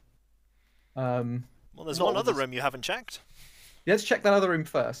know. Well, there's Not one with other this- room you haven't checked. Let's check that other room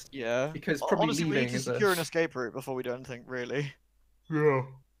first. Yeah. Because probably honestly, we need leaving to is a- secure an escape route before we do anything, really. Yeah.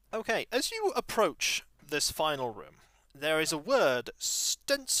 Okay, as you approach this final room, there is a word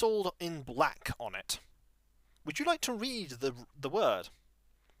stenciled in black on it. Would you like to read the word?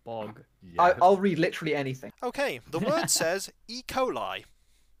 Bog. Yes. I'll read literally anything. Okay, the word says E. coli.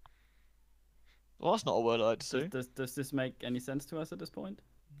 Well, that's not a word I'd say. Does this make any sense to us at this point?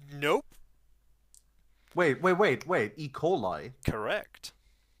 Nope. Wait. E. coli. Correct.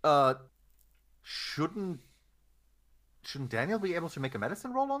 Shouldn't Daniel be able to make a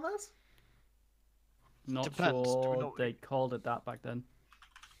medicine roll on this? Not Depends. Do we sure know- they called it that back then.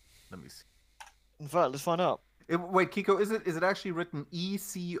 Let me see. In fact, let's find out. Wait, Kiko, is it actually written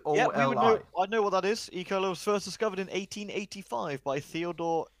E-C-O-L-I? Yeah, we would know. I know what that is. E. coli was first discovered in 1885 by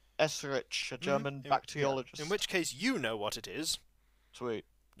Theodor Escherich, a German bacteriologist. In which case, you know what it is. Sweet.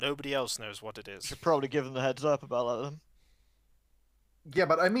 Nobody else knows what it is. Should probably give them the heads up about that then. Yeah,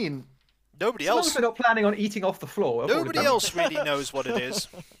 but I mean, Nobody As long as else. we're not planning on eating off the floor. I've already Nobody done else really knows what it is.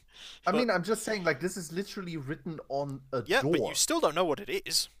 I mean, I'm just saying, like, this is literally written on a Yeah, door. but you still don't know what it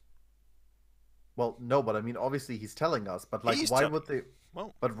is. Well, no, but I mean, obviously he's telling us. But like, He's why tell- would they?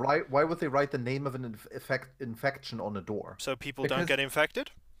 Well, But why would they write the name of an infection on a door? so people don't Because- get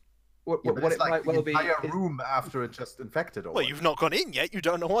infected? What, Yeah, what, but what it's it like might the well be entire is room after it just infected. Or Well, what? you've not gone in yet. You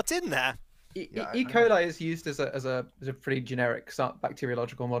don't know what's in there. Yeah, E. I- coli is used as a pretty generic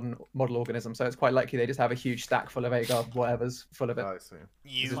bacteriological model organism, so it's quite likely they just have a huge stack full of agar whatever's full of it. I see.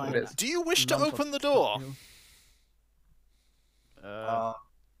 is You what it is. do you wish to Lump of open the door? tissue. Uh,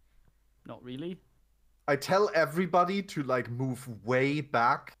 Not really. I tell everybody to like move way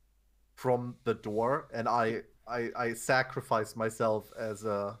back from the door, and I sacrifice myself as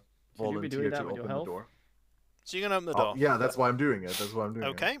a Should you be volunteer doing that to with your open the health? door. So you're gonna open the Oh, door. yeah, that's why I'm doing it. That's why I'm doing it.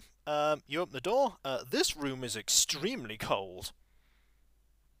 Okay. You open the door. This room is extremely cold.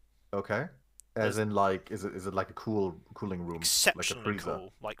 Okay. There's- As in, like, is it like a cooling room, like a Exceptionally freezer?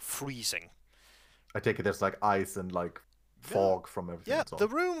 cool, like freezing. I take it there's like ice and like fog from everything. Yeah, it's on. the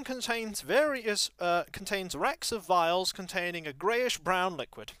room contains contains racks of vials containing a greyish-brown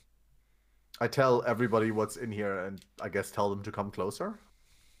liquid. I tell everybody what's in here, and I guess tell them to come closer.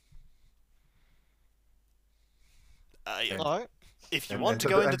 Yeah, Alright. if you And want to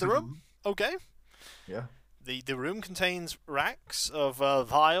enter go the- into the enter room, okay. Yeah. The room contains racks of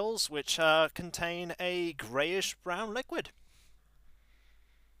vials which contain a greyish-brown liquid.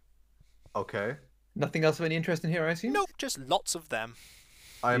 Okay. Nothing else of any interest in here, I assume. Nope, just lots of them.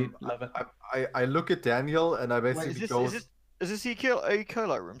 I'm. love it. I look at Daniel and I Wait, basically is go. this E.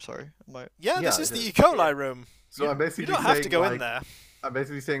 coli room? Sorry. Am I... Yeah, Yeah, this is it the is. E. coli room. So I'm basically You don't have to saying, go like, in there. I'm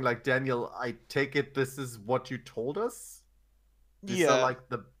basically saying, like, Daniel, I take it this is what you told us. These Yeah. are like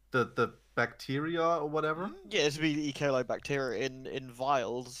the bacteria or whatever. Yeah, this would be the E. coli bacteria in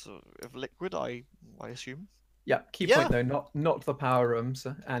vials of liquid, I assume. Yeah, key Yeah. point though, not the power rooms,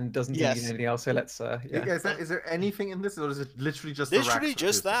 and doesn't Yes. need anything else. So let's yeah. Is there anything in this, or is it literally just the Literally racks of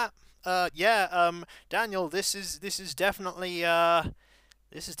just this? that. Daniel, this is definitely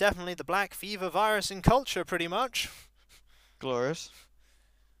the black fever virus in culture, pretty much. Glorious.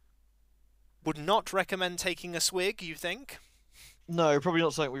 Would not recommend taking a swig, you think? No, probably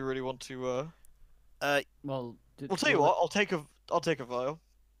not something we really want to. Well, I'll tell you what. I'll take a vial.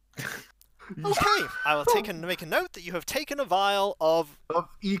 Okay, I will make a note that you have taken a vial of. Of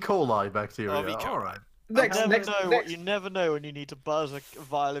E. coli bacteria. Of E. coli. All right. You never know when you need to buzz a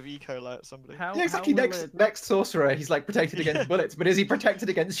vial of E. coli at somebody. How, Yeah, exactly. how will it- Next sorcerer, he's like protected against bullets, but is he protected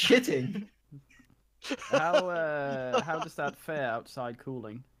against shitting? how does that fare outside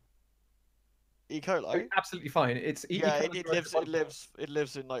cooling? E. coli. Absolutely fine. It's Yeah, E. coli it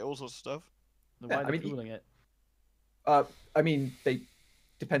lives in like all sorts of stuff. Why I are they mean, cooling it? I mean, they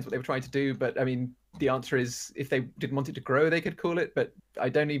depends what they were trying to do, but I mean, the answer is if they didn't want it to grow, they could cool it. But I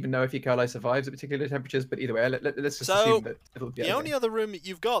don't even know if E. coli survives at particular temperatures. But either way, let's just So, assume that it'll be The okay. only other room that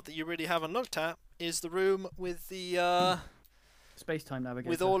you've got that you really haven't looked at is the room with the Space-time navigator.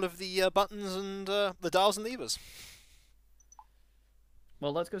 with all of the buttons and the dials and levers.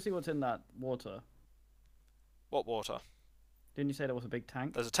 Well, let's go see what's in that water. What water? Didn't you say there was a big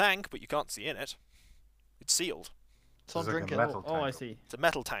tank? There's a tank, but you can't see in it. It's sealed. It's on There's like a drinking. metal Oh, I tank. see. It's a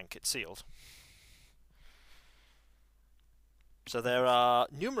metal tank. It's sealed. So there are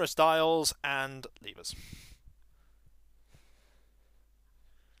numerous dials and levers.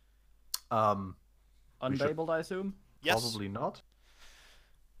 We should Unlabeled, I assume. Yes. Probably not.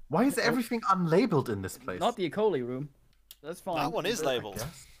 Why is everything unlabeled in this place? Not the E. coli room. That's fine. That one is I labeled.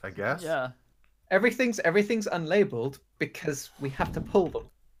 guess. I guess. Yeah. Everything's unlabeled because we have to pull them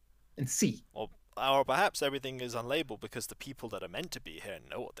and see. Or perhaps everything is unlabeled because the people that are meant to be here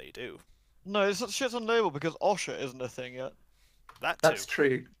know what they do. No, it's shit's on label because OSHA isn't a thing yet. That too. That's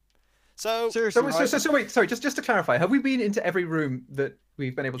true. So Seriously, right? So wait, sorry, just to clarify, have we been into every room that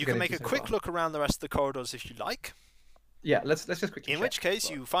we've been able to you get can make into a so quick far? look around the rest of the corridors if you like. Yeah, let's just quickly. In check. which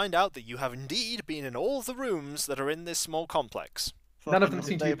case, you find out that you have indeed been in all the rooms that are in this small complex. None of Fucking them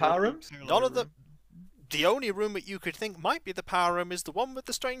seem to be label power E. rooms? coli None of room. them. The only room that you could think might be the power room is the one with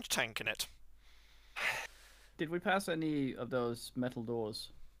the strange tank in it. Did we pass any of those metal doors?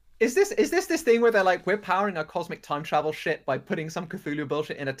 Is this this thing where they're like, we're powering our cosmic time travel shit by putting some Cthulhu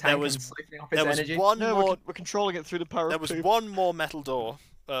bullshit in a tank was- and siphoning off its There was energy? one No, more. we're controlling it through the power There of was two. one more metal door,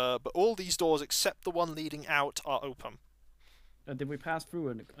 but all these doors except the one leading out are open. Did we pass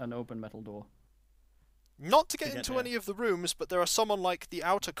through an open metal door? Not to get get into there. any of the rooms, but there are some on like the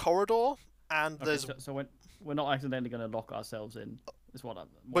outer corridor, and Okay, there's. so we're not accidentally going to lock ourselves in. Is what I'm.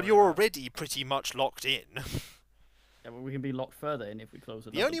 But you're already pretty much locked in. Yeah, but we can be locked further in if we close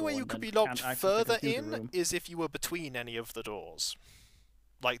it. The only way you could be locked further in room. is if you were between any of the doors.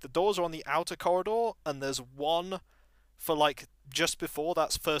 Like, the doors are on the outer corridor, and there's one for, like, just before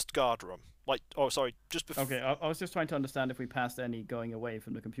that's first guard room. Like, oh, sorry, just before... Okay, I was just trying to understand if we passed any going away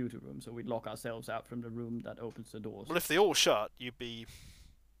from the computer room, so we'd lock ourselves out from the room that opens the doors. Well, if they all shut, you'd be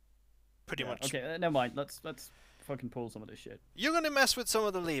pretty much... Okay, never mind. Let's fucking pull some of this shit. You're gonna mess with some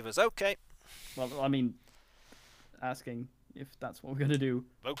of the levers, okay. Well, I mean, asking if that's what we're gonna do.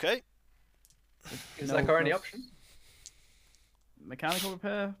 Okay. Is there currently option? Mechanical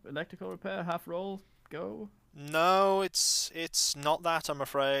repair, electrical repair, half roll, go. No, it's not that, I'm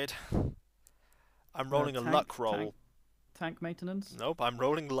afraid. I'm rolling a luck roll. Tank maintenance? Nope, I'm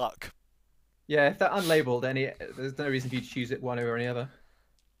rolling luck. Yeah, if they're unlabeled, there's no reason for you to choose it one over any other.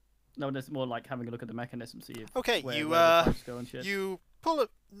 No, that's more like having a look at the mechanism, see if Okay, where you the pipes go and shit. you pull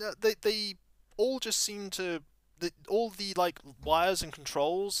it. They all just seem to. All the like wires and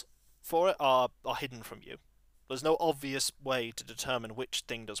controls for it are hidden from you. There's no obvious way to determine which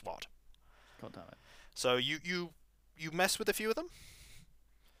thing does what. God damn it. So you mess with a few of them.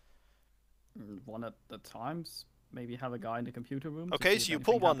 One at a time. Maybe have a guy in the computer room. to Okay, see so if you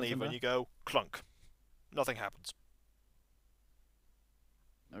pull anything one happens in lever and there. you go clunk. Nothing happens.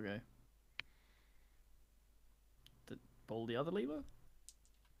 Okay. Pull the other lever?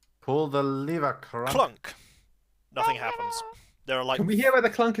 Pull the lever, Clunk. Nothing happens. There are like. Can we hear where the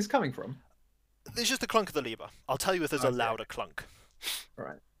clunk is coming from? There's just the clunk of the lever. I'll tell you if there's a Okay. louder clunk. All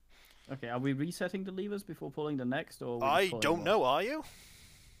right. Okay, are we resetting the levers before pulling the next, or? Are we I just pulling don't one? know. Are you?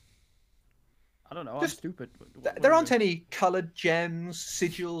 I don't know. Just- I'm stupid. There aren't any coloured gems,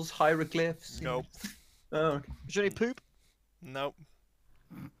 sigils, hieroglyphs. Nope. Oh, okay. Is there any poop? Nope.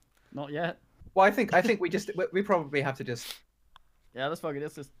 Not yet. Well, I think we probably have to just Yeah, let's fucking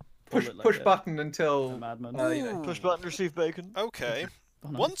let's just pull push it like push a button until madman. you know. Push button, receive bacon. Okay. Oh,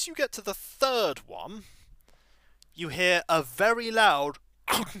 nice. Once you get to the third one, you hear a very loud.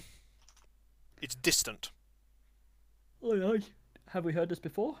 It's distant. Oh, have we heard this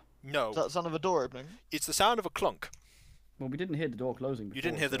before? No, Is that the sound of a door opening? it's the sound of a clunk. Well, we didn't hear the door closing. Before, You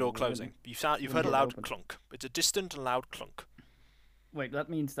didn't hear the so door we didn't- closing. You've we heard a didn't loud open. clunk. It's a distant and loud clunk. Wait, that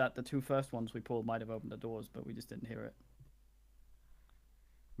means that the two first ones we pulled might have opened the doors, but we just didn't hear it.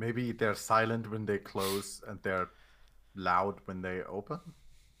 Maybe they're silent when they close and they're loud when they open.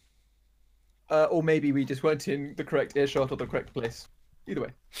 Or maybe we just weren't in the correct earshot or the correct place. Either way.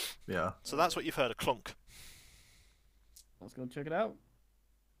 Yeah. So that's what you've heard, a clunk. Let's go check it out.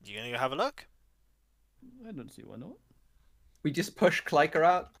 You gonna go have a look? I don't see why not. We just push Kleiker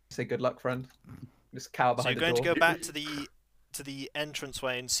out. Say good luck, friend. Just cower So behind you're going the to door. go back to the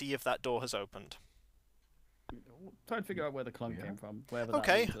entranceway and see if that door has opened. Try and figure out where the clunk Yeah. came from. Wherever that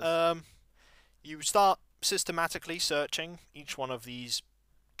Okay. leads us. You start systematically searching each one of these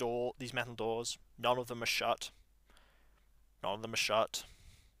metal doors. None of them are shut. None of them are shut.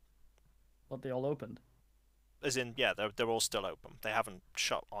 But they all opened. As in, yeah, they're all still open. They haven't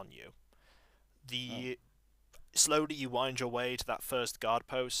shut on you. Slowly you wind your way to that first guard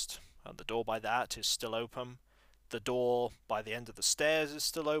post, and the door by that is still open. The door by the end of the stairs is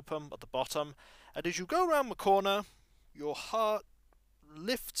still open at the bottom. And as you go around the corner, your heart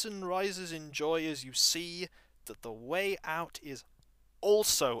lifts and rises in joy as you see that the way out is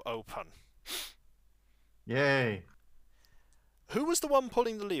also open. Yay. Who was the one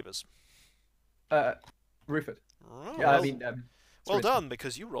pulling the levers? Rufus. Oh, Yeah, I well, mean, well Swiss. done,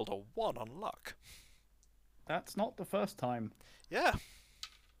 because you rolled a 1 on luck. That's not the first time. Yeah.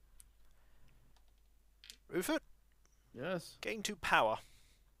 Rufus, Yes. gain 2 power.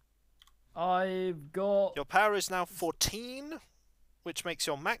 I've got. Your power is now 14, which makes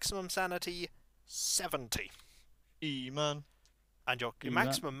your maximum sanity 70. E-man. And your Yeah.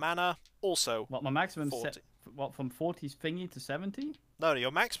 maximum mana also... What, my maximum 40. set. What, from 40 thingy to 70? No,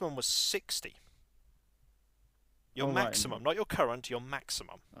 your maximum was 60. Your Oh, right. maximum, not your current, your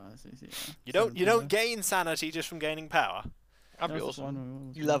maximum. Oh, I see, yeah. You don't 17 there. gain sanity just from gaining power. That'd be That's the awesome.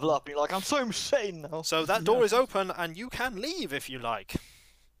 one- You level up and you're like, I'm so insane now. So that door is open and you can leave if you like.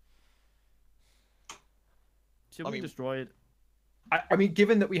 Should I we mean- destroy it? I mean,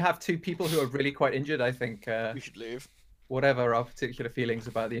 given that we have two people who are really quite injured, I think We should leave. whatever our particular feelings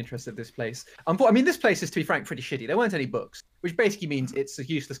about the interest of this place. I mean, this place is, to be frank, pretty shitty. There weren't any books, which basically means it's a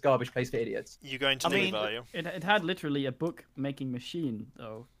useless garbage place for idiots. You're going to I leave, mean- are you? It had literally a book making machine,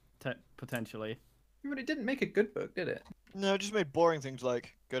 though, potentially. But it didn't make a good book, did it? No, it just made boring things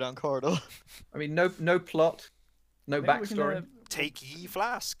like go down corridor. I mean, no plot, no Maybe we can, backstory. Take ye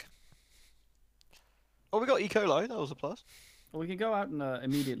flask. Oh, we got E. coli. That was a plus. well, we can go out and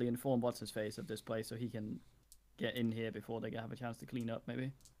immediately inform what's his face of this place, so he can get in here before they have a chance to clean up,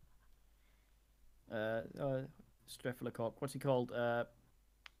 maybe. Strephilocock, what's he called? The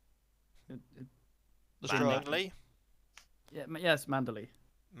straw. Manningly? Yeah, yes, Manderley.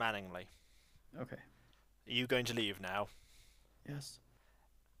 Manningly. Okay. Are you going to leave now? Yes.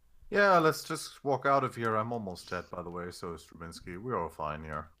 Yeah, let's just walk out of here. I'm almost dead, by the way, so is Stravinsky. We're all fine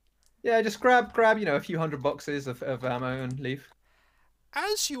here. Yeah, just grab, a few hundred boxes of ammo and leave.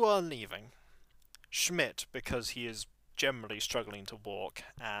 As you are leaving, Schmidt, because he is generally struggling to walk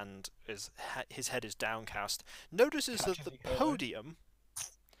and his head is downcast, notices that the podium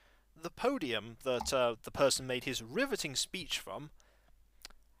that the person made his riveting speech from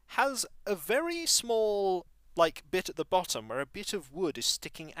has a very small bit at the bottom where a bit of wood is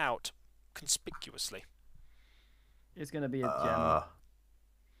sticking out conspicuously. It's gonna be a gem.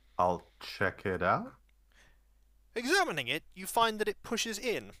 I'll check it out. Examining it, you find that it pushes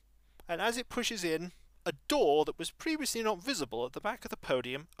in, and as it pushes in, a door that was previously not visible at the back of the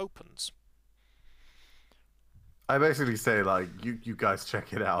podium opens. I basically say, like, you guys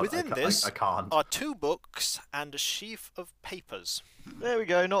check it out. Within this I can't. are 2 books and a sheaf of papers. There we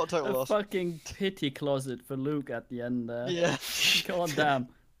go, not a total A loss. fucking pity closet for Luke at the end there. Yeah. God damn.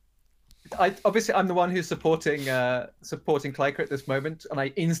 I'm the one who's supporting Clyker at this moment, and I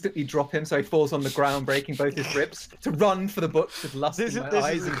instantly drop him so he falls on the ground, breaking both his ribs, to run for the books with lust in my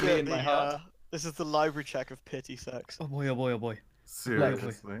eyes and glee in my heart. This is the library check of pity sex. Oh boy, oh boy, oh boy.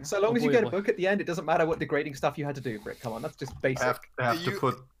 Seriously. So long as you boy, get boy. a book at the end, it doesn't matter what degrading stuff you had to do for it. Come on, that's just basic. I have to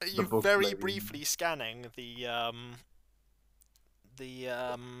put Are the you book very maybe- briefly scanning the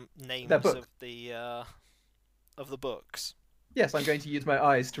names book. of the books? Yes, I'm going to use my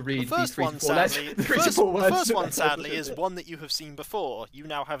eyes to read The first these one, 3 to 4 letters. sadly, 3 to 4 the words. first one, sadly, is one that you have seen before. You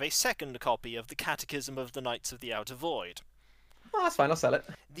now have a second copy of the Catechism of the Knights of the Outer Void. Oh, that's fine, I'll sell it.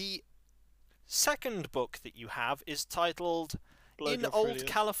 The second book that you have is titled Blood In Your Old Frillian.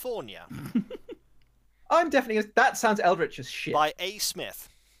 California I'm definitely... That sounds eldritch as shit. by A. Smith.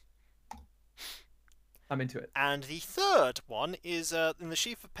 I'm into it. And the third one is in the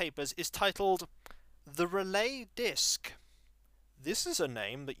sheaf of papers is titled The Relay Disc. This is a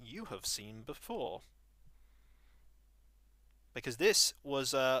name that you have seen before. Because this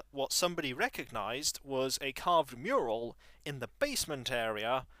was what somebody recognized was a carved mural in the basement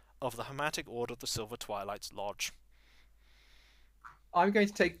area of the Hermetic Order of the Silver Twilight's Lodge. I'm going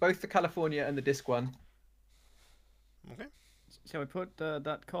to take both the California and the disc one. Okay. Shall we put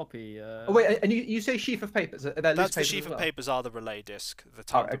that copy? Oh wait, and you say sheaf of papers? They're loose That's the papers sheaf as of well? papers are the relay disc. The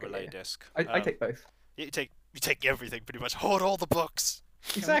type okay, of relay yeah. disc. I take both. You take everything pretty much. Hoard all the books.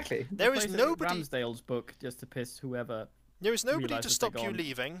 Exactly. There is Replace it with nobody. Ramsdale's book just to piss whoever. There is nobody to realises stop they're you gone.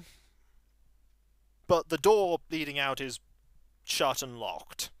 leaving. But the door leading out is shut and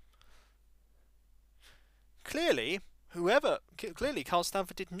locked. Clearly, Carl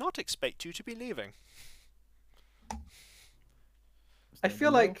Stanford did not expect you to be leaving. I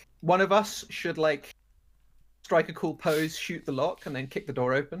feel like one of us should strike a cool pose, shoot the lock, and then kick the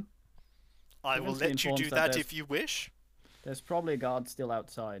door open. I will Eventually let you informs do that that there's- if you wish. There's probably a guard still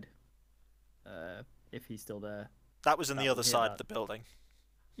outside. If he's still there. That was on That the will other hear side that. of the building.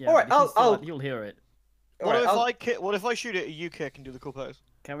 Yeah, Alright, but if he's I'll- still you'll hear it. What if I shoot it, you kick and do the cool pose?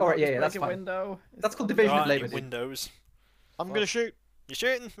 Can we Alright, not yeah, just that's break a fine. window? That's called that division of Alright, labour, dude. windows. I'm gonna shoot. You're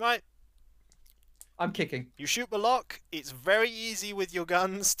shooting, right? I'm kicking. You shoot the lock. It's very easy with your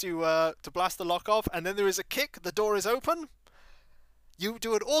guns to blast the lock off, and then there is a kick. The door is open. You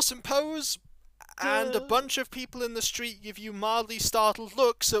do an awesome pose, and a bunch of people in the street give you mildly startled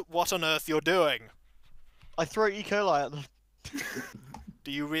looks at what on earth you're doing. I throw E. coli at them.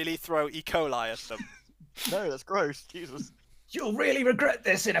 Do you really throw E. coli at them? No, that's gross. Jesus. You'll really regret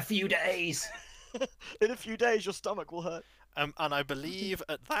this in a few days. In a few days, your stomach will hurt. And I believe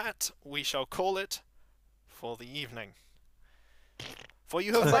at that we shall call it for the evening. For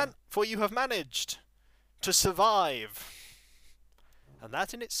you have managed to survive, and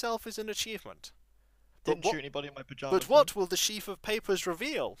that in itself is an achievement. But Didn't what- shoot anybody in my pajamas. But what will the sheaf of papers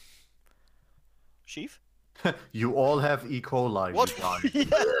reveal? Sheaf? You all have E. coli. What- you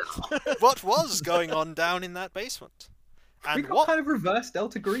guys. What was going on down in that basement? We And got what kind of reverse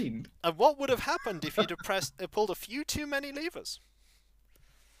Delta Green. and what would have happened if you'd have pulled a few too many levers?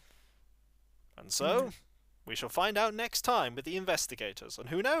 And so, we shall find out next time with the investigators, and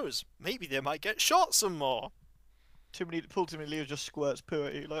who knows, maybe they might get shot some more. Pull too many leaves, just squirts poo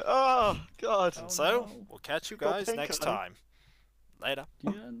at you. Like, oh, God. And so, no. we'll catch you Got guys pink next eye. time. Later.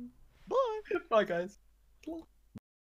 Yeah. Bye. Bye, guys.